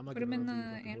 I'm not Put 'em in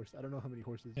gonna the horse. I don't know how many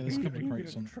horses. Yeah, there's a couple of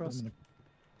crates on.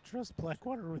 Trust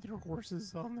Blackwater with your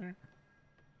horses on there.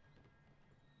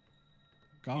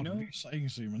 God, what are you saying,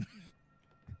 Seaman?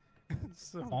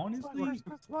 So honestly,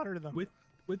 slaughter them.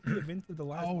 With the events of the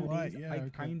last few days, I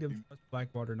kind of trust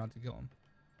Blackwater not to kill him.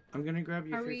 I'm gonna grab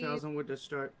you 3,000 wood to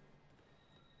start.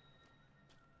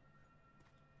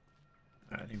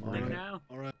 Alright, now.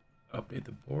 All right. Update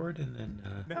the board and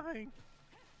then. Nothing.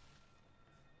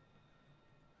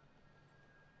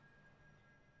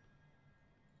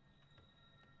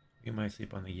 We might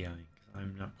sleep on the yelling because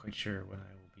I'm not quite sure when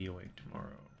I will be awake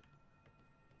tomorrow.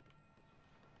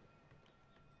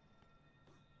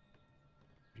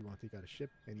 If you want to take out a ship,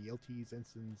 any LTs,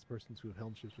 ensigns, persons who have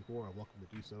helmed ships before are welcome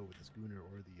to do so with the schooner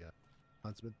or the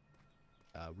Huntsman.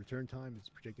 Return time is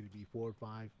projected to be 4 or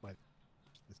 5 by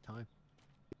this time.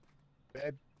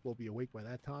 Bed will be awake by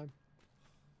that time.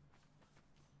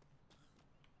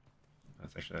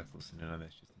 Let's listen in on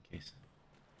this just in case.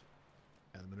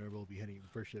 And the Minerva will be heading the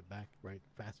first ship back, right?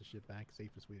 Fastest ship back,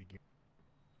 safest way to get.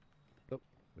 So,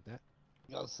 with that.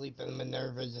 I'll sleep in the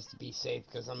Minerva just to be safe,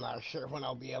 because I'm not sure when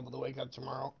I'll be able to wake up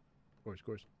tomorrow. Of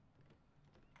course.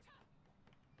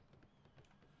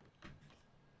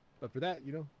 But for that,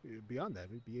 you know, beyond that,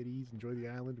 be at ease, enjoy the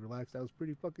island, relax. That was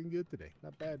pretty fucking good today.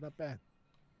 Not bad.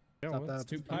 Yeah, Stop well, it's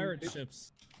that. 2 pirate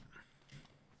ships.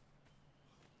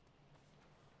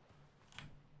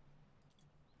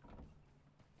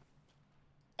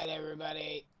 Good night,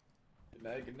 everybody. Good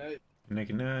night. Good night.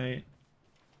 Good night.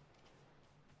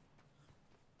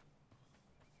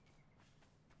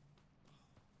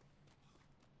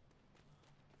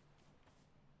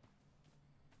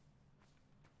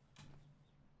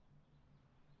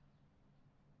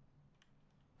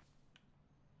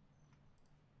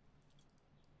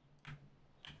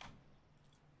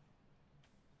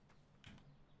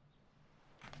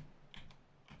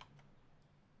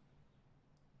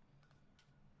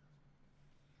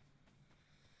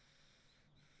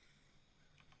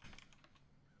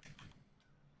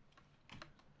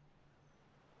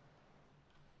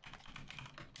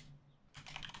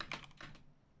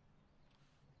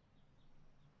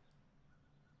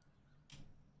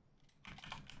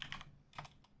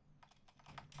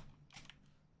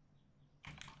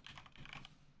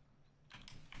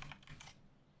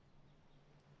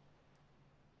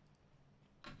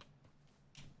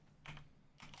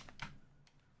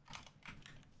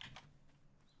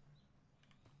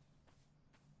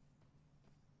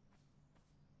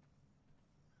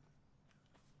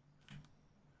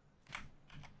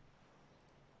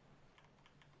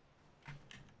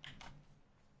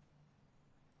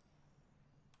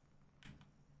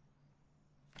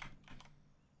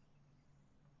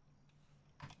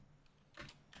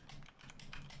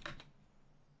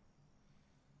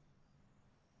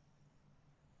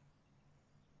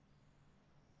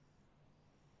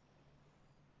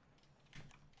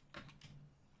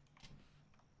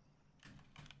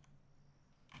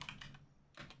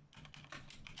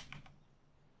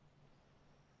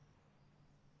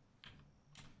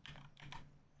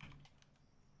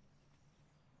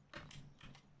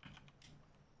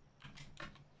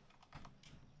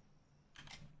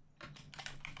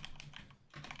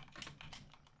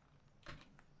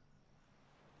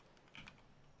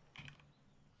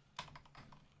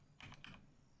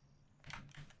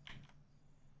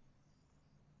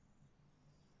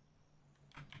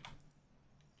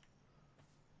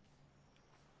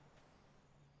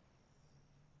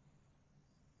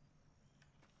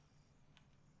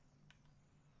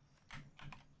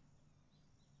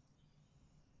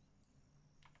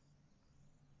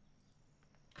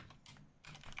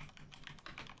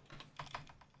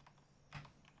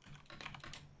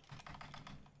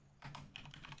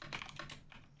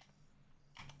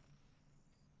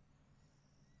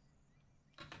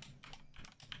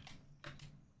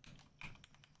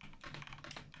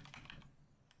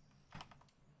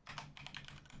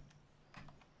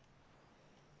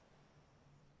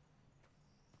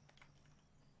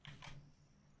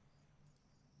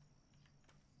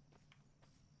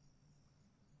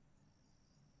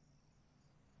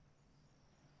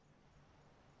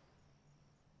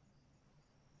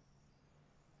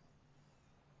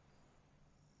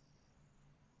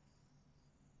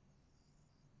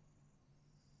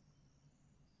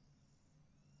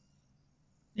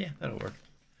 Yeah, that'll work.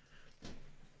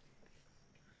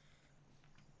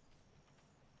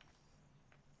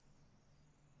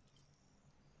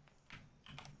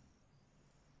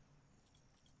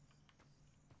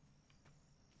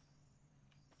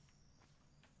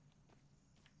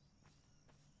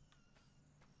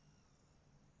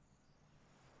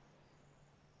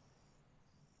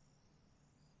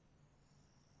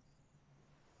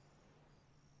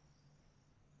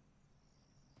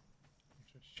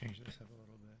 Let's change this up a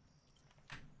little bit.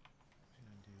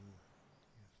 And do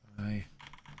DFI.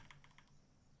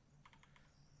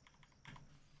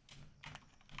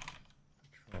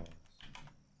 Patrols.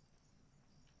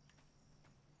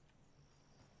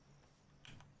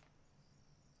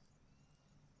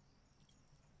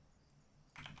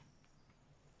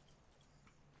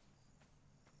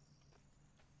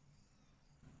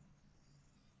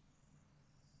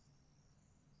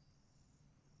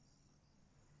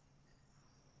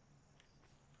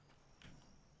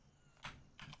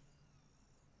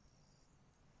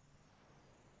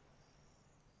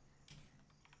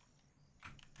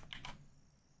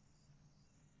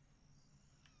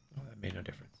 Oh, that made no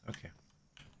difference. Okay.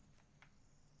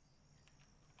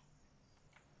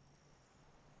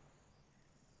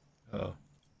 Oh.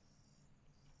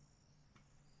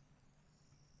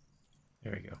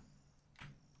 There we go.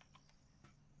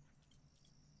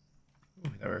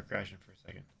 Ooh, I thought we were crashing for a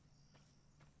second.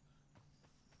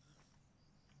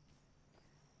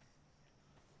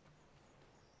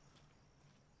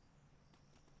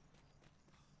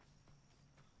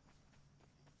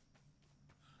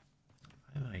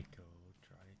 I might go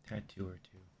try a tattoo or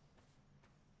two.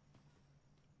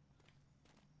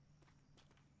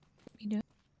 We do.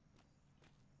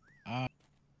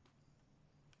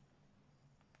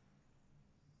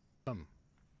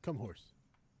 Come, horse.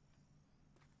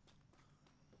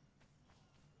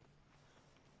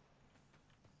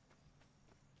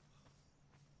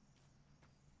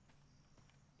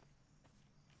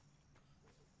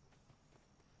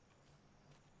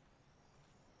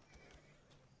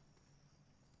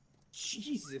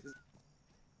 Jesus.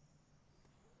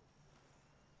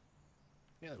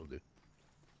 Yeah, that'll do.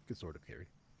 Good sort of carry.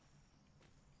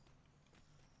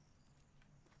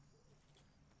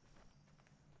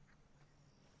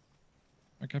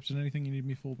 Captain, anything you need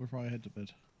me for before I head to bed?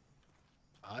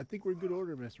 I think we're in good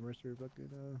order, Master Mercer. Fucking,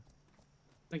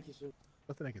 Thank you, sir.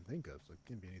 nothing I can think of, so it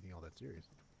can't be anything all that serious.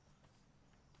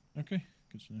 Okay,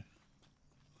 good to know.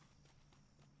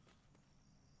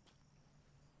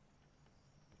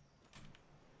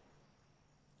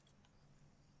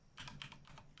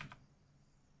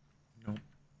 Nope.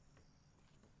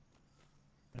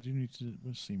 I do need to.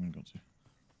 Where's Seaman got to?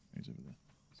 He's over there.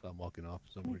 So I'm walking off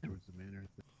somewhere towards the manor.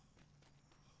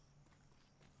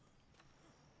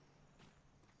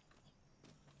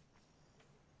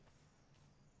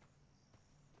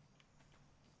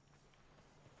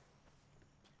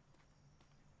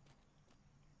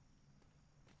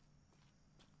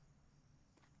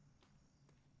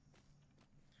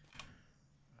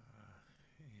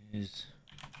 Is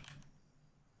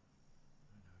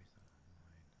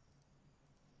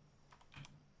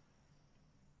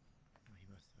oh, he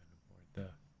must have been aboard the.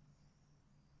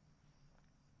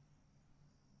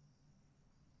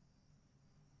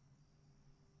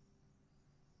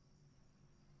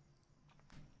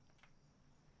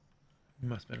 He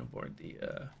must have been aboard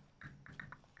the.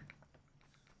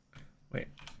 Wait,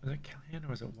 was it Callahan or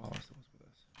was it Wallace that was with us?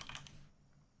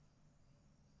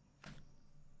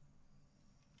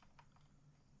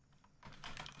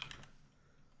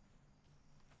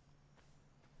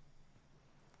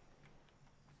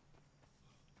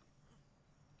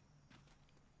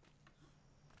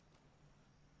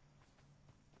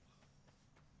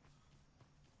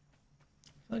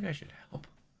 I feel like I should help.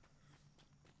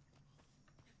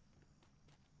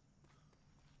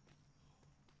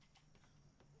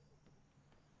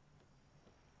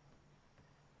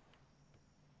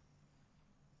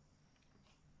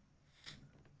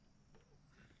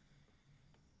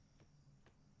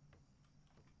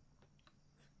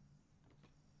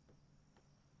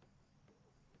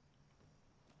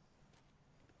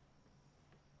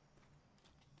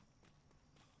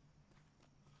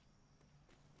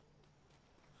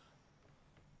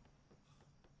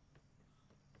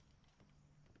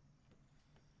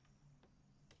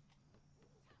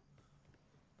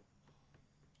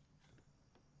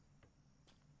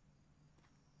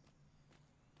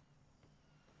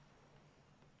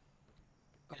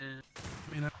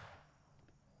 I mean,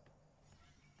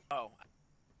 Oh.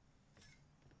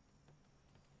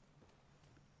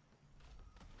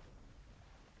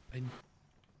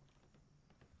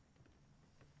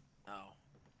 Oh.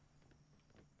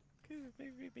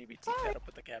 keep that up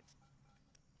with the caps.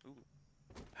 Ooh.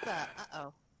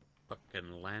 Uh-oh.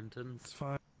 Fucking lanterns. It's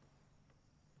fine.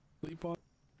 Sleep on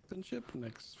the ship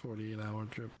next 48-hour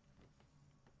trip.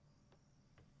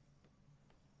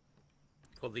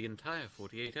 For the entire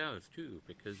 48 hours, too,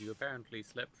 because you apparently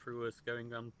slept through us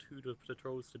going on 2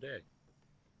 patrols today.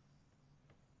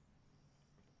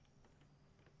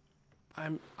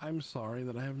 I'm sorry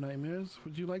that I have nightmares.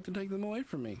 Would you like to take them away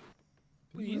from me?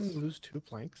 Please lose 2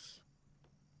 planks.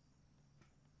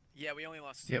 Yeah, we only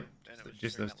lost Yep, and it was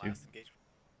just during those that 2. last engagement.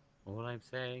 All I'm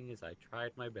saying is I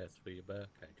tried my best for you, Burke.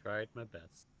 I tried my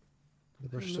best.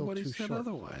 We're still Nobody too said short.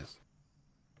 otherwise.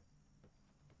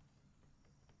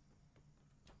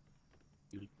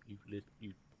 You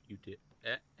did.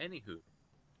 Anywho.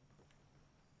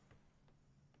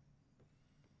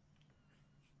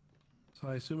 So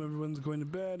I assume everyone's going to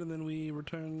bed, and then we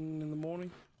return in the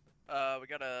morning? We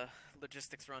got a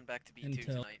logistics run back to B2 Intel.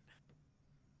 tonight.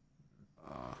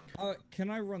 Can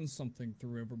I run something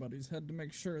through everybody's head to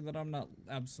make sure that I'm not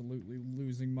absolutely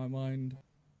losing my mind?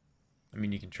 I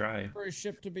mean, you can try. For a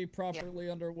ship to be properly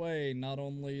underway, not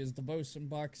only is the bosun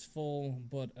box full,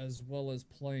 but as well as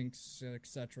planks,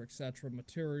 etc., etc.,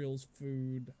 materials,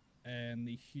 food, and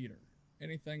the heater.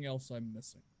 Anything else I'm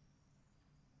missing?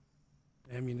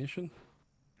 Ammunition?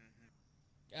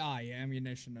 Aye,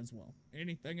 ammunition as well.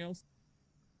 Anything else?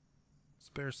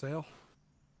 Spare sail?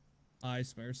 Aye,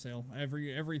 spare sail.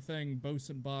 Everything,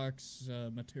 bosun box,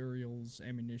 materials,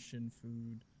 ammunition,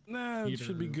 food. Nah, it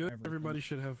should be heater, good. everything. Everybody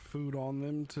should have food on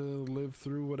them to live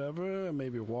through whatever.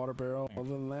 Maybe a water barrel. Other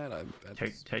than that,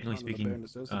 that's Technically under the bare speaking,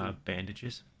 necessity.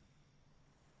 bandages.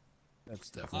 That's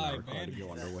definitely not required to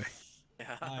go underway.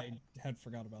 I had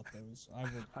forgot about those. I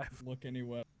will look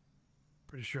anyway.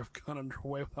 Pretty sure I've gone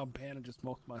underway without bandages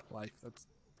most of my life. That's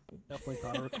definitely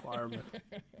not a requirement.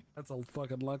 That's a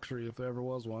fucking luxury if there ever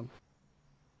was one.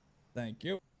 Thank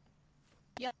you.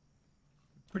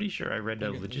 Pretty sure I read a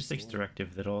Look at this logistics one.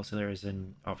 directive that all sailors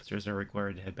and officers are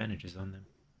required to have bandages on them.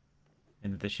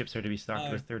 And that the ships are to be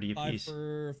stocked with 30 apiece.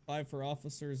 Five for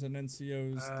officers and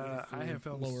NCOs. I have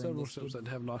found lower several enlisted. ships that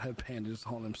have not had bandages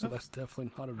on them, so that's definitely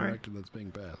not a directive that's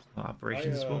being passed. Well,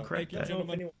 operations will correct I that. don't know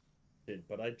if anyone did,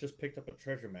 but I just picked up a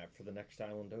treasure map for the next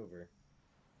island over.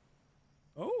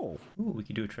 Oh! Ooh, we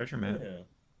could do a treasure map. Yeah.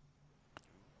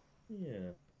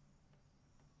 Yeah.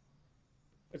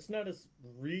 It's not a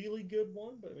really good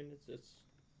one, but I mean, it's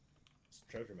a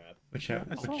treasure map. Which I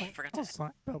saw a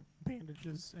sign about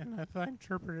bandages, and if I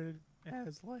interpreted it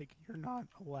as like you're not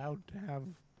allowed to have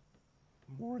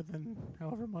more than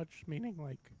however much, meaning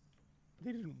like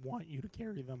they didn't want you to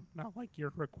carry them, not like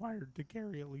you're required to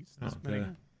carry at least this many.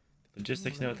 The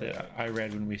logistics note that I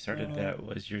read when we started that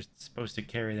was you're supposed to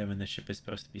carry them, and the ship is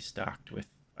supposed to be stocked with.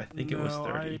 I think it was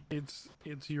 30. It's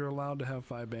you're allowed to have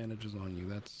 5 bandages on you.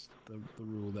 That's the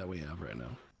rule that we have right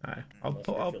now. Alright, I'll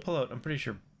pull out. I'm pretty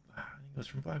sure. I think it was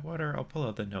from Blackwater. I'll pull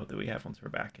out the note that we have once we're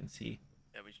back and see.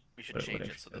 Yeah, we should what change it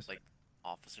actually so that says. like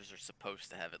officers are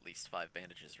supposed to have at least 5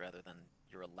 bandages rather than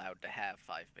you're allowed to have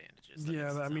 5 bandages. That Yeah,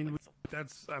 makes it I sound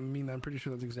mean like it's I'm pretty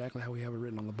sure that's exactly how we have it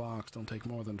written on the box. Don't take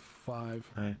more than 5.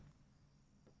 Alright.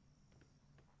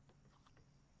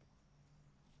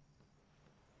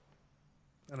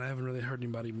 And I haven't really heard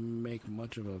anybody make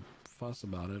much of a fuss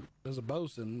about it. As a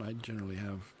bosun, I generally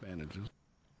have bandages.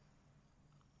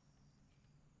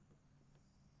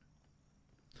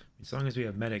 As long as we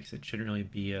have medics, it shouldn't really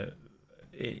be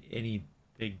any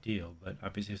big deal. But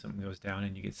obviously, if something goes down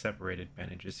and you get separated,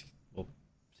 bandages will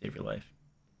save your life.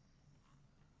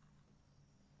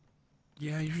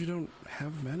 Yeah, you usually don't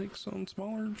have medics on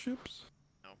smaller ships.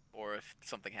 no. Or if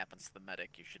something happens to the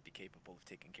medic, you should be capable of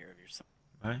taking care of yourself.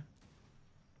 Right?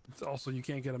 It's also, you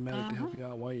can't get a medic to help you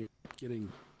out while you're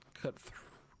getting cut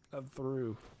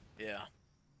through. Yeah.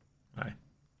 Right.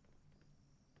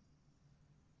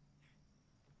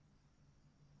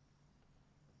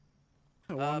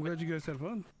 Oh, well, I'm glad you guys had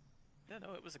fun. Yeah,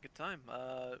 no, it was a good time.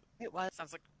 It was.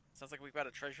 Sounds like we've got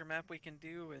a treasure map we can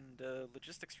do and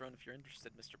logistics run if you're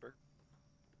interested, Mr. Burke.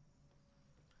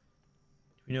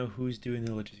 Do we know who's doing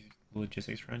the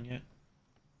logistics run yet?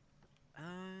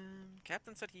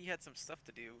 Captain said he had some stuff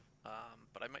to do,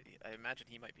 but I imagine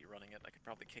he might be running it. I could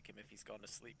probably kick him if he's gone to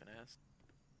sleep and ask.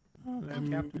 The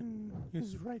captain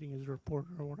is writing his report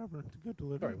or whatever to go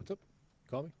deliver. Sorry, what's up?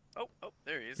 Call me. Oh,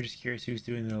 there he is. We're just curious who's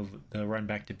doing the run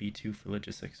back to B2 for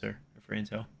logistics or for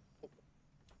intel.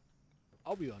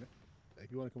 I'll be on it.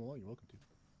 If you want to come along, you're welcome to.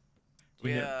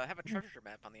 We have a treasure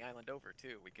map on the island over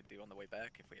too. We could do on the way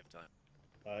back if we have time.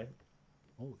 Aye.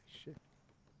 Holy shit.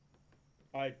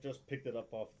 I just picked it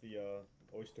up off the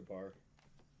oyster bar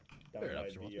down Fair enough, by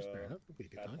Sir Walter, fair enough. It'll be a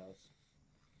good cat time. house.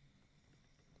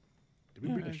 Did we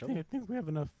bring a shovel? I think we have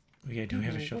enough. Yeah, do we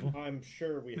have a shovel? I'm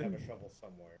sure we have a shovel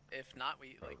somewhere. If not,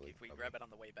 if we grab it on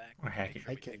the way back. Or hack make it.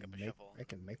 sure we pick up a shovel. I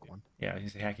can make one. Yeah, I was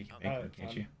gonna say Hacky can make one,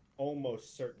 can't I'm you?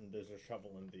 almost certain there's a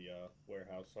shovel in the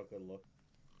warehouse. I'll go look.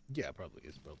 Yeah, probably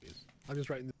is. I'll just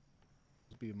write in.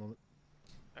 Just be a moment.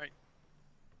 All right.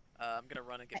 I'm gonna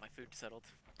run and get my food settled.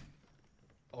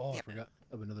 Oh, I forgot.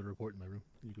 I have another report in my room.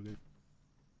 You go get it.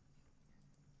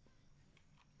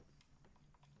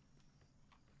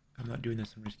 I'm not doing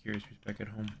this. I'm just curious who's back at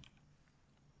home.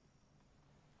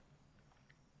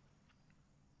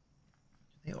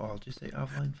 Did they all just say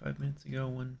offline 5 minutes ago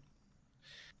when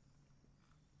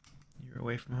you're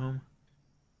away from home?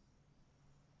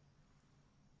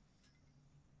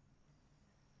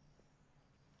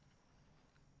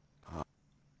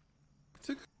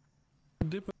 Took a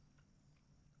dip.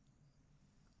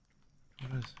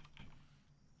 What is?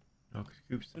 No,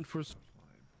 Coops. And for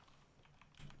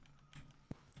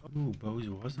Ooh, Bose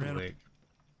was awake.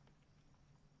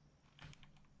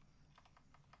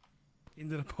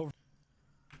 ended up over.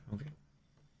 Okay.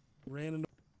 Ran into.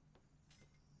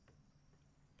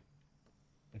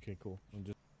 Okay, cool. I'm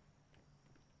just.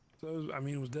 So it was, I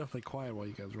mean, it was definitely quiet while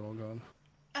you guys were all gone.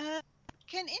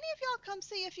 Can any of y'all come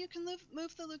see if you can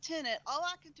move the lieutenant? All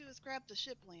I can do is grab the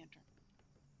ship lantern.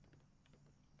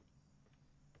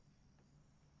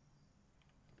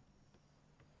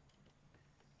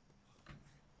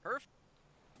 Perfect.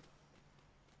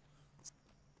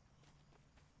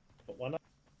 But why not?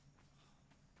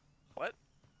 What?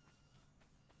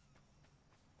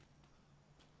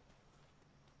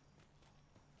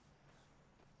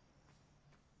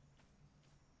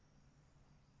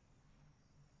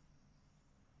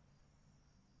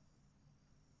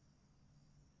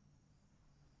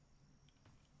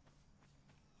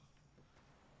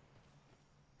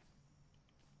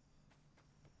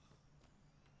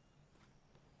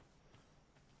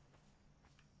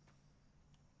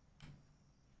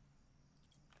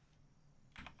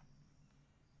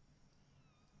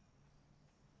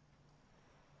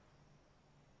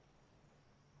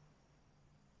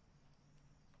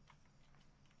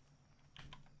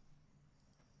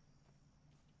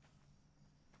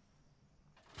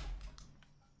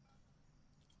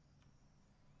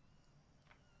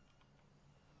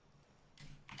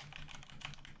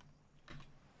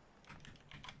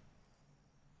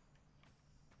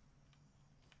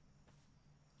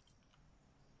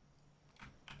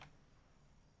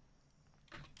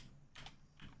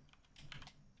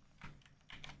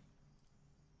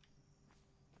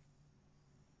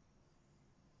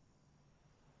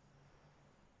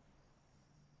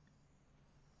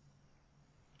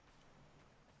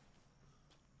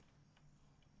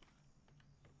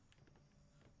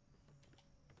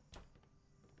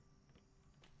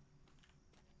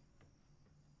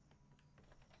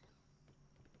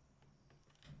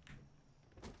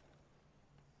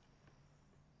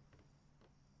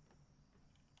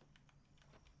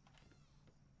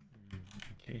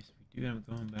 In case we do end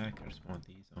up going back, I just want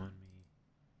these on me.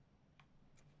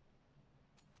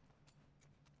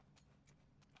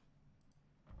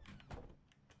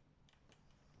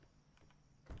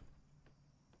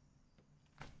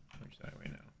 Which side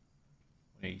right now?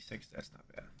 186, that's not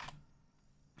bad.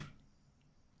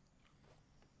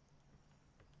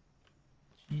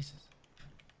 Jesus.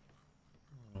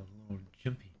 Oh, a little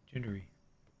jumpy, jittery.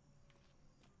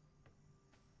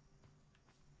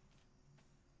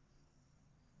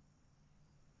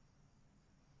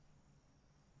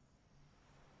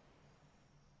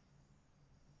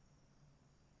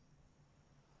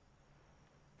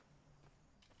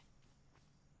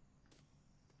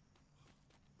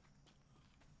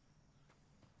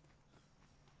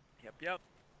 Yep.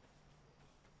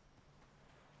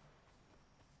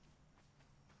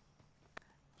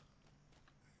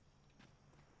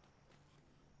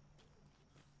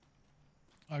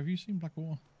 Oh, have you seen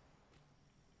Blackwater?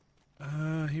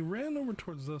 He ran over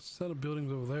towards the set of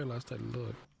buildings over there last I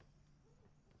looked.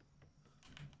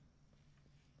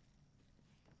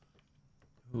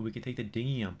 Ooh, we could take the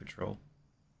dinghy on patrol.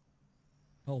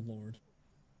 Oh lord.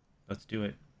 Let's do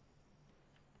it.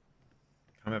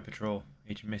 Combat patrol,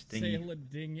 HMS dinghy. Sail a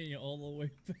dinghy all the way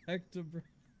back to.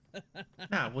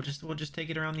 Nah, we'll just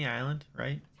take it around the island,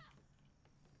 right?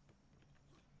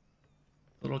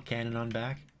 Little cannon on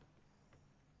back.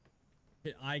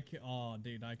 Oh,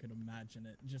 dude, I could imagine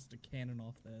it. Just a cannon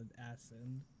off the ass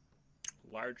end.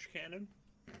 Large cannon?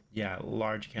 Yeah,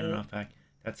 large cannon off back.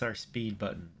 That's our speed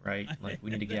button, right? Like, we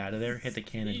need to get out of there, hit the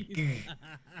cannon.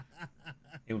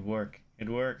 It would work. It'd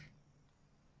work.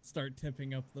 Start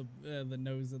tipping up the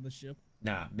nose of the ship.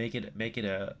 Nah, make it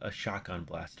a shotgun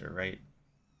blaster, right?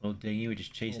 Little dinghy would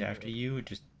just chase after you. It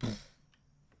just poof.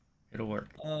 It'll work.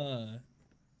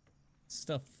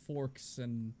 Stuff forks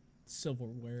and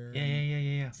silverware.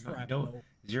 Yeah. No, Shrapnel.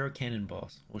 zero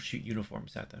cannonballs. We'll shoot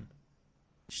uniforms at them.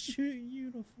 Shoot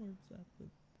uniforms at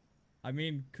them. I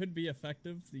mean, could be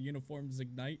effective. The uniforms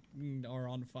ignite and are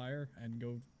on fire and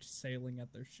go sailing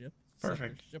at their ship. Set their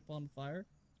Perfect. ship on fire.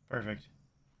 Perfect.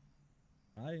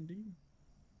 Aye, indeed.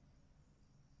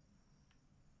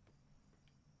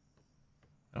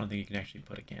 I don't think you can actually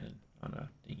put a cannon on a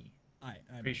dinghy. I'm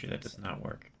Pretty sure that does not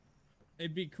work.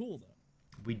 It'd be cool though.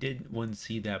 We did once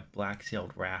see that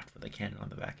black-sailed raft with a cannon on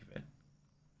the back of it.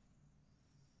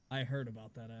 I heard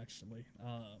about that actually.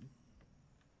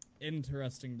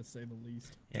 Interesting to say the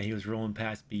least. Yeah, he was rolling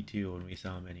past B2 when we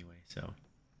saw him anyway, so.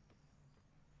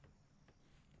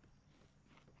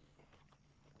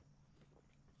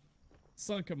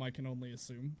 Sunk him, I can only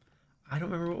assume. I don't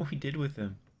remember what we did with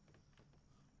him.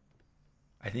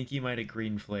 I think he might have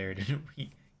green flared and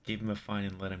we gave him a fine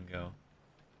and let him go.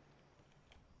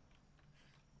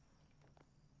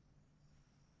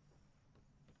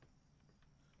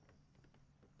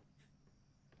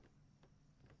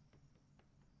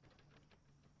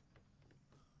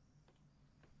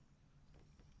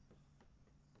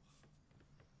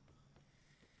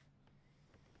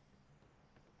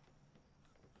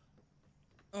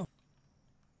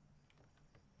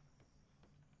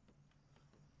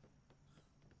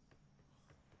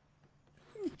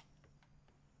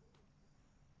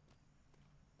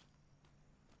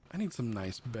 I need some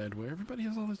nice bedwear. Everybody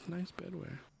has all this nice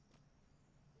bedwear.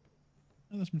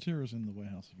 And there's materials in the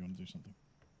warehouse if you want to do something.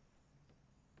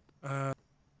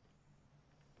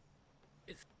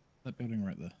 That building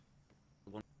right there.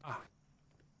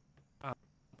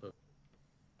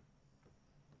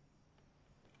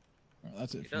 Right,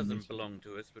 that's it. It doesn't belong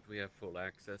to us, but we have full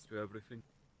access to everything.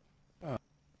 Ahoy,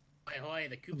 hoy,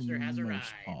 the For the coopster has most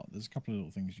arrived. part, there's a couple of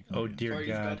little things you can. Oh do. dear Party's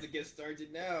God. about to get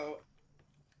started now.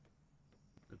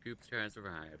 The Goopster has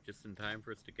arrived, just in time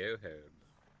for us to go home.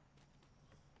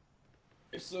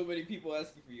 There's so many people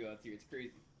asking for you out here. It's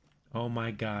crazy. Oh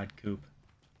my God, Coop.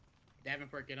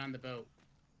 Davenport, get on the boat.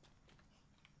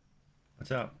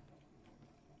 What's up?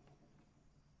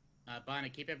 Bonnie,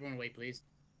 keep everyone away, please.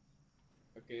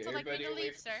 Okay, So, like, we everybody can away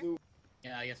leave, from sir? the sloop.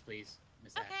 Yeah, yes, please.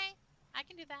 Miss Ash. Okay, I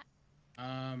can do that.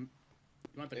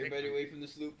 You want the Everybody quick away from the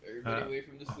sloop. Everybody away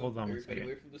from the sloop. Hold on one Everybody second.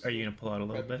 away from the sloop. Are you gonna pull out a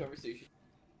little Private bit? Conversation.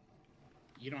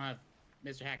 You don't have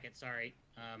Mr. Hackett. Sorry.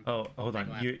 Oh, hold on.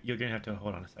 eyeglass- You're gonna have to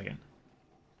hold on a second.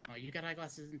 Oh, you got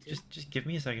eyeglasses in too. Just give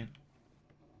me a second.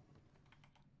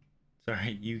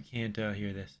 Sorry, you can't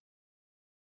hear this.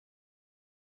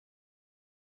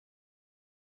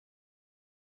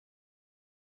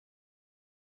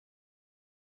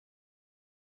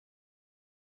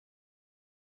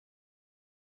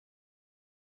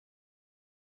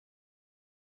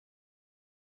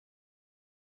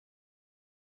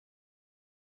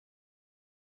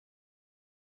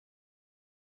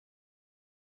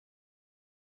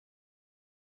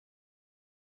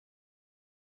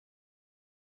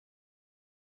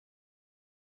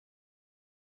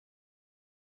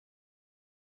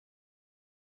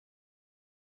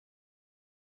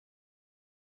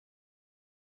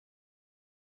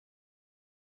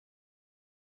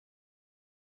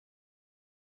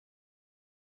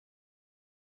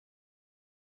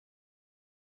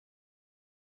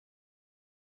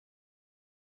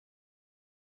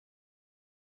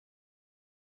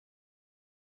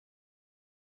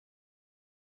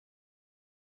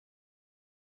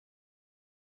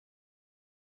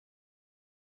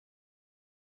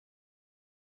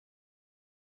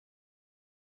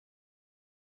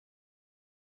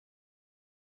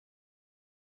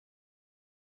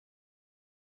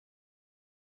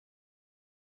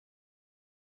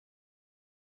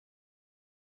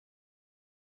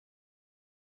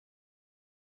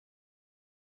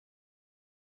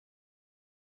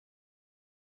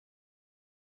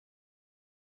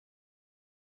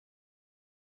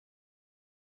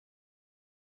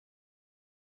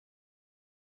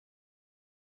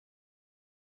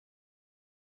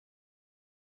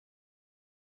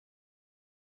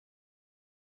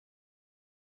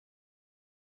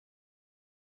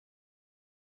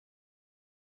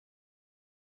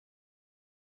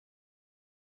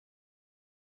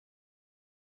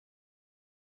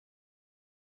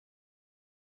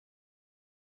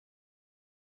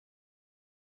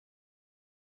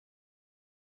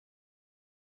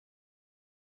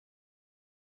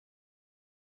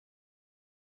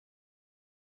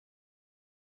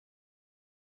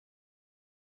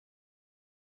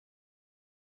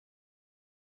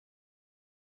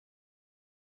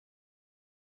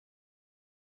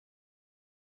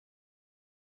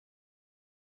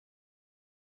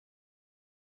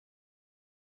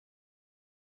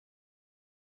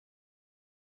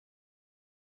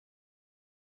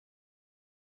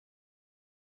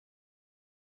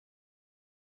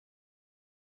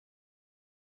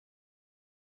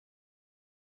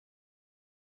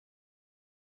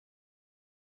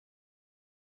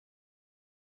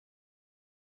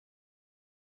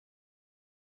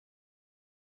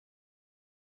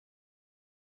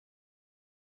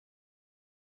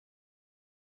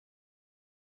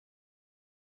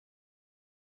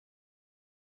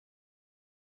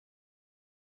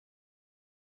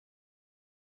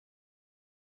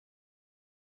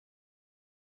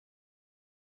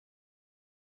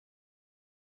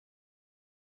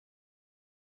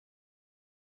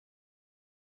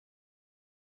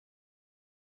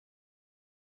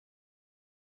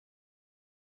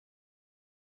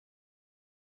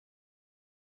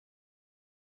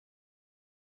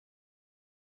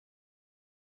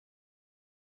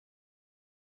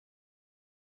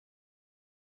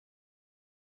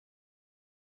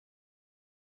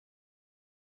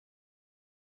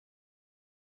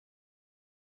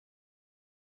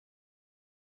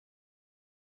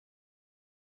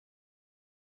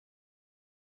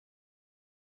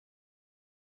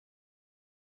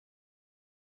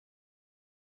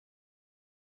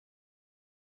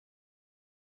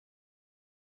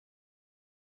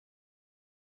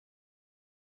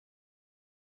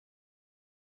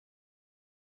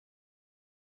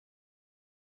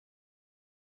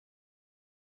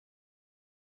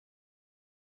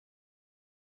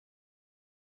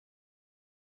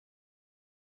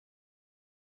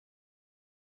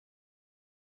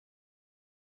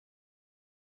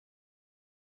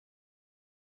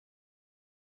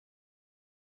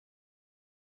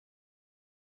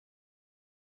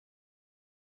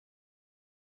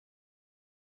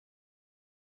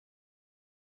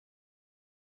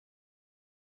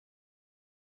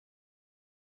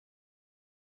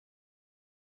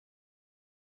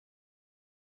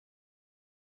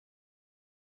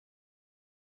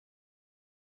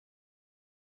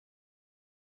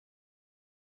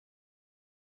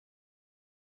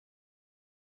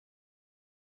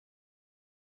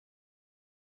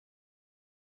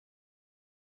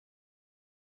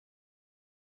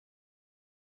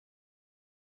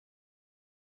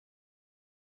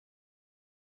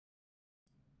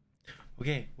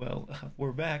 Okay, well,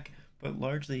 we're back, but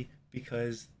largely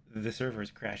because the server is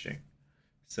crashing.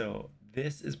 So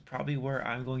this is probably where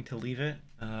I'm going to leave it.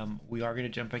 We are going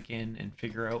to jump back in and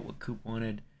figure out what Coop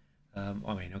wanted. I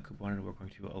mean, no Coop wanted. We're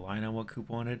going to align on what Coop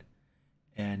wanted.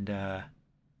 And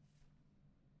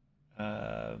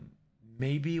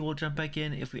maybe we'll jump back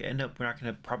in. If we end up, we're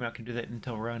probably not gonna do that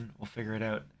until run. We'll figure it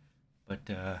out. But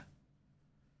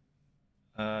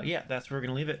yeah, that's where we're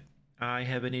gonna leave it. I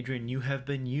have been Adrian. You have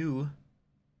been you.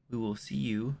 We will see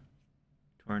you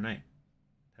tomorrow night.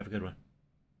 Have a good one.